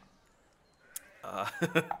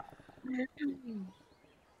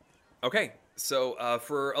 Okay, so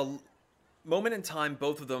for a moment in time,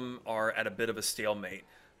 both of them are at a bit of a stalemate,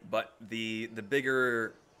 but the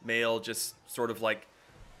bigger male just sort of like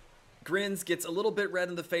grins, gets a little bit red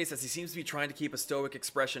in the face as he seems to be trying to keep a stoic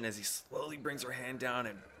expression as he slowly brings her hand down,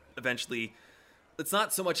 and eventually, it's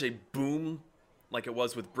not so much a boom like it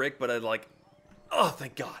was with Brick, but a like, oh,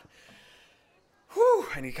 thank God. Whew,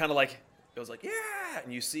 and he kind of like goes like, yeah!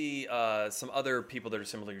 And you see some other people that are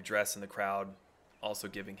similarly dressed in the crowd also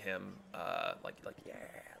giving him, like, yeah,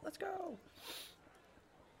 let's go.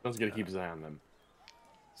 John's gonna keep his eye on them.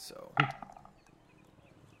 So,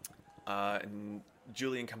 and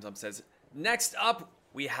Julian comes up and says, next up,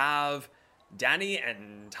 we have Danny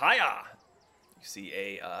and Taya. You see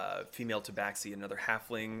a female tabaxi, another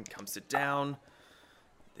halfling, come sit down.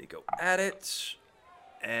 They go at it,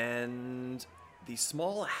 and the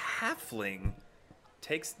small halfling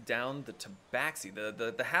takes down the tabaxi.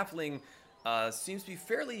 The halfling seems to be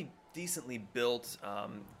fairly decently built,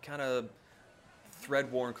 kind of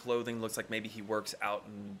thread-worn clothing. Looks like maybe he works out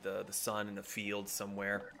in the sun in a field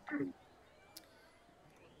somewhere. Burn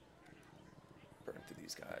through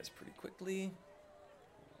these guys pretty quickly.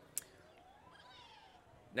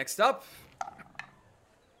 Next up,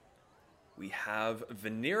 we have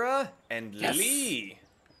Vanera and Lee.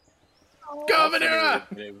 Go, Vanera!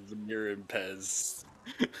 Vanera and Pez.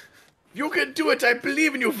 You can do it. I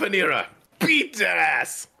believe in you, Vanera. Beat their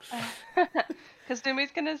ass.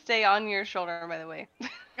 Kazumi's gonna stay on your shoulder, by the way.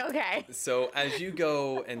 Okay. So as you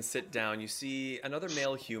go and sit down, you see another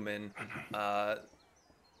male human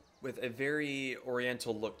with a very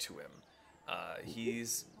oriental look to him.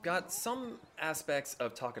 He's got some aspects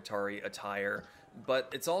of Takatari attire, but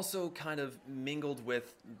it's also kind of mingled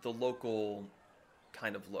with the local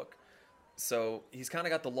kind of look. So he's kind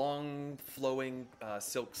of got the long, flowing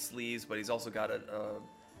silk sleeves, but he's also got a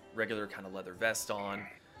regular kind of leather vest on.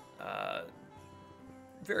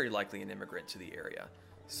 Very likely an immigrant to the area.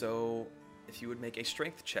 So if you would make a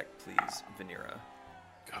strength check, please, Vanera.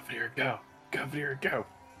 Go, Vanera, go. Go, Vanera, go.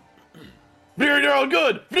 Vanera, you're all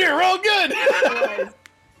good. Vanera, we're all good.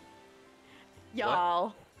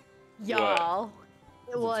 Y'all,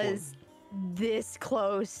 it was this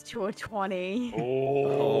close to a 20.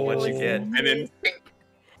 Oh, what'd you get? And then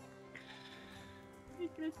I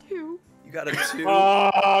got a 2. You got a 2.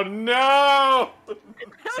 Oh, no.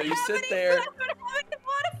 So you sit there. I don't have any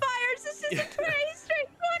modifiers. This is a 20 straight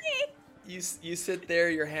 20. You sit there,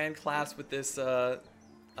 your hand clasped with this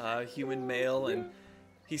human male, and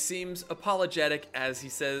he seems apologetic as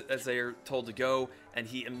they're told to go, and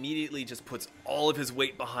he immediately just puts all of his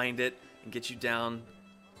weight behind it and gets you down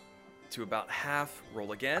to about half.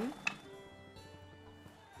 Roll again.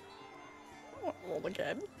 Roll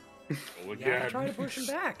again. Oh, You have to try to push him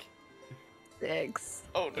back. 6.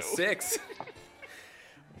 Oh, no. A 6.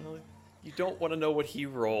 Well, you don't want to know what he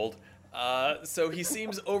rolled. So he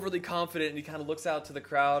seems overly confident, and he kind of looks out to the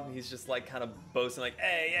crowd, and he's just like kind of boasting, like,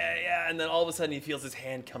 "Hey, yeah." And then all of a sudden, he feels his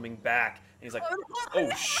hand coming back, and he's like, "Oh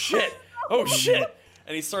shit! Oh shit!"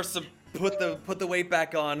 And he starts to put the weight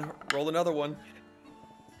back on. Roll another one.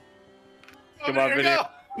 come on, Vanera.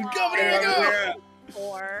 Go, Vanera, go.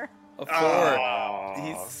 4. A 4. Oh.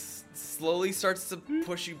 He slowly starts to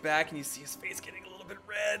push you back, and you see his face getting a little bit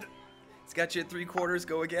red. He's got you at 3/4.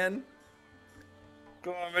 Go again.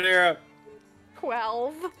 Come on, Vanera.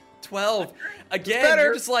 12. 12. Again,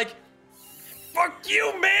 you're just like, fuck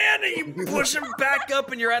you, man! And you push him back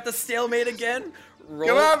up, and you're at the stalemate again. Roll,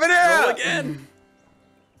 Come on, Vanera! Roll again.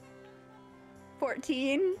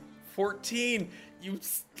 14. 14. You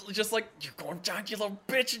just like, you're going down, you little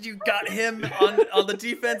bitch, and you got him on the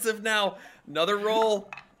defensive now. Another roll.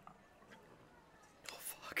 Oh,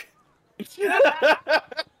 fuck.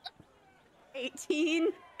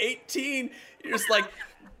 18. 18. You're just like,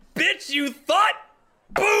 bitch, you thought?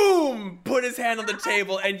 Boom! Put his hand on the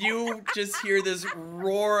table, and you just hear this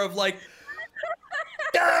roar of like,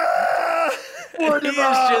 ah! And he is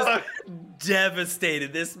just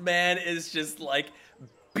devastated. This man is just like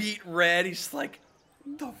beat red. He's just like,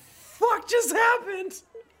 what the fuck just happened?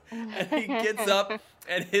 And he gets up,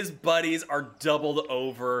 and his buddies are doubled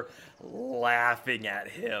over laughing at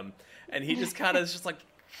him. And he just kind of is just like,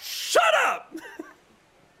 shut up!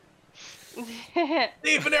 Hey,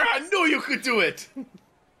 Vanera, I knew you could do it.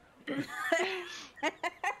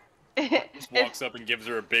 Just walks up and gives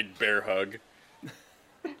her a big bear hug.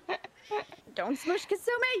 Don't smush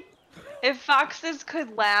Kasumi. If foxes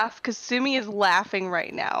could laugh, Kasumi is laughing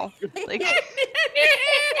right now. Like,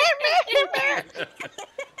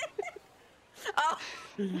 Oh.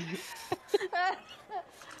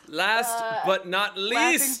 Last but not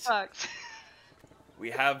laughing least, fox.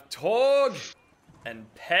 we have Torg and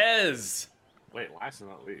Pez. Wait, last and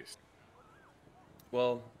not least.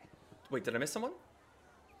 Well, wait, did I miss someone?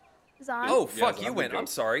 Zon. Oh, Yeah, fuck, so you I'm win. gonna go. I'm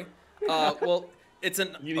sorry. Well, it's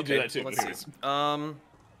an... You need to do that too. Let's see.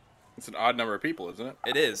 It's an odd number of people, isn't it?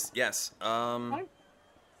 It is, yes.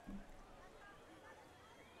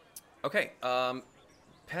 Okay,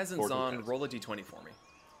 Pez and Zon, roll a d20 for me.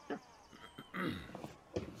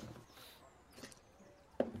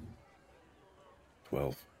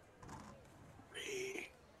 12.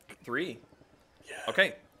 3. Yeah.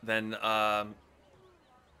 Okay, then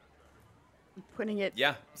Putting it.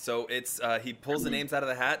 yeah. So it's he pulls the names out of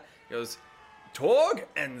the hat. He goes, Torg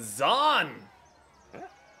and Zahn.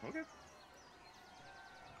 Okay.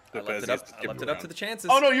 I left it up to the chances.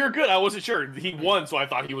 Oh no, you're good. I wasn't sure. He won, so I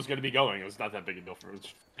thought he was going to be going. It was not that big a deal for me. I was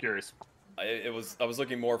just curious. I was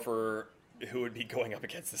looking more for who would be going up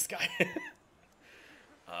against this guy.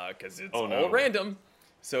 Because it's all random.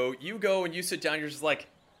 So you go and you sit down. You're just like,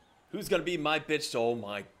 who's gonna be my bitch? Oh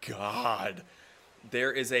my god!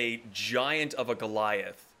 There is a giant of a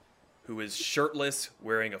Goliath who is shirtless,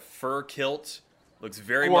 wearing a fur kilt, looks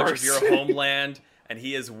very much of your homeland, and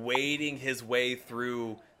he is wading his way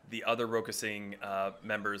through the other Rokusing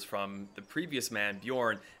members from the previous man,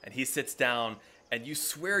 Bjorn, and he sits down, and you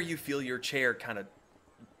swear you feel your chair kind of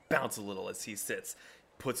bounce a little as he sits,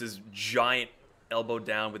 puts his giant elbow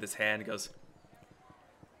down with his hand, and goes,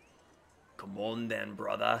 "Come on then,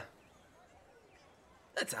 brother.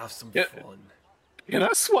 Let's have some fun." Can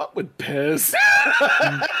I swap with Pez?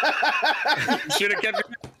 Should have kept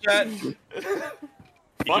that.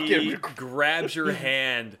 Fuck He him. grabs your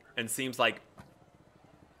hand and seems like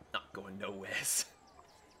not going nowhere.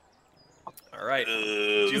 All right,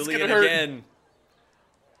 Julian again.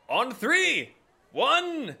 On 3.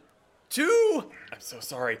 1, 2. I'm so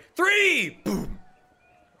sorry. 3. Boom.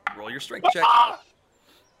 Roll your strength check.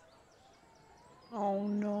 Oh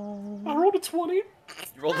no. I rolled a 20. You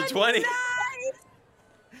rolled a 20.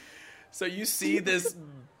 So you see this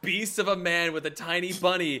beast of a man with a tiny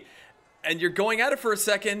bunny, and you're going at it for a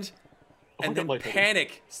second, and then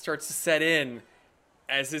panic starts to set in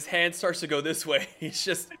as his hand starts to go this way. He's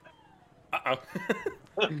just,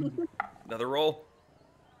 Another roll.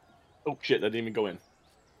 Oh shit, that didn't even go in.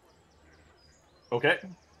 Okay.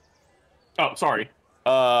 Oh, sorry.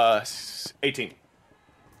 18.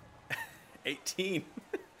 18.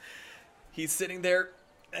 He's sitting there,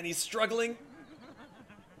 and he's struggling.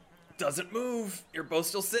 Doesn't move. You're both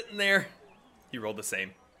still sitting there. You rolled the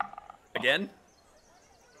same. Again?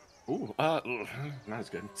 Ooh, not as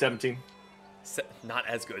good. 17. Not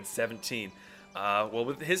as good. 17. Well,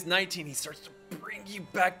 with his 19, he starts to bring you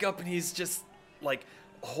back up, and he's just like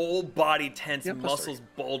whole body tense, muscles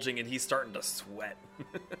bulging, and he's starting to sweat.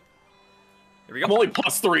 Here we go. I'm only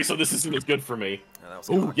 +3, so this isn't as good for me. Oh, that was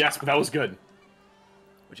Ooh, cocked. yes, but that was good.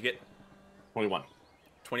 What'd you get? 21.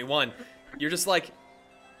 21. You're just like,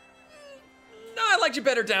 no, I liked you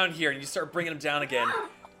better down here, and you start bringing him down again.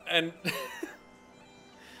 And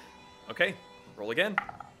okay, roll again.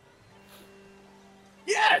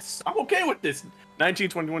 Yes, I'm okay with this. 19,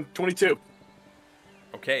 21, 22.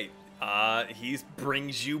 Okay, he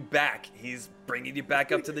brings you back. He's bringing you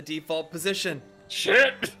back up to the default position.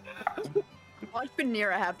 Shit! Why does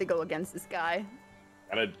Rhaenyra have to go against this guy?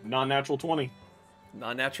 Got a non-natural 20.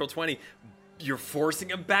 Non-natural 20. You're forcing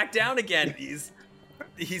him back down again. He is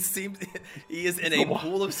in a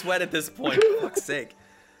pool of sweat at this point. For fuck's sake.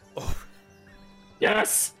 Oh.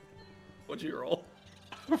 Yes! What'd you roll?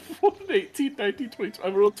 I rolled an 18, 19, 22. I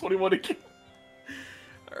rolled 21 again.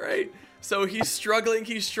 All right. So he's struggling,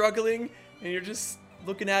 and you're just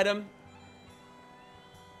looking at him.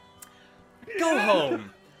 Go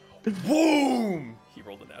home. Boom! He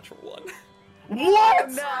rolled a natural 1.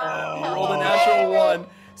 What? He rolled a natural 1.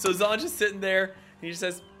 So Zahn's just sitting there, and he just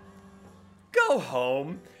says, "Go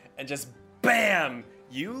home," and just bam!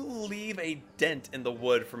 You leave a dent in the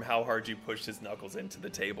wood from how hard you pushed his knuckles into the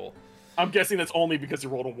table. I'm guessing that's only because you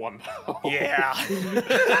rolled a 1. Yeah.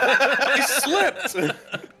 He slipped.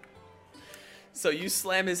 So you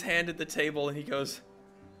slam his hand at the table, and he goes,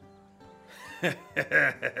 and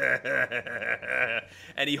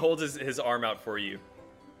he holds his arm out for you.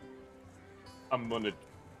 I'm gonna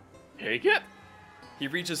take it. He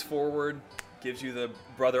reaches forward, gives you the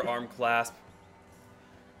brother arm clasp.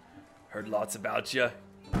 Heard lots about you.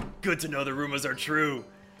 Good to know the rumors are true.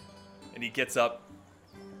 And he gets up,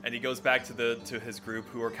 and he goes back to his group,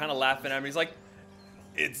 who are kind of laughing at him. He's like,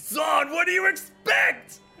 "It's Zahn. What do you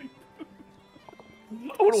expect?"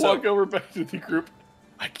 I want to walk over back to the group.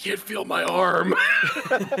 I can't feel my arm.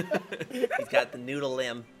 He's got the noodle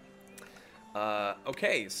limb.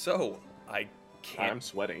 Okay, so I'm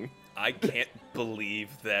sweating. I can't believe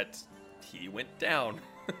that he went down.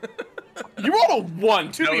 You rolled a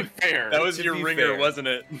 1, to be fair. That was To your be ringer, fair. wasn't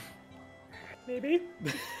it? Maybe.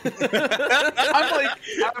 I'm like,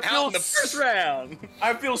 Out in the first round.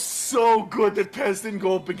 I feel so good that Pez didn't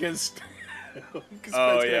go up against. Because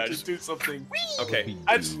Oh, Pez yeah, can just do something. Okay.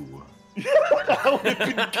 I just-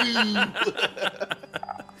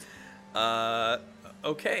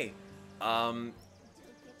 Okay.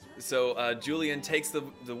 So Julian takes the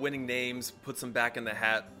winning names, puts them back in the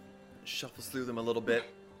hat, shuffles through them a little bit.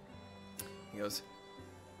 He goes,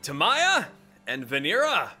 Tamaya and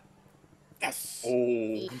Vanira. Yes.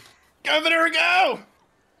 Oh. Governor, go!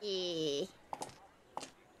 Eh.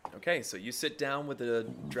 Okay, so you sit down with the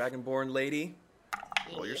Dragonborn lady.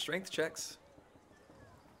 Roll your strength checks.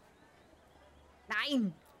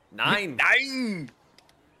 9. 9. 9.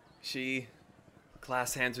 She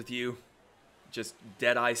clasps hands with you, just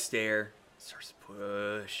dead eye stare, starts to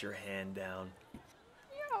push your hand down.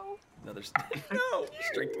 No. Another no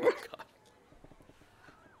strength. Oh God.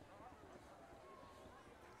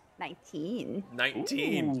 19.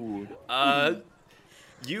 19. Ooh.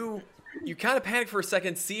 You kind of panic for a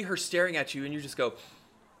second, see her staring at you, and you just go.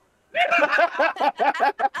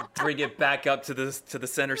 Bring it back up to the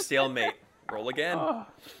center stalemate. Roll again.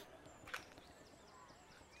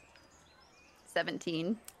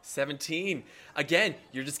 17. 17. Again,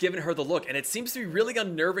 you're just giving her the look, and it seems to be really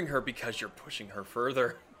unnerving her because you're pushing her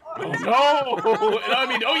further. Oh no! I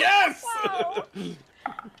mean, oh yes!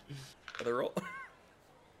 Other roll.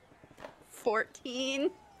 14.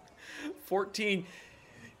 14.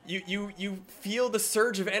 You feel the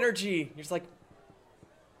surge of energy. You're just like,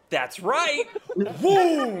 that's right.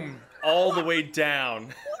 Boom! All the way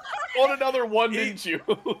down. On another one, didn't you?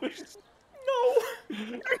 No.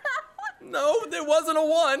 No, there wasn't a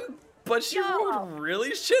 1, but she rolled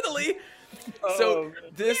really shittily. So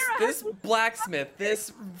this blacksmith,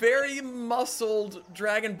 this very muscled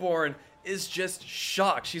dragonborn, is just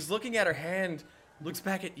shocked. She's looking at her hand, looks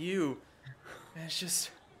back at you, and it's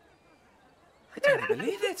just, I can't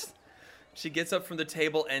believe it. She gets up from the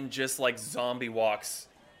table and just like zombie walks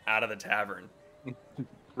out of the tavern.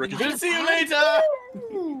 We'll see you later.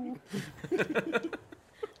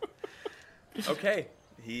 Okay,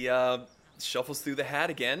 he shuffles through the hat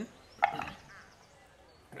again.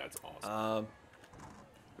 That's awesome.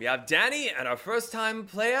 We have Danny and our first time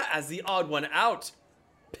player as the odd one out,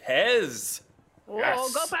 Pez. Oh,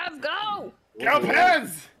 Yes. go Pez, go! Go,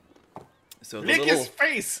 Pez! So Lick his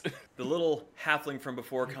face! the little halfling from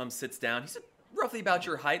before comes, sits down. He's roughly about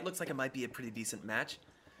your height. Looks like it might be a pretty decent match.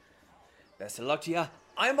 Best of luck to you.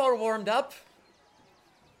 I'm all warmed up.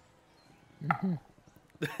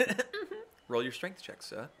 Roll your strength check,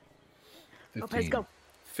 sir. Go Pez, go.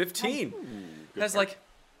 15. That's like,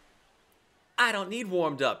 I don't need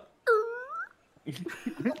warmed up.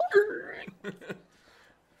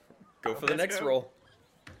 Go for the next roll.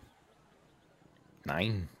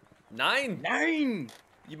 9. 9. 9.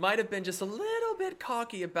 You might have been just a little bit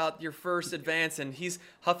cocky about your first advance, and he's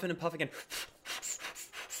huffing and puffing,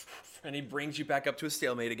 and he brings you back up to a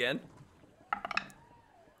stalemate again.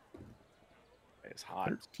 It's hot.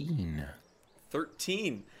 13.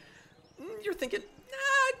 13. You're thinking,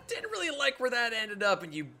 I didn't really like where that ended up,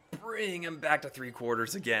 and you bring him back to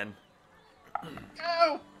 3/4 again.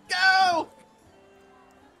 Go! Go!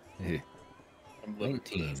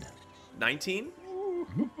 19. 19.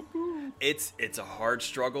 It's a hard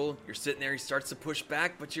struggle. You're sitting there, he starts to push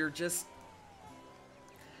back, but you're just,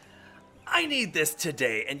 I need this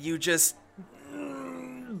today, and you just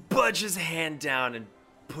budge his hand down and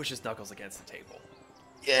push his knuckles against the table.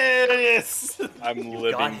 Yes! I'm Got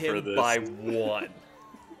living him for this. by 1.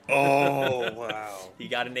 Oh, wow. He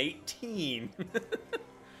got an 18.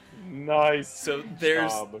 Nice. So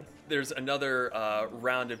there's another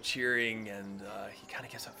round of cheering, and he kind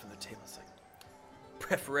of gets up from the table. It's like,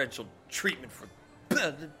 preferential treatment for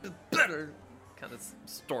better. Kind of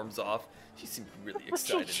storms off. She seems really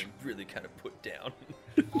excited and really kind of put down.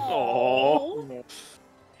 Oh.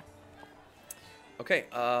 Okay,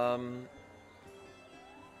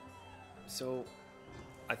 so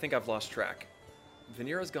I think I've lost track.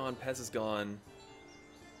 Vanira's gone, Pez is gone.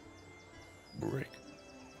 Brick.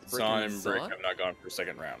 Son and Brick Zon? have not gone for a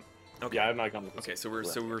second round. Okay. Yeah, I'm not coming. Okay, so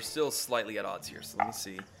we're still slightly at odds here. So let me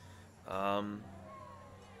see.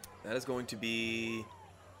 That is going to be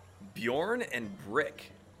Bjorn and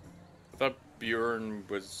Brick. I thought Bjorn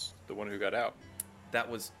was the one who got out. That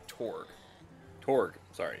was Torg. Torg,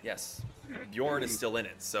 sorry. Yes, Bjorn is still in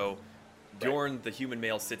it. So Bjorn, the human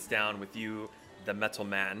male, sits down with you, the metal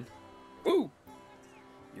man. Woo!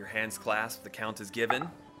 Your hands clasped. The count is given.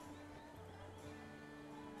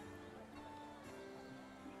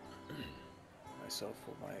 Myself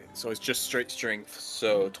for my. So it's just straight strength.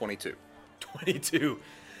 So 22. 22.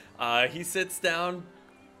 He sits down,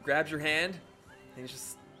 grabs your hand, and he's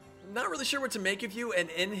just not really sure what to make of you. And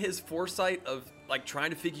in his foresight of like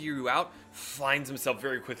trying to figure you out, finds himself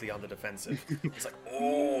very quickly on the defensive. It's like,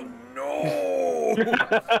 oh no!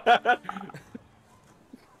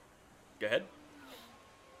 Go ahead.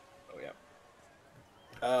 Oh yeah.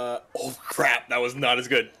 Oh crap, that was not as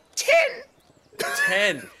good.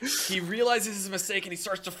 10. He realizes his mistake and he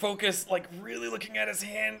starts to focus, like really looking at his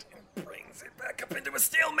hand, and brings it back up into a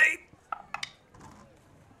stalemate.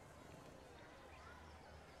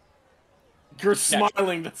 You're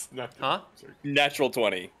smiling. That's not. Huh? Sorry. Natural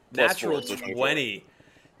 20. Plus Natural 4, so 24. 20.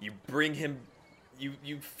 You bring him.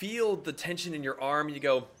 You feel the tension in your arm. And you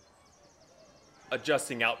go.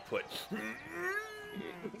 Adjusting output.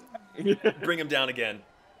 Bring him down again.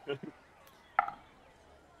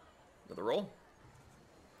 Another roll.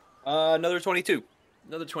 Another 22.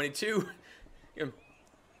 Another 22.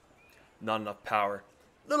 Not enough power.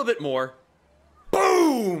 A little bit more.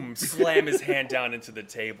 Boom! Slam his hand down into the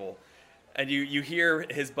table. And you hear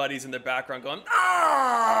his buddies in the background going,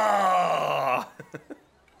 ah!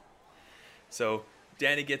 So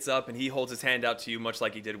Danny gets up and he holds his hand out to you, much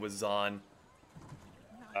like he did with Zahn.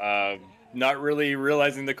 Not really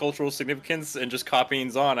realizing the cultural significance and just copying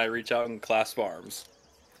Zahn, I reach out and clasp arms.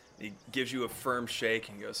 He gives you a firm shake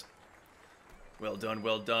and goes, well done,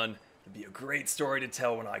 well done. It'll be a great story to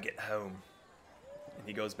tell when I get home. And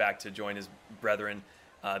he goes back to join his brethren.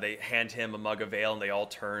 They hand him a mug of ale and they all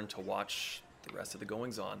turn to watch the rest of the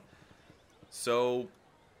goings-on. So,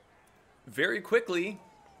 very quickly,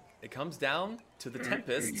 it comes down to the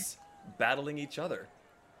Tempests battling each other.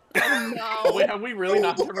 No. Wait, have we really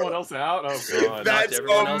knocked everyone else out? Oh god. That's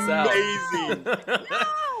everyone else out. amazing.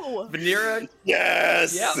 No. Vanera,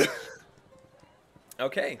 Yes. yeah.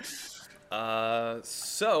 Okay.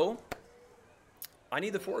 So, I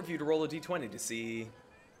need the four of you to roll a d20 to see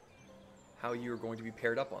how you're going to be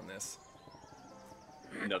paired up on this.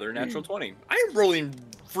 Another natural 20. I am rolling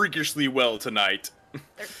freakishly well tonight.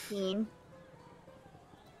 13.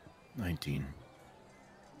 19.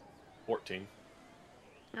 14.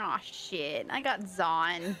 Oh shit! I got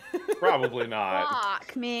Zahn. Probably not.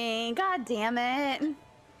 Fuck me! God damn it!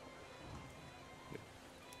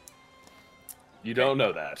 You don't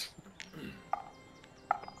know that.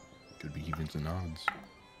 Could be evens and odds.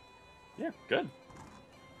 Yeah, good.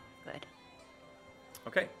 Good.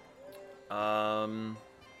 Okay.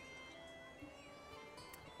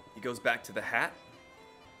 He goes back to the hat,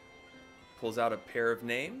 pulls out a pair of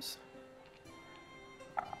names.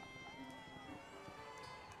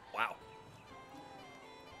 Wow.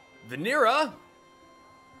 Vanera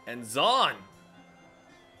and Zahn.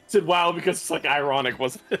 Said wow because it's like ironic,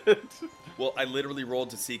 wasn't it? Well, I literally rolled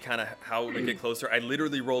to see kind of how we get closer. I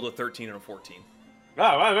literally rolled a 13 and a 14. Oh,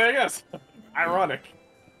 well, I guess. Ironic.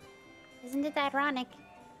 Isn't it ironic?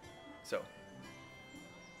 So,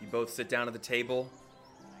 you both sit down at the table,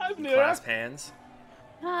 I'm you new. clasp hands,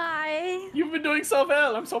 Hi. You've been doing so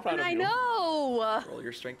well. I'm so proud of I you. know. roll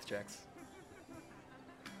your strength checks.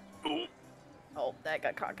 Oh, that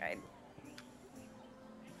got cockeyed.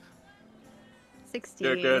 16.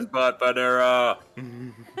 Kick his butt, Vanera.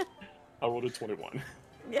 I rolled a 21.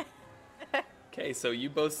 Yeah. Okay, so you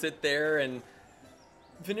both sit there, and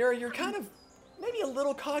Vanera, you're kind of maybe a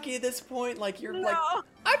little cocky at this point. Like you're like,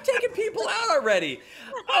 I'm taking people out already.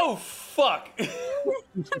 Oh fuck! Roll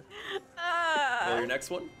your next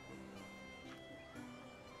one.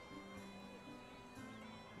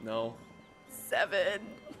 No, 7.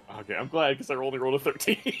 Okay, I'm glad because I only rolled a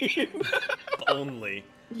 13. only.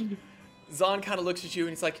 Zahn kind of looks at you and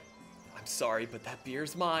he's like, I'm sorry, but that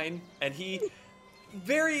beer's mine. And he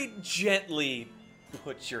very gently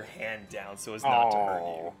puts your hand down so as not to hurt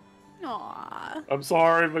you. Aw. I'm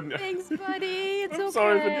sorry, but Thanks, buddy. It's I'm okay.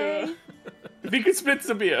 sorry, but if you could spit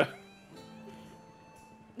some beer.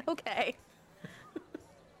 Okay.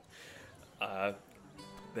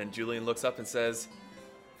 Then Julian looks up and says,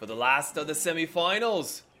 for the last of the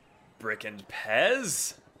semifinals, Brick and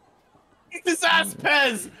Pez. This ass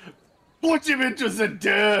Pez! Put him into the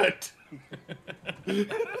dirt!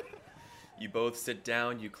 You both sit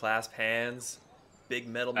down, you clasp hands. Big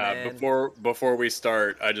metal man. Before we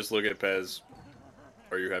start, I just look at Pez.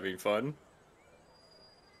 Are you having fun?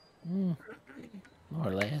 More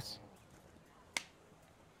or less.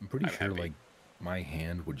 I'm pretty I'm sure, happy. like, my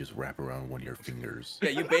hand would just wrap around one of your fingers. Yeah,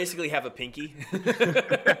 you basically have a pinky.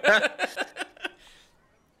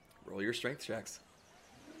 Roll your strength checks.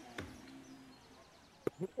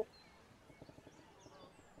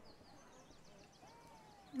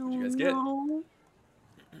 What'd you guys get? No.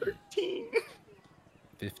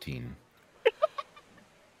 15.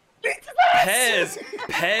 Pez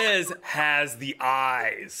has the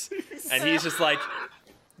eyes. And he's just like,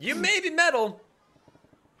 you may be metal,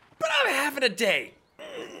 but I'm having a day.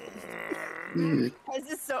 This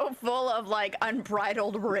is so full of like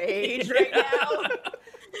unbridled rage right now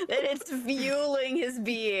that it's fueling his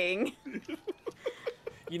being.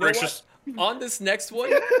 You know what? Gracious. On this next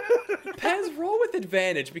one, Pez, roll with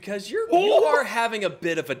advantage because you are having a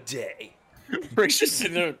bit of a day. Brick's just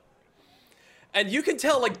sitting there. And you can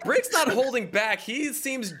tell, like, Brick's not holding back. He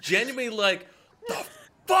seems genuinely like, the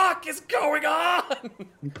fuck is going on?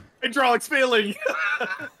 Hydraulics failing.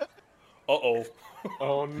 Uh-oh.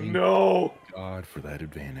 Oh no. God for that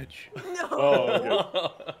advantage. No. Oh,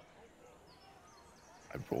 okay.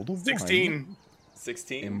 I rolled a 16. 1,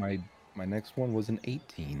 16. and my next one was an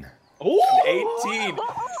 18. Oh. 18.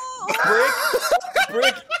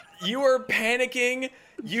 Brick, you are panicking.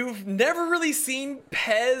 You've never really seen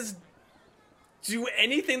Pez do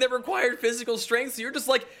anything that required physical strength, so you're just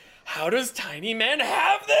like, how does Tiny Man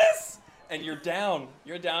have this? And you're down.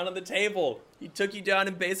 You're down on the table. He took you down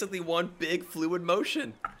in basically one big fluid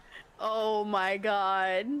motion. Oh my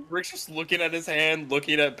god. Brick's just looking at his hand,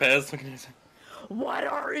 looking at Pez, looking at his hand. What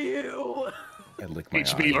are you? I lick my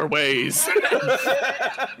Teach me eye. your ways.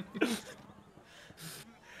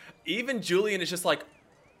 Even Julian is just like,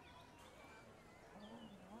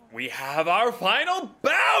 we have our final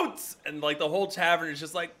bout! And like the whole tavern is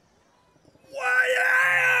just like,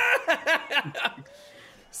 what?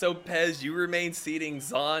 So Pez, you remain seating.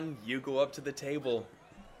 Zahn, you go up to the table.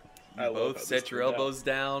 You I love how both this set your turned out. elbows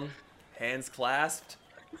down, hands clasped.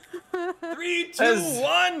 3, 2, Pez.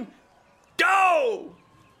 1, go!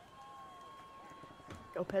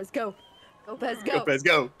 Go, Pez, go. Go, Pez, go. Go, Pez,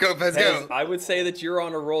 go. Go, Pez, Pez, go. I would say that you're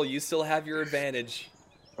on a roll. You still have your advantage.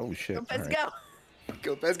 Oh shit! Go, Pez, All right. go.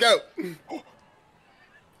 Go, Pez, go.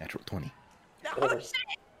 Natural 20. Oh, shit.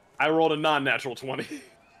 I rolled a non-natural 20.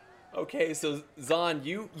 Okay, so Zahn,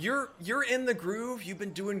 you're in the groove. You've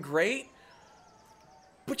been doing great,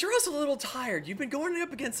 but you're also a little tired. You've been going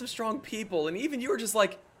up against some strong people, and even you were just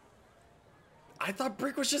like, I thought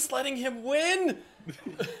Brick was just letting him win.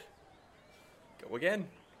 Go again.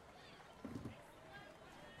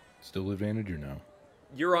 Still advantage or no?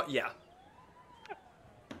 You're on. Yeah.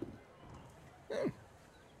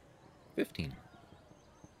 15.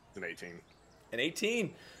 It's an 18. An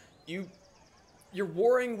 18. You're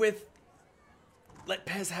warring with. Let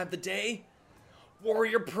Pez have the day.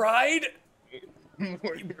 Warrior pride. You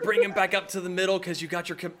bring him back up to the middle because you got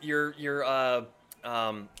your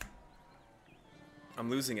I'm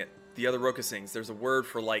losing it. The other Rokasings. There's a word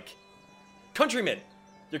for like countrymen.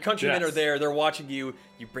 Your countrymen Yes. are there. They're watching you.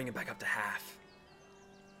 You bring him back up to half.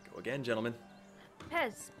 Go again, gentlemen.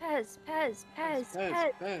 Pez, Pez, Pez, Pez,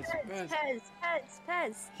 Pez, Pez, Pez, Pez,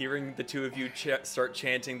 Pez. Hearing the two of you start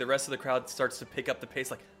chanting, the rest of the crowd starts to pick up the pace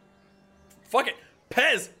like, fuck it.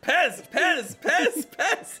 Pez, Pez, Pez, Pez,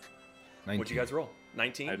 Pez. 19. What'd you guys roll?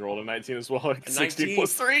 19? I rolled a 19 as well. Like A 16 19.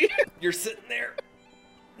 plus 3. You're sitting there.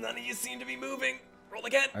 None of you seem to be moving. Roll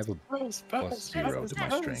again. I have a Pez, plus 0 to my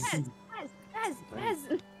Pez, strength. Pez, Pez, Pez,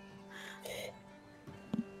 Pez.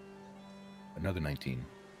 Another 19.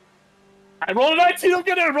 I rolled a 19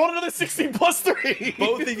 again. I rolled another 16 plus 3.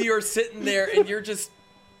 Both of you are sitting there and you're just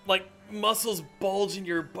like muscles bulge and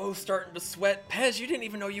you're both starting to sweat. Pez, you didn't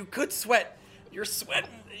even know you could sweat. You're sweating.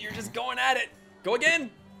 You're just going at it. Go again.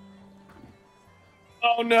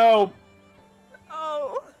 Oh no.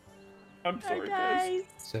 Oh, I'm I sorry, Pez. died.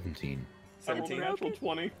 17. I rolled a 17. natural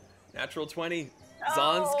 20. Natural 20.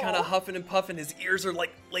 Zahn's Oh. kind of huffing and puffing. His ears are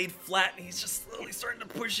like laid flat and he's just slowly starting to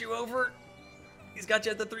push you over. He's got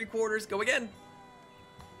you at the 3/4. Go again.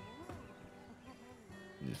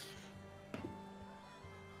 Yes.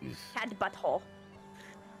 Yes. Had butthole.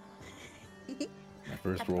 My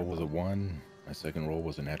first roll was a 1. My second roll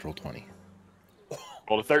was a natural 20.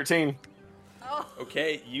 Rolled a 13.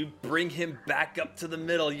 Okay, you bring him back up to the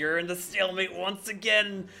middle. You're in the stalemate once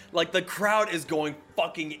again. Like the crowd is going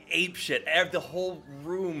fucking apeshit. The whole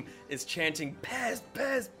room is chanting Pez,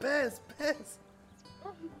 Pez, Pez, Pez.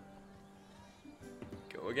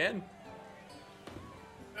 Go again.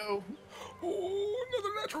 Oh,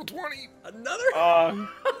 another natural 20. Another.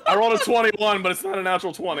 I rolled a 21, but it's not a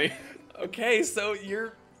natural 20. Okay, so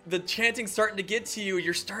the chanting's starting to get to you.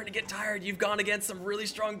 You're starting to get tired. You've gone against some really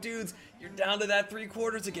strong dudes. You're down to that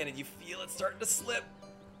 3/4 again, and you feel it starting to slip.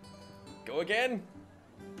 Go again.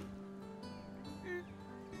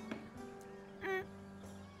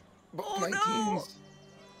 Both Oh, no. 19s.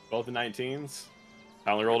 Both the 19s.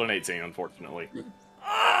 I only rolled an 18, unfortunately.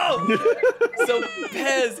 Oh! So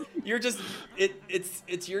Pez, you're just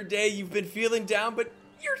it's your day. You've been feeling down, but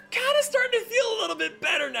you're kind of starting to feel a little bit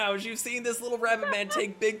better now as you've seen this little rabbit man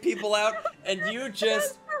take big people out, and you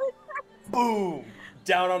just boom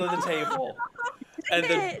down onto the table, and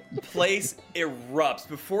the place erupts.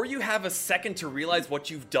 Before you have a second to realize what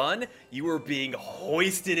you've done, you are being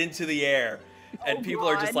hoisted into the air, and people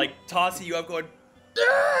are just God. like tossing you up, going,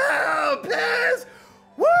 "Yeah, Pez,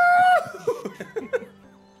 woo!"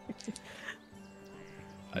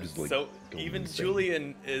 just like. So going even insane.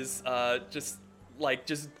 Julian is just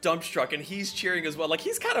dumbstruck, and he's cheering as well. Like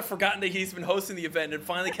he's kind of forgotten that he's been hosting the event, and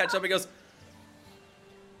finally catch up and goes,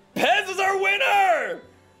 "Pez is our winner!"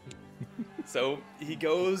 So he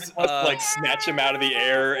goes like snatch him out of the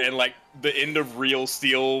air, and like the end of Real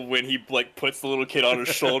Steel when he like puts the little kid on his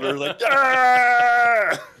shoulder, like.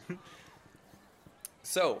 "Ah!"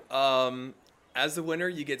 So, as the winner,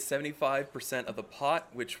 you get 75% of the pot,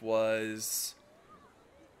 which was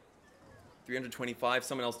 325.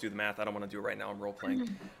 Someone else do the math. I don't want to do it right now. I'm role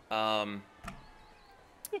playing.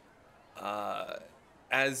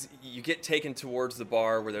 As you get taken towards the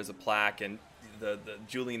bar where there's a plaque, and the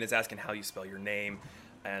Julian is asking how you spell your name,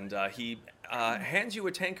 and he hands you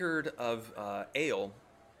a tankard of ale.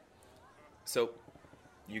 So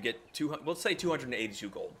you get we'll say 282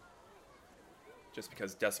 gold, just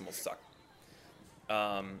because decimals suck.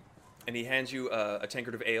 And he hands you a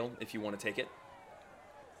tankard of ale if you want to take it.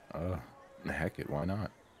 Heck it, why not?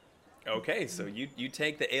 Okay, so you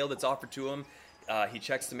take the ale that's offered to him. He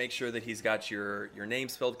checks to make sure that he's got your name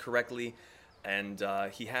spelled correctly, and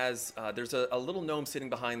he has there's a little gnome sitting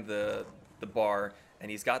behind the bar, and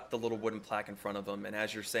he's got the little wooden plaque in front of him. And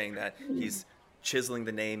as you're saying that, he's chiseling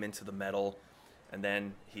the name into the metal, and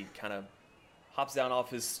then he kind of hops down off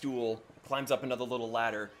his stool, climbs up another little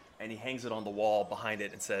ladder, and he hangs it on the wall behind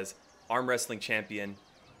it and says, "Arm wrestling champion,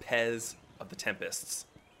 Pez of the Tempests."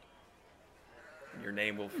 Your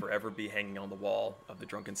name will forever be hanging on the wall of the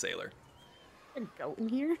Drunken Sailor. A goat in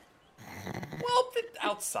here? Well,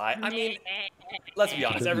 outside. I mean, let's be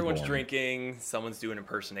honest. Everyone's drinking. Someone's doing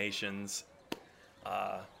impersonations.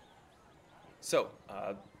 So,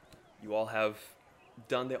 you all have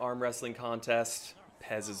done the arm wrestling contest.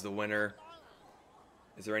 Pez is the winner.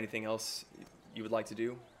 Is there anything else you would like to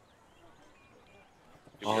do?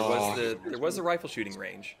 There was a rifle shooting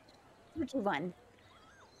range. Shooty one.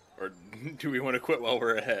 Or do we want to quit while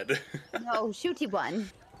we're ahead? No, shooty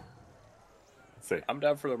one. Say, I'm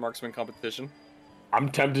down for the marksman competition. I'm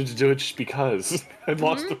tempted to do it just because I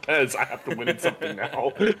lost to Pez. I have to win at something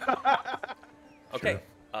now. Okay.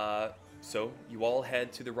 So you all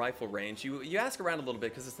head to the rifle range. You ask around a little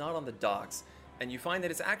bit because it's not on the docks, and you find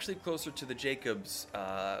that it's actually closer to the Jacobs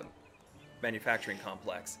manufacturing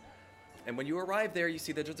complex. And when you arrive there, you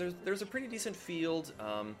see that there's a pretty decent field.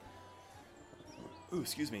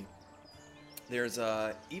 Excuse me. There's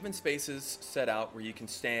even spaces set out where you can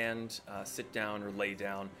stand, sit down, or lay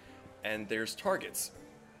down. And there's targets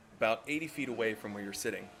about 80 feet away from where you're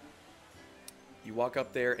sitting. You walk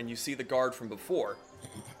up there and you see the guard from before.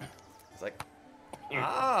 It's like, you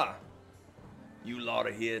lot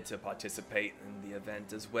are here to participate in the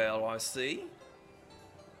event as well, I see.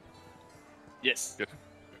 Yes.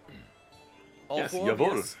 All Yes, four?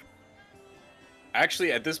 jawohl. Yes.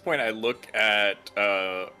 Actually, at this point, I look at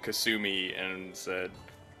Kasumi and said,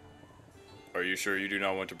 "Are you sure you do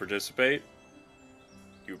not want to participate?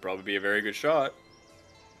 You would probably be a very good shot."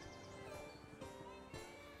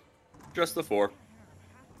 Just the four.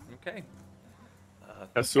 Okay.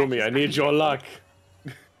 Kasumi, I need your luck.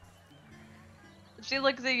 She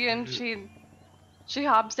looks at you and she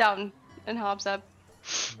hops down and hops up.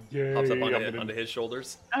 Yay, Hops up I'm onto gonna, his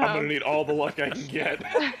shoulders. I'm gonna need all the luck I can get.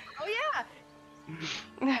 Oh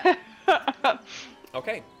yeah.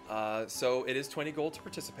 Okay. So it is 20 gold to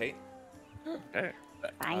participate. Hey.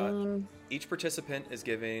 Fine. Each participant is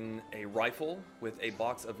given a rifle with a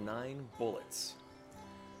box of 9 bullets.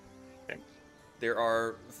 Okay. There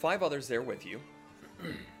are 5 others there with you.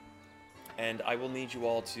 And I will need you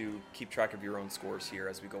all to keep track of your own scores here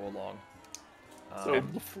as we go along. So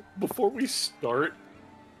before we start,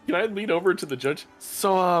 can I lean over to the judge?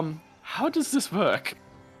 So how does this work?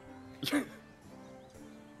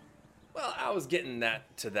 Well, I was getting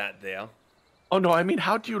to that there. Oh no, I mean,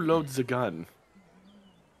 how do you load the gun?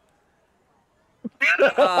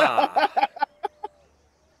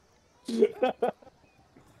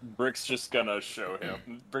 Brick's just gonna show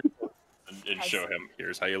him. And show him.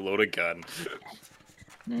 Here's how you load a gun.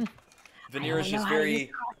 Vanira's just very...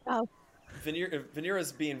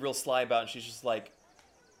 Vanira's being real sly about it, and she's just like...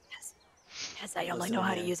 Yes, I only know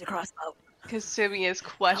how to use a crossbow. Kasumi is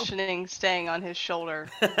questioning staying on his shoulder.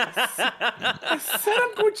 I said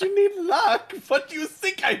I'm going to need luck. What do you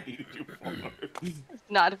think I need you for?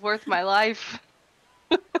 Not worth my life.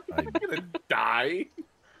 I'm gonna die.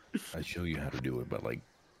 I show you how to do it, but like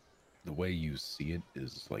the way you see it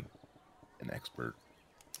is like an expert.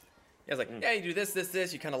 Yeah, it's like, yeah, you do this, this,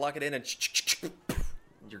 this. You kind of lock it in, and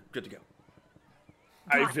you're good to go.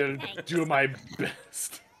 I will do my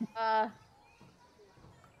best.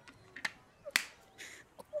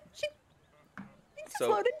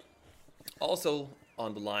 So, also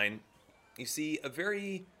on the line, you see a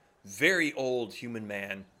very, very old human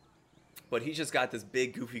man, but he's just got this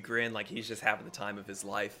big goofy grin like he's just having the time of his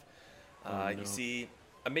life. You see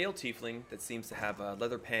a male tiefling that seems to have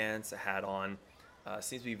leather pants, a hat on,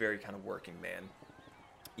 seems to be very kind of working man.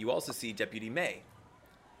 You also see Deputy May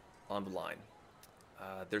on the line.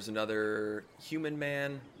 There's another human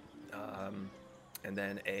man, and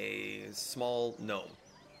then a small gnome.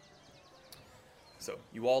 So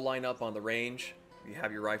you all line up on the range. You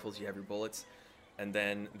have your rifles, you have your bullets, and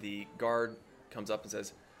then the guard comes up and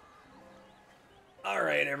says, "All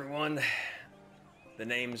right, everyone. The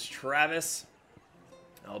name's Travis.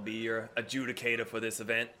 I'll be your adjudicator for this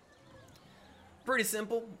event. Pretty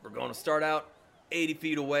simple. We're going to start out 80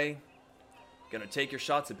 feet away. Gonna take your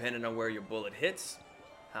shots depending on where your bullet hits,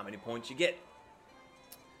 how many points you get.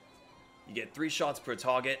 You get 3 shots per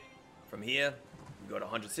target. From here, you go to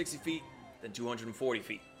 160 feet, then 240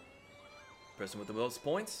 feet. Person with the most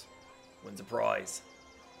points wins a prize.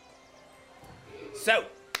 So,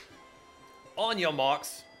 on your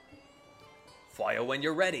marks, fire when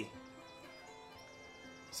you're ready."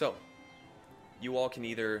 So, you all can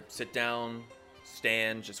either sit down,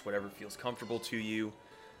 stand, just whatever feels comfortable to you.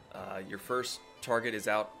 Your first target is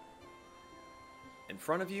out in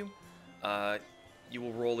front of you. You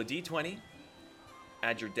will roll a d20,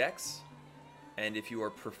 add your dex, and if you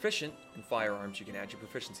are proficient in firearms, you can add your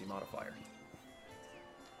proficiency modifier.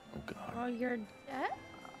 Oh god. Oh, you're dead?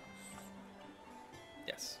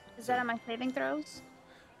 Yes. Is that on my saving throws?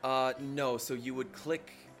 No, so you would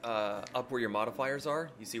click up where your modifiers are.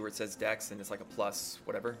 You see where it says dex and it's like a plus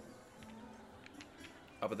whatever?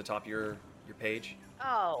 Up at the top of your page?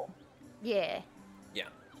 Oh, yeah. Yeah.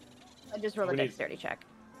 I just rolled a We need- dexterity check.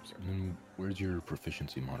 Where's your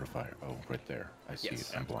proficiency modifier? Oh, right there. I see Yes.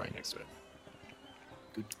 it. I'm blind. Next to it.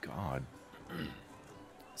 Good god.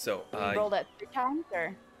 So, You rolled it 3 times,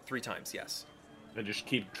 or? 3 times, yes. And just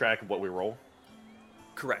keep track of what we roll.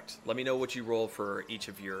 Correct. Let me know what you roll for each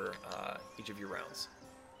of your rounds.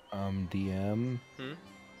 DM.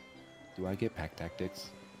 Do I get pack tactics?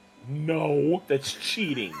 No, that's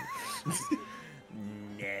cheating.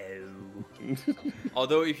 No.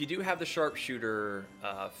 Although, if you do have the sharpshooter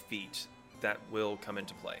feat, that will come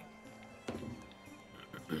into play.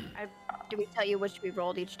 Do we tell you which we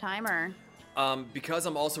rolled each time, or? Because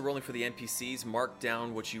I'm also rolling for the NPCs, mark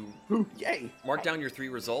down what you Yay! mark down your 3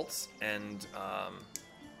 results, and I'll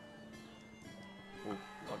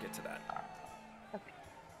get to that. Okay.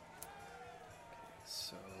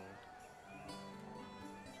 So.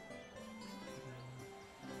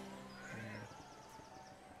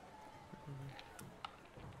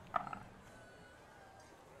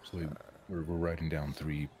 So we're writing down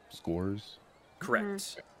 3 scores.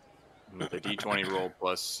 Correct. With the d20 roll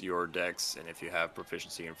plus your dex, and if you have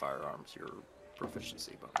proficiency in firearms, your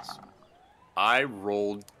proficiency bonus. I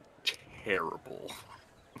rolled terrible.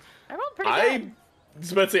 I rolled pretty good.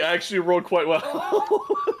 Spencer, I actually rolled quite well.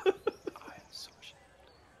 I am so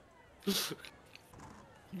shit.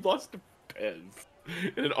 Lost a pen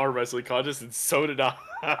in an arm wrestling contest, and so did I.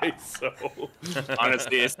 So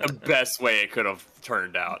Honestly, it's the best way it could have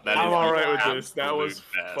turned out. That I'm is all the right with this. That was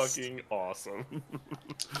absolute best. fucking awesome.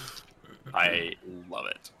 I love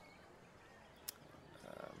it.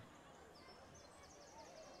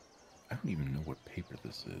 I don't even know what paper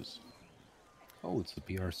this is. Oh, it's the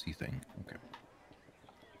BRC thing. Okay.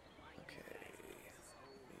 Okay.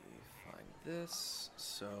 Let me find this.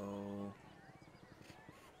 So.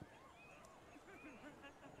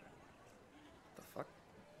 The fuck?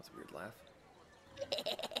 That's a weird laugh.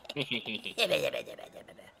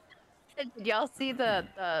 Did y'all see the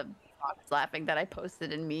fox laughing that I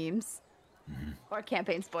posted in memes? Or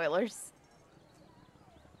campaign spoilers?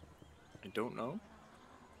 I don't know.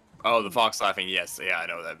 Oh, the fox laughing. Yes, yeah, I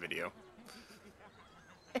know that video.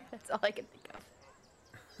 That's all I can think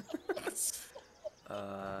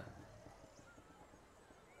of.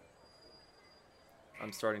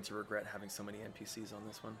 I'm starting to regret having so many NPCs on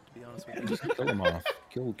this one, to be honest with you. Just kill them off.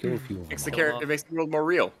 Kill a few of them. Makes the off. character, it makes the world more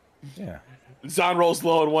real. Yeah. Zahn rolls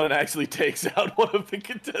low on one and actually takes out one of the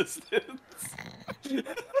contestants.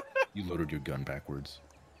 You loaded your gun backwards.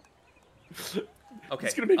 Okay.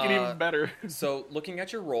 It's gonna make it even better. So, looking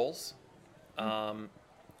at your rolls, a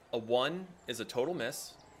 1 is a total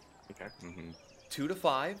miss. Okay. 2 to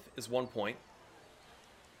 5 is 1 point.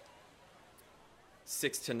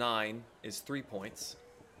 6 to 9 is 3 points.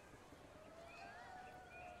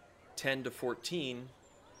 10 to 14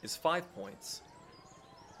 is 5 points.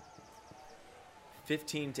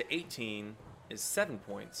 15 to 18 is 7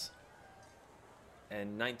 points.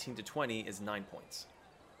 And 19 to 20 is 9 points.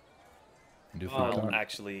 And if we I'll got,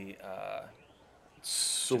 actually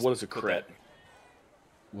So Just what is a put crit?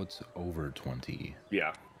 What's over 20?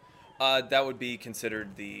 Yeah. That would be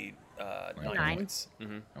considered the 9 9. points.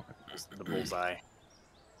 Mm-hmm. Okay. The bullseye.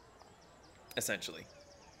 Essentially.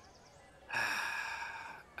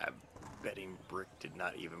 I'm betting Brick did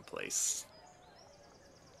not even place.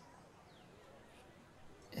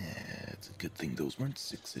 It's a good thing those weren't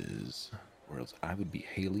 6s, or else I would be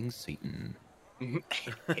hailing Satan. Hey,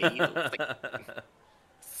 like,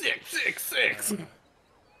 666. Do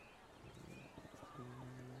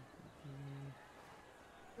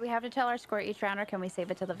we have to tell our score each round, or can we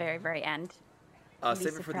save it till the very, very end? Be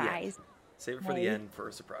Save it for the end. surprised. Save it for the Right. end for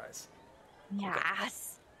a surprise.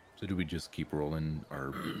 Yes. So do we just keep rolling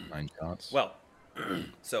our 9 shots? Well,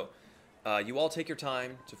 so you all take your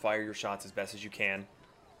time to fire your shots as best as you can.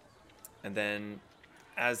 And then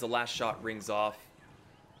as the last shot rings off,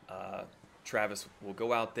 Travis will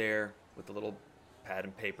go out there with a little pad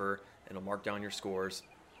and paper and he'll mark down your scores.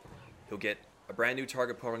 He'll get a brand new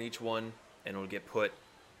target put on each one and it'll get put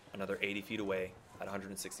another 80 feet away at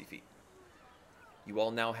 160 feet. You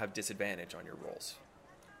all now have disadvantage on your rolls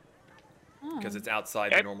because it's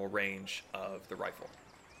outside the normal range of the rifle.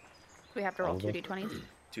 We have to roll All two of d20s.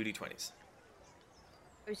 2d20s.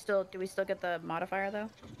 Do we still get the modifier though?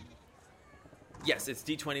 Yes, it's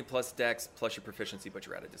d20 plus dex plus your proficiency, but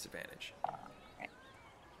you're at a disadvantage.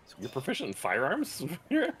 You're proficient in firearms?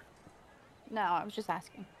 Here? No, I was just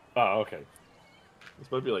asking. Oh, okay.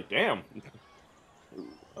 This might be like, damn.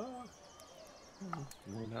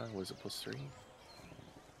 was it +3?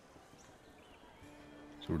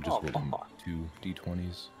 So we're just rolling 2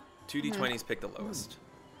 d20s. 2d20s pick the lowest.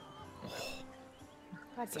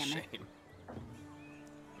 God It's a damn it.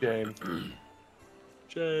 shame. Shame.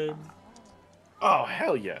 Shame. Oh,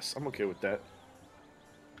 hell yes. I'm okay with that.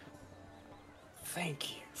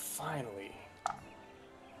 Thank you. Finally.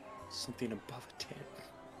 Something above a 10.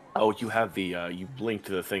 Oh, you have the, you linked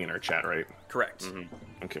to the thing in our chat, right? Correct.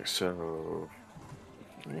 Mm-hmm. Okay, so...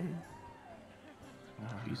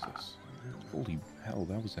 Jesus. Holy hell,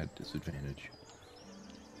 that was at disadvantage.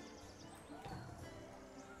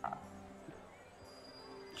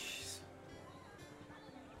 Jeez.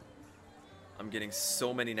 I'm getting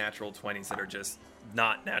so many natural 20s that are just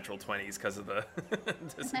not natural 20s because of the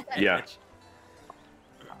disadvantage. Yeah.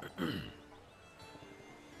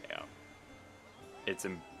 Yeah. It's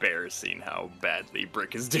embarrassing how badly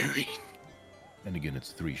Brick is doing. And again,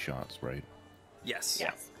 it's 3 shots, right? Yes.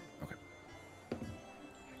 Yes. Okay.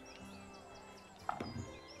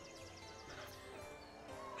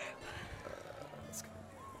 That's gonna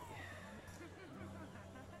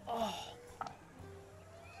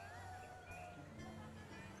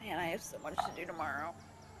be... Man, I have so much to do tomorrow.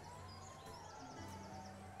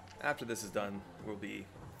 After this is done, we'll be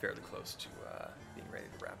fairly close to being ready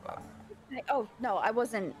to wrap up. Oh no, I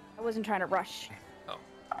wasn't trying to rush Oh.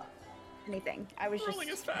 anything. I was just.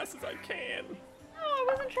 as fast as I can. No, I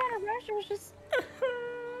wasn't trying to rush. It was just.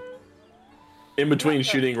 In between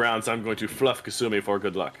shooting rounds, I'm going to fluff Kasumi for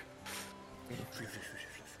good luck.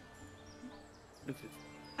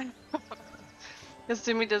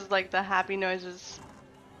 Kasumi does like the happy noises.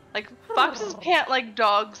 Like foxes can't like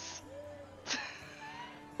dogs.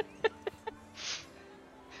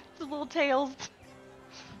 The little tails.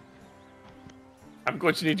 I'm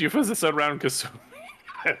going to need you for this round, Kasumi.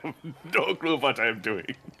 I have no clue what I am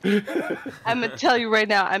doing. I'm gonna tell you right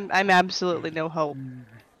now, I'm absolutely no hope.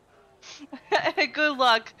 Good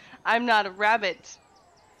luck. I'm not a rabbit.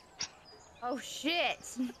 Oh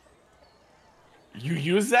shit! You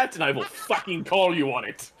use that, and I will fucking call you on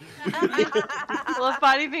it. Well, the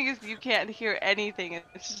funny thing is you can't hear anything. It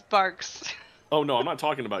just barks. Oh no, I'm not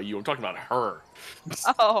talking about you. I'm talking about her.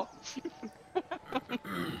 Oh. Let's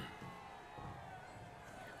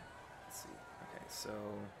see. Okay, so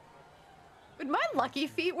Would my lucky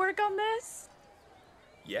feet work on this?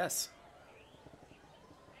 yes.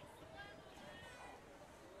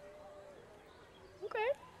 Okay.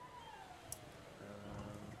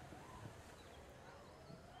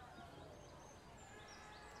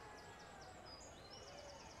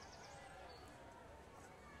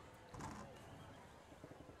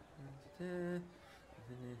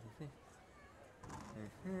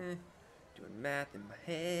 Doing math in my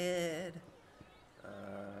head.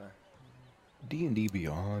 D&D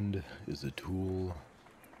Beyond is a tool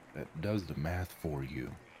that does the math for you.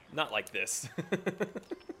 Not like this.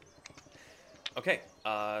 Okay,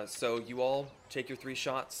 so you all take your 3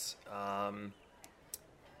 shots.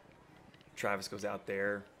 Travis goes out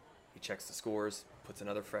there. He checks the scores, puts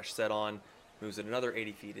another fresh set on, moves it another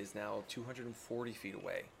 80 feet, is now 240 feet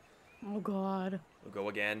away. Oh god. We'll go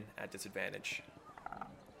again at disadvantage.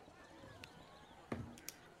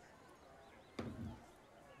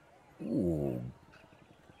 Ooh.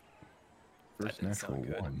 First didn't natural sound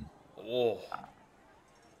good. one. Oh.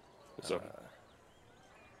 So,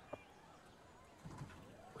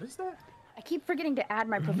 what is that? I keep forgetting to add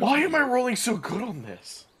my proficiency. Why am I rolling so good on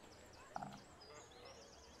this?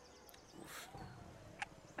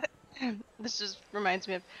 This just reminds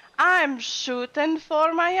me of I'm shooting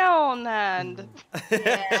for my own hand.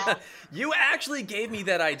 Yeah. You actually gave me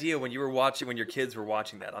that idea when you were watching, when your kids were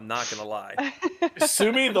watching that. I'm not gonna lie.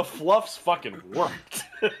 Sumi, the fluffs fucking worked.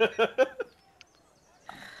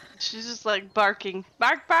 She's just like barking.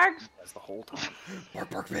 Bark, bark. That's the whole time. Bark,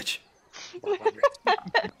 bark, bitch.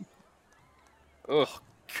 Ugh.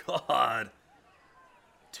 God.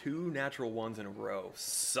 2 natural ones in a row.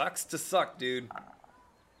 Sucks to suck, dude.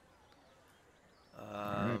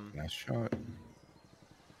 Alright, last shot.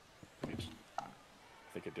 I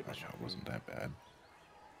think I did my That job. shot wasn't that bad.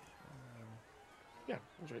 Yeah,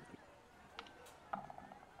 that's right.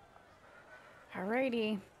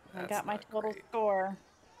 Alrighty. I That's got my not total great. score.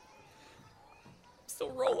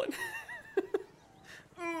 Still rolling.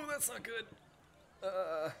 Ooh, that's not good.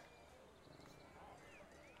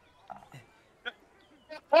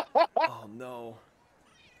 Oh no.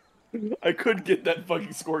 I could get that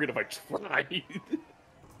fucking score again if I tried.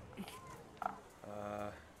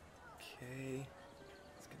 Okay.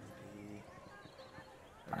 It's gonna be.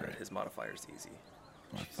 Alright, his modifier's easy.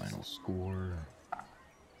 My final score.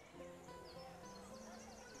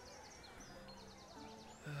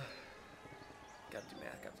 Gotta do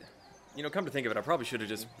math, gotta do. You know, come to think of it, I probably should have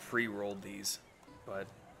just pre-rolled these, but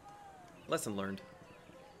lesson learned.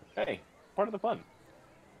 Hey, part of the fun.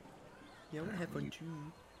 Yeah, I wanna have fun too.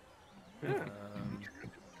 Yeah.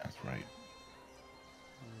 That's right.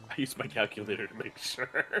 I used my calculator to make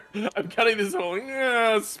sure. I'm counting this whole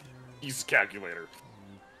yes. Use calculator.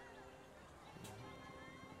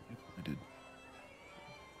 I did.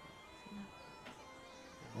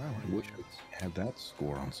 Wow, I wish I had that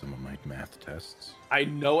score on some of my math tests. I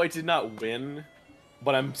know I did not win,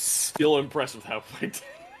 but I'm still impressed with how I did.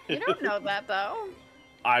 You don't know that though.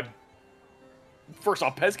 I first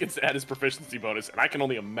off, Pez gets to add his proficiency bonus, and I can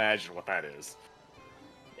only imagine what that is.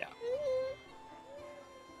 Yeah.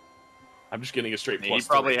 I'm just getting a straight He plus.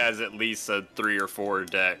 probably 3. has at least a 3 or 4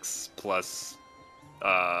 decks plus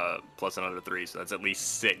another 3, so that's at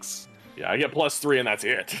least 6. Yeah, I get plus 3, and that's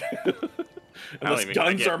it. Unless I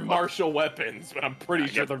guns get are plus- martial weapons, but I'm pretty I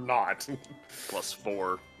sure get- they're not. Plus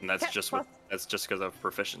 4, and that's Okay, just that's just because of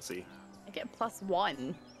proficiency. I get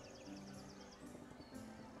 +1.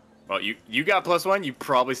 Well, you got plus 1. You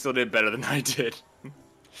probably still did better than I did. I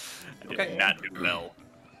did Okay. not do well.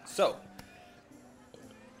 So,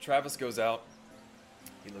 Travis goes out.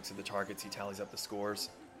 He looks at the targets. He tallies up the scores,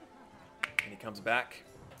 and he comes back.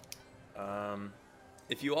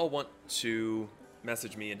 If you all want to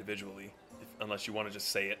message me individually, unless you want to just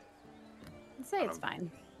say it, I'd say it's fine.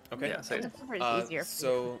 okay? Yeah, say it. It's easier. For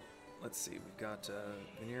So, let's see. We've got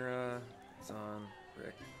Venera, Zon,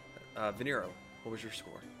 Rick. Venero, what was your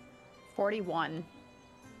score? 41.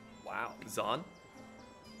 Wow. Zon?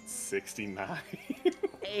 69.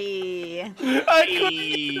 Hey.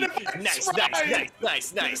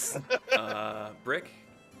 Nice. Brick?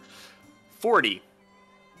 40.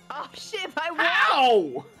 Oh shit! I won.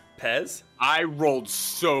 Ow! Pez? I rolled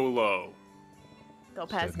so low. Go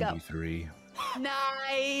Pez, go. 73.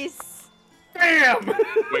 Nice. Damn!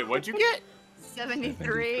 Wait, what'd you get?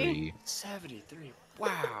 73. 73.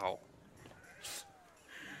 Wow.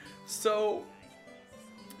 So,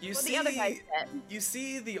 you Well, see the other guy said. you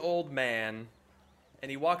see the old man, and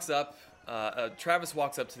he walks up. Travis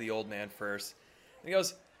walks up to the old man first, and he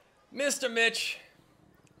goes, "Mr. Mitch,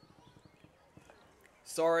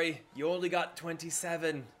 sorry, you only got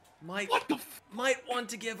 27. Might want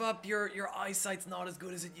to give up. Your eyesight's not as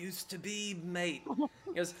good as it used to be, mate."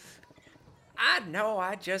 He goes, "I know.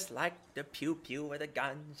 I just like the pew pew with the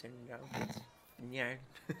guns and yeah."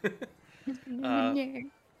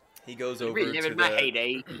 He goes over to the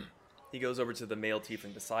heyday. he goes over to the male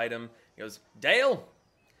tiefling beside him. He goes, "Dale,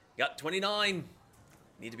 you got 29.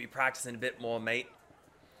 Need to be practicing a bit more, mate."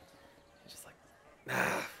 He's just like,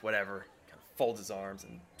 whatever. Kind of folds his arms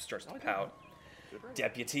and starts to pout.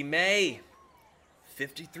 Deputy May,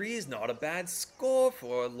 53 is not a bad score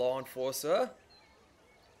for a law enforcer.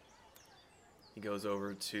 He goes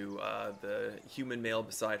over to the human male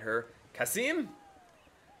beside her. Kasim,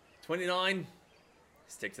 29.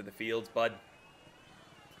 Stick to the fields, bud.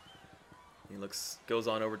 He goes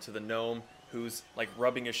on over to the gnome, who's like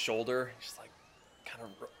rubbing his shoulder, just like kind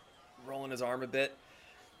of rolling his arm a bit.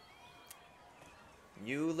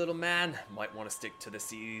 "You little man might want to stick to the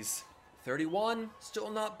seas. 31, still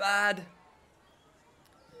not bad."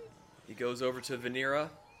 He goes over to Vanera.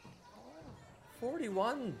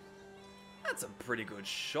 41. That's a pretty good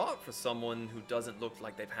shot for someone who doesn't look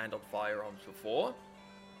like they've handled firearms before.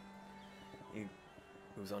 He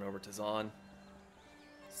moves on over to Zahn.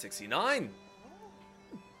 69.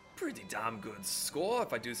 Pretty damn good score,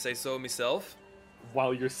 if I do say so myself.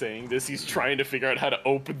 While you're saying this, he's trying to figure out how to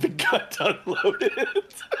open the gun to unload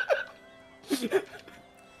it.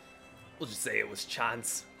 We'll just say it was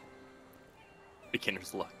chance.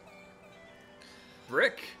 Beginner's luck.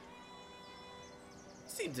 Brick.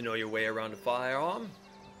 Seem to know your way around a firearm.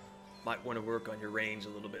 Might want to work on your range a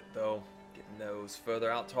little bit, though. Getting those further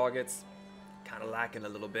out targets, kind of lacking a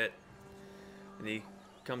little bit. And he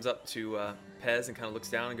comes up to Pez and kind of looks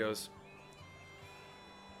down and goes,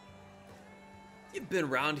 "You've been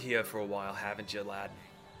around here for a while, haven't you, lad?"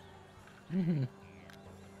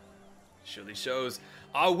 Surely shows.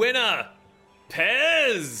 Our winner,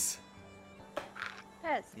 Pez!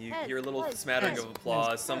 Pez, You Pez, hear a little Pez, smattering Pez. of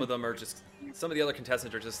applause. Some of them are just, some of the other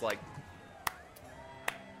contestants are just like,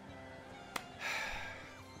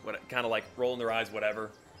 what, kind of like rolling their eyes, whatever.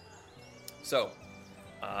 So,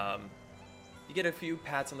 you get a few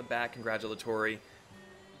pats on the back, congratulatory.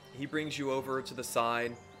 He brings you over to the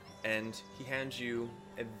side, and he hands you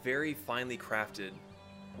a very finely crafted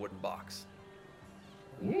wooden box.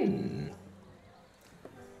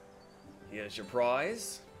 Here's your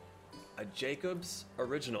prize. A Jacob's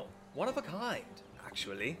original. One of a kind,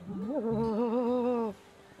 actually.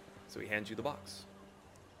 So he hands you the box.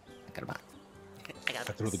 I got a box. I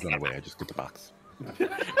throw the gun away. I just get the box.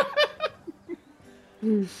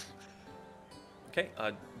 Okay,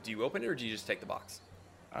 do you open it or do you just take the box?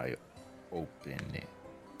 I open it.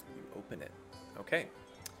 You open it. Okay.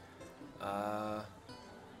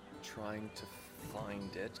 Trying to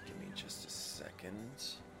find it. Give me just a second.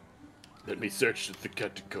 Let me search the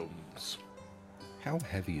catacombs. How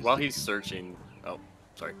heavy is While the he's gun? searching, oh,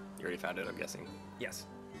 sorry, you already found it. I'm guessing. Yes.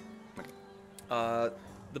 Okay.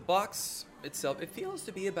 The box itself, it feels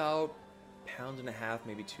to be about £1.5 pounds,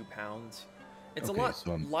 maybe 2 pounds. It's a Okay, lot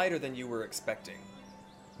so I'm- lighter than you were expecting.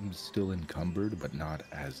 I'm still encumbered, but not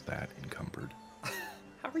as that encumbered.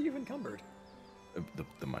 How are you encumbered?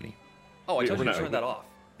 The money. Oh, I Yeah, told you we're to not- turn that off.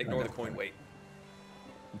 Ignore know. the coin weight.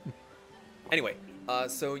 Anyway,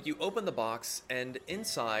 so you open the box, and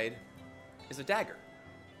inside is a dagger.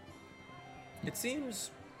 It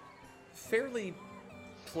seems fairly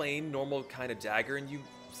plain, normal kind of dagger, and you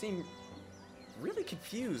seem really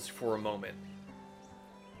confused for a moment.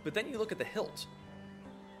 But then you look at the hilt,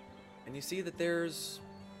 and you see that there's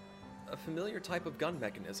a familiar type of gun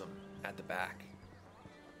mechanism at the back.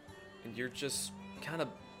 And you're just kind of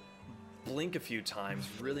blink a few times,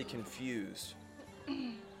 really confused.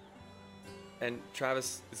 And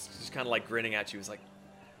Travis is just kind of like grinning at you. He's like,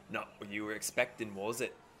 "Not what you were expecting, was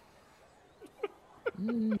it?"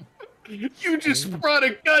 You just brought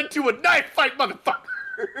a gun to a knife fight, motherfucker!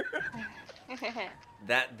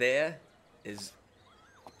 That there is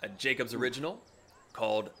a Jacob's original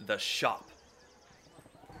called the Shop.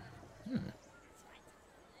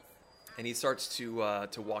 And he starts to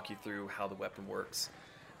walk you through how the weapon works.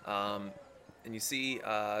 And you see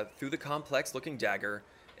through the complex-looking dagger,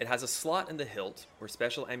 it has a slot in the hilt where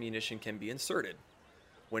special ammunition can be inserted.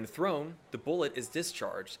 When thrown, the bullet is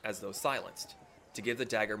discharged as though silenced, to give the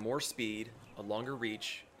dagger more speed, a longer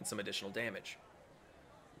reach, and some additional damage.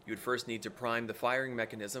 You would first need to prime the firing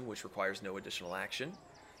mechanism, which requires no additional action,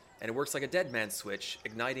 and it works like a dead man's switch,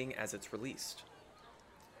 igniting as it's released.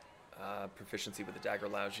 Proficiency with the dagger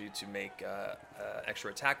allows you to make extra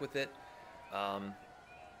attack with it.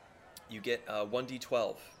 You get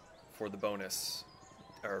 1d12 for the bonus,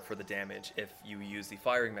 or for the damage, if you use the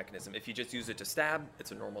firing mechanism. If you just use it to stab,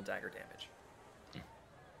 it's a normal dagger damage.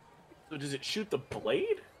 So does it shoot the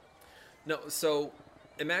blade? No, so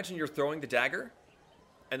imagine you're throwing the dagger,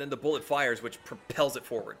 and then the bullet fires, which propels it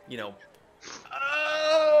forward. You know,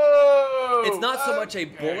 Oh! it's not so much a okay.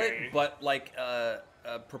 bullet, but like a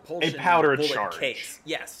propulsion powder bullet charge. case.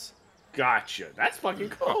 Yes. Gotcha. That's fucking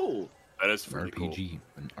cool. That is An pretty cool. RPG.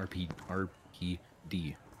 An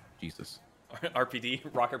RPD. Jesus. RPD,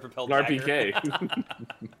 rocket propelled dagger. RPK.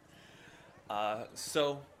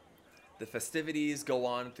 So the festivities go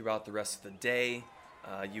on throughout the rest of the day.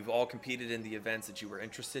 You've all competed in the events that you were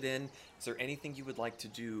interested in. Is there anything you would like to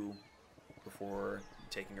do before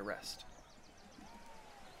taking a rest?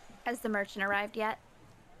 Has the merchant arrived yet?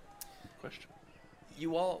 Question.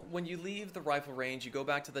 You all, when you leave the rifle range, you go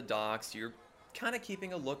back to the docks. You're kind of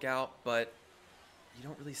keeping a lookout, but you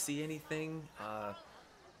don't really see anything.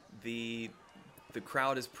 The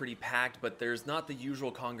crowd is pretty packed, but there's not the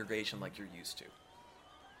usual congregation like you're used to.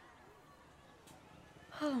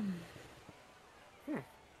 Yes,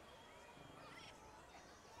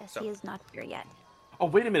 So- he is not here yet. Oh,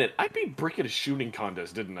 wait a minute. I beat Brick at a shooting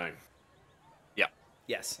contest, didn't I?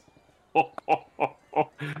 Yes.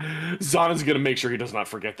 Zana's gonna make sure he does not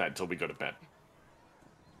forget that until we go to bed.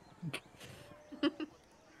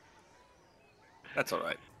 That's all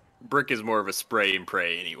right. Brick is more of a spray and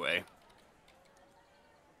pray anyway.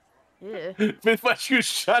 Ew. With what you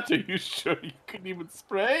shot, are you sure you couldn't even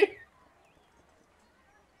spray?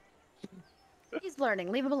 He's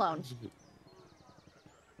learning. Leave him alone.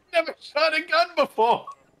 Never shot a gun before.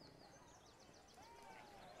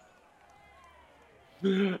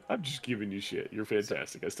 I'm just giving you shit. You're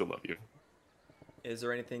fantastic. I still love you. Is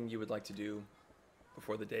there anything you would like to do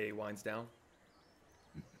before the day winds down?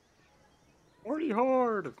 Party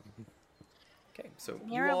hard. Okay, so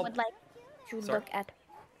you Vanera all... would like to Sorry. look at.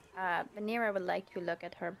 Vanera would like to look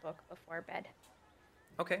at her book before bed.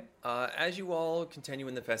 Okay. As you all continue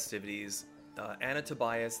in the festivities, Anna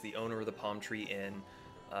Tobias, the owner of the Palm Tree Inn,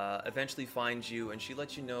 eventually finds you, and she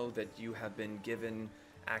lets you know that you have been given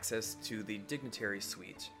access to the dignitary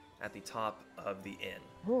suite at the top of the inn.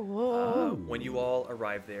 When you all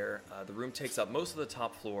arrive there, the room takes up most of the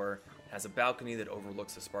top floor, has a balcony that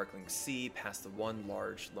overlooks the sparkling sea past the one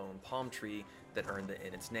large lone palm tree that earned the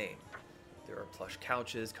inn its name. There are plush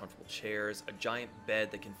couches, comfortable chairs, a giant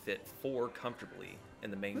bed that can fit 4 comfortably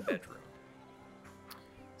in the main bedroom.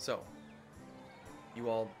 So, you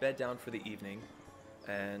all bed down for the evening,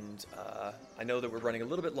 and I know that we're running a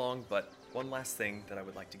little bit long, but one last thing that I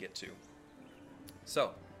would like to get to.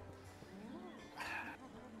 So,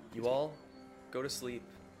 you all go to sleep.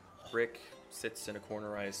 Brick sits in a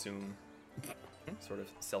corner, I assume, sort of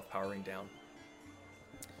self-powering down.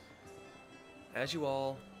 As you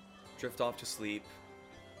all drift off to sleep,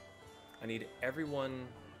 I need everyone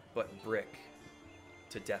but Brick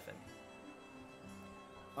to deafen.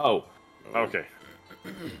 Oh, okay.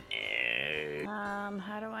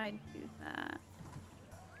 How do I do that?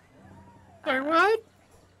 Sorry, what?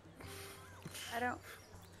 I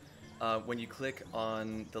don't. When you click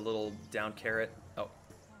on the little down caret, oh,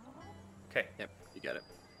 okay. Yep, you got it.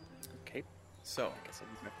 Okay, So, I guess I'll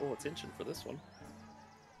use my full attention for this one.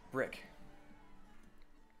 Brick,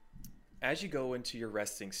 as you go into your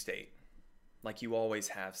resting state, like you always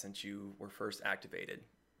have since you were first activated,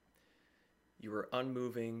 you are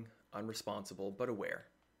unmoving, unresponsible, but aware.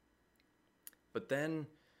 But then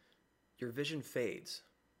your vision fades,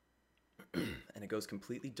 and it goes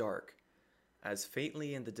completely dark, as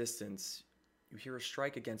faintly in the distance you hear a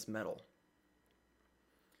strike against metal.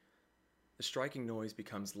 The striking noise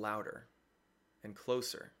becomes louder and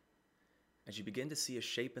closer as you begin to see a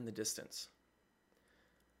shape in the distance.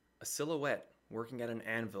 A silhouette working at an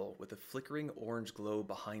anvil with a flickering orange glow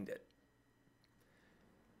behind it.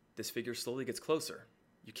 This figure slowly gets closer.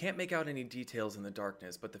 You can't make out any details in the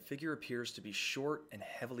darkness, but the figure appears to be short and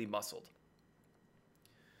heavily muscled.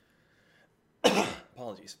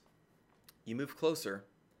 Apologies. You move closer,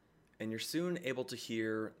 and you're soon able to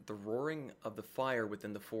hear the roaring of the fire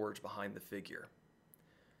within the forge behind the figure.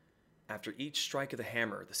 After each strike of the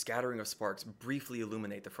hammer, the scattering of sparks briefly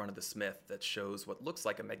illuminate the front of the smith that shows what looks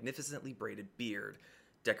like a magnificently braided beard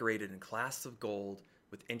decorated in clasps of gold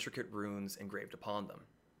with intricate runes engraved upon them.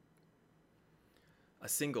 A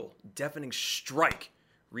single, deafening strike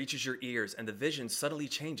reaches your ears, and the vision suddenly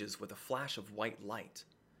changes with a flash of white light.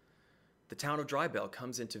 The town of Drybell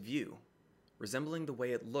comes into view, resembling the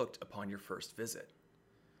way it looked upon your first visit.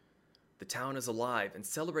 The town is alive and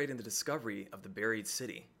celebrating the discovery of the buried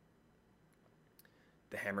city.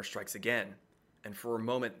 The hammer strikes again, and for a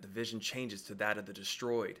moment the vision changes to that of the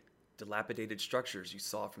destroyed, dilapidated structures you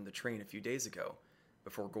saw from the train a few days ago,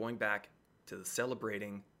 before going back to the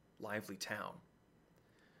celebrating, lively town.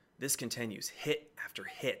 This continues, hit after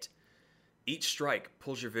hit. Each strike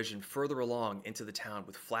pulls your vision further along into the town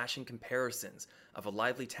with flashing comparisons of a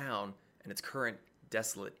lively town and its current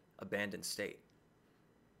desolate, abandoned state.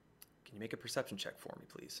 Can you make a perception check for me,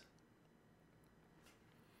 please?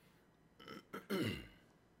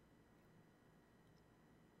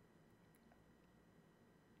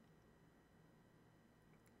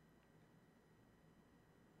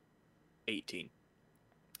 18.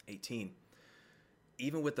 18.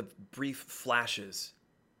 Even with the brief flashes,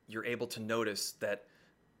 you're able to notice that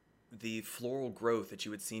the floral growth that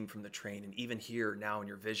you had seen from the train, and even here now in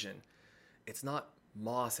your vision, it's not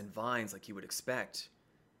moss and vines like you would expect.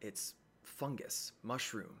 It's fungus,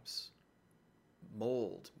 mushrooms,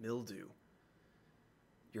 mold, mildew.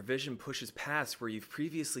 Your vision pushes past where you've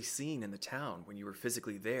previously seen in the town when you were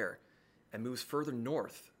physically there, and moves further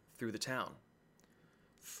north through the town.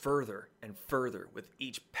 Further and further with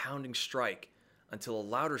each pounding strike, until a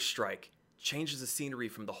louder strike changes the scenery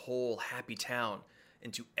from the whole happy town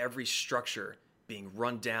into every structure being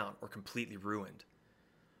run down or completely ruined.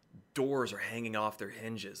 Doors are hanging off their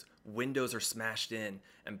hinges, windows are smashed in,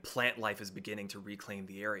 and plant life is beginning to reclaim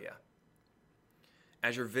the area.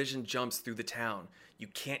 As your vision jumps through the town, you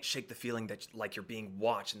can't shake the feeling that like you're being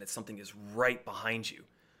watched and that something is right behind you.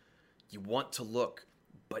 You want to look,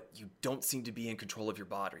 but you don't seem to be in control of your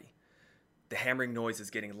body. The hammering noise is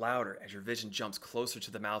getting louder as your vision jumps closer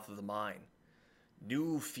to the mouth of the mine.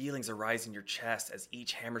 New feelings arise in your chest as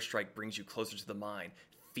each hammer strike brings you closer to the mine.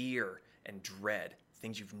 Fear and dread,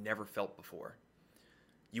 things you've never felt before.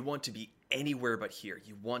 You want to be anywhere but here.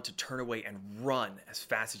 You want to turn away and run as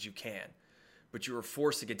fast as you can, but you are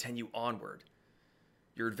forced to continue onward.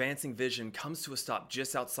 Your advancing vision comes to a stop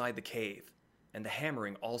just outside the cave, and the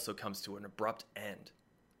hammering also comes to an abrupt end.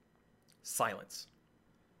 Silence,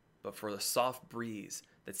 but for the soft breeze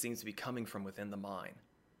that seems to be coming from within the mine,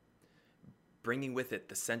 bringing with it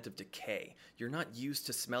the scent of decay. You're not used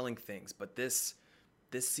to smelling things, but this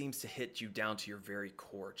seems to hit you down to your very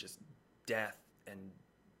core, just death and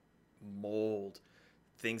mold,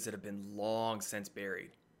 things that have been long since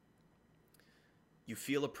buried. You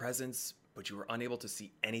feel a presence, but you are unable to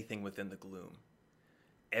see anything within the gloom.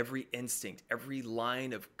 Every instinct, every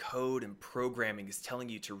line of code and programming is telling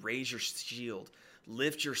you to raise your shield,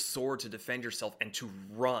 lift your sword to defend yourself, and to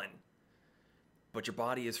run. But your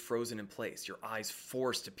body is frozen in place, your eyes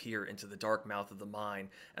forced to peer into the dark mouth of the mine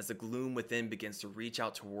as the gloom within begins to reach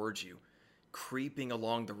out towards you, creeping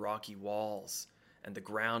along the rocky walls and the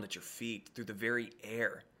ground at your feet through the very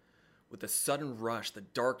air. With a sudden rush, the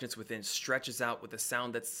darkness within stretches out with a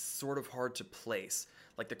sound that's sort of hard to place,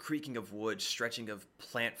 like the creaking of wood, stretching of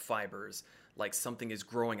plant fibers, like something is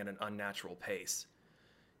growing at an unnatural pace.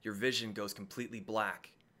 Your vision goes completely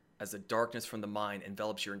black as the darkness from the mine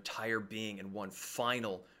envelops your entire being in one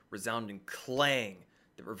final, resounding clang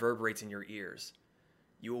that reverberates in your ears.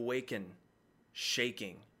 You awaken,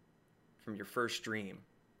 shaking, from your first dream,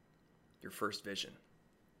 your first vision.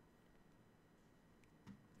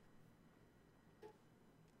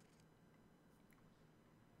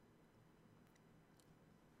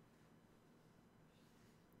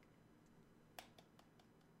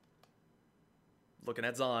 Looking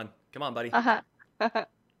at Zahn. Come on, buddy.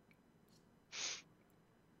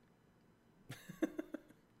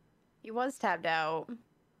 He was tabbed out.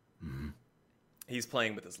 He's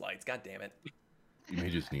playing with his lights. God damn it. You may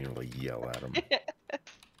just need to like yell at him.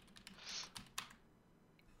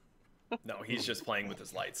 No, he's just playing with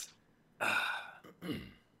his lights. I'm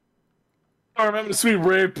having a sweet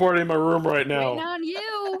rave party in my room right now. Waiting on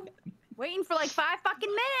you. Waiting for like 5 fucking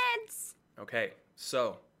minutes. Okay,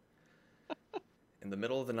 so in the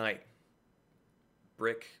middle of the night,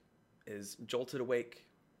 Brick is jolted awake.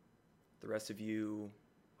 The rest of you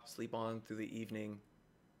sleep on through the evening.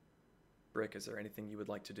 Brick, is there anything you would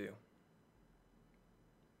like to do?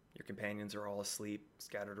 Your companions are all asleep,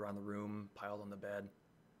 scattered around the room, piled on the bed.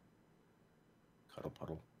 Cuddle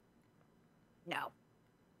puddle. No.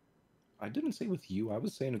 I didn't say with you. I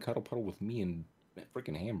was saying a cuddle puddle with me and that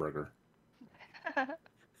freaking hamburger. Let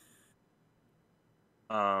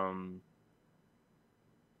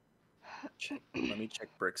me check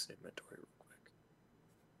Brick's inventory real quick.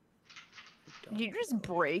 Did you just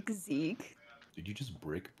break Zeke? Did you just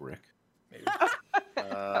brick? Maybe.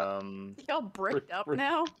 Y'all bricked up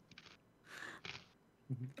now?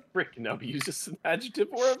 Freaking up, use just an adjective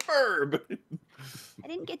or a verb. I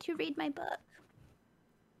didn't get to read my book.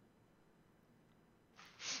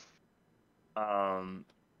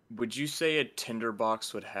 Would you say a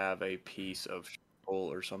tinderbox would have a piece of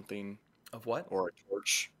charcoal or something? Of what? Or a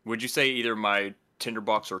torch? Would you say either my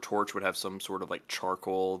tinderbox or torch would have some sort of like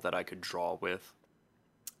charcoal that I could draw with?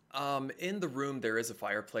 In the room, there is a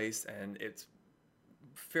fireplace, and it's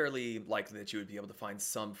fairly likely that you would be able to find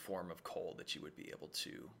some form of coal that you would be able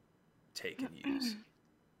to take and use.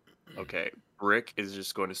 Okay, Brick is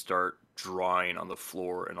just going to start drawing on the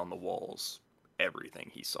floor and on the walls everything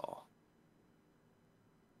he saw.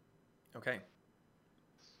 Okay.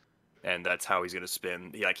 And that's how he's going to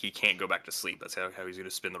spend. He can't go back to sleep. That's how he's going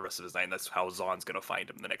to spend the rest of his night. And that's how Zahn's going to find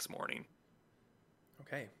him the next morning.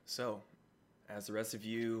 Okay, so as the rest of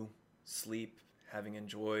you sleep, having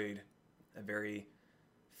enjoyed a very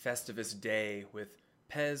festivus day with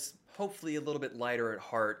Pez hopefully a little bit lighter at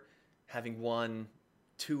heart, having won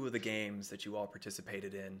 2 of the games that you all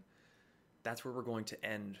participated in, that's where we're going to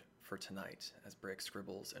end for tonight as Brick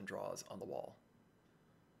scribbles and draws on the wall.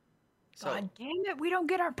 So, God damn it, we don't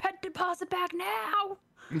get our pet deposit back now.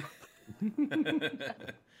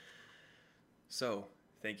 so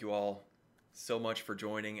thank you all so much for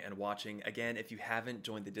joining and watching. Again, if you haven't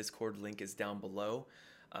joined the Discord, link is down below.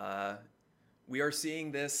 We are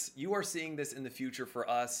seeing this, you are seeing this in the future for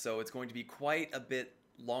us, so it's going to be quite a bit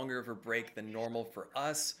longer of a break than normal for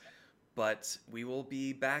us, but we will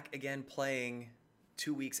be back again playing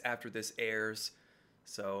 2 weeks after this airs.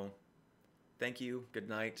 So thank you, good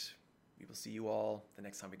night. We will see you all the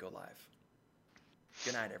next time we go live.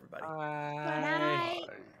 Good night, everybody. Good night.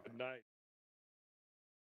 Good night.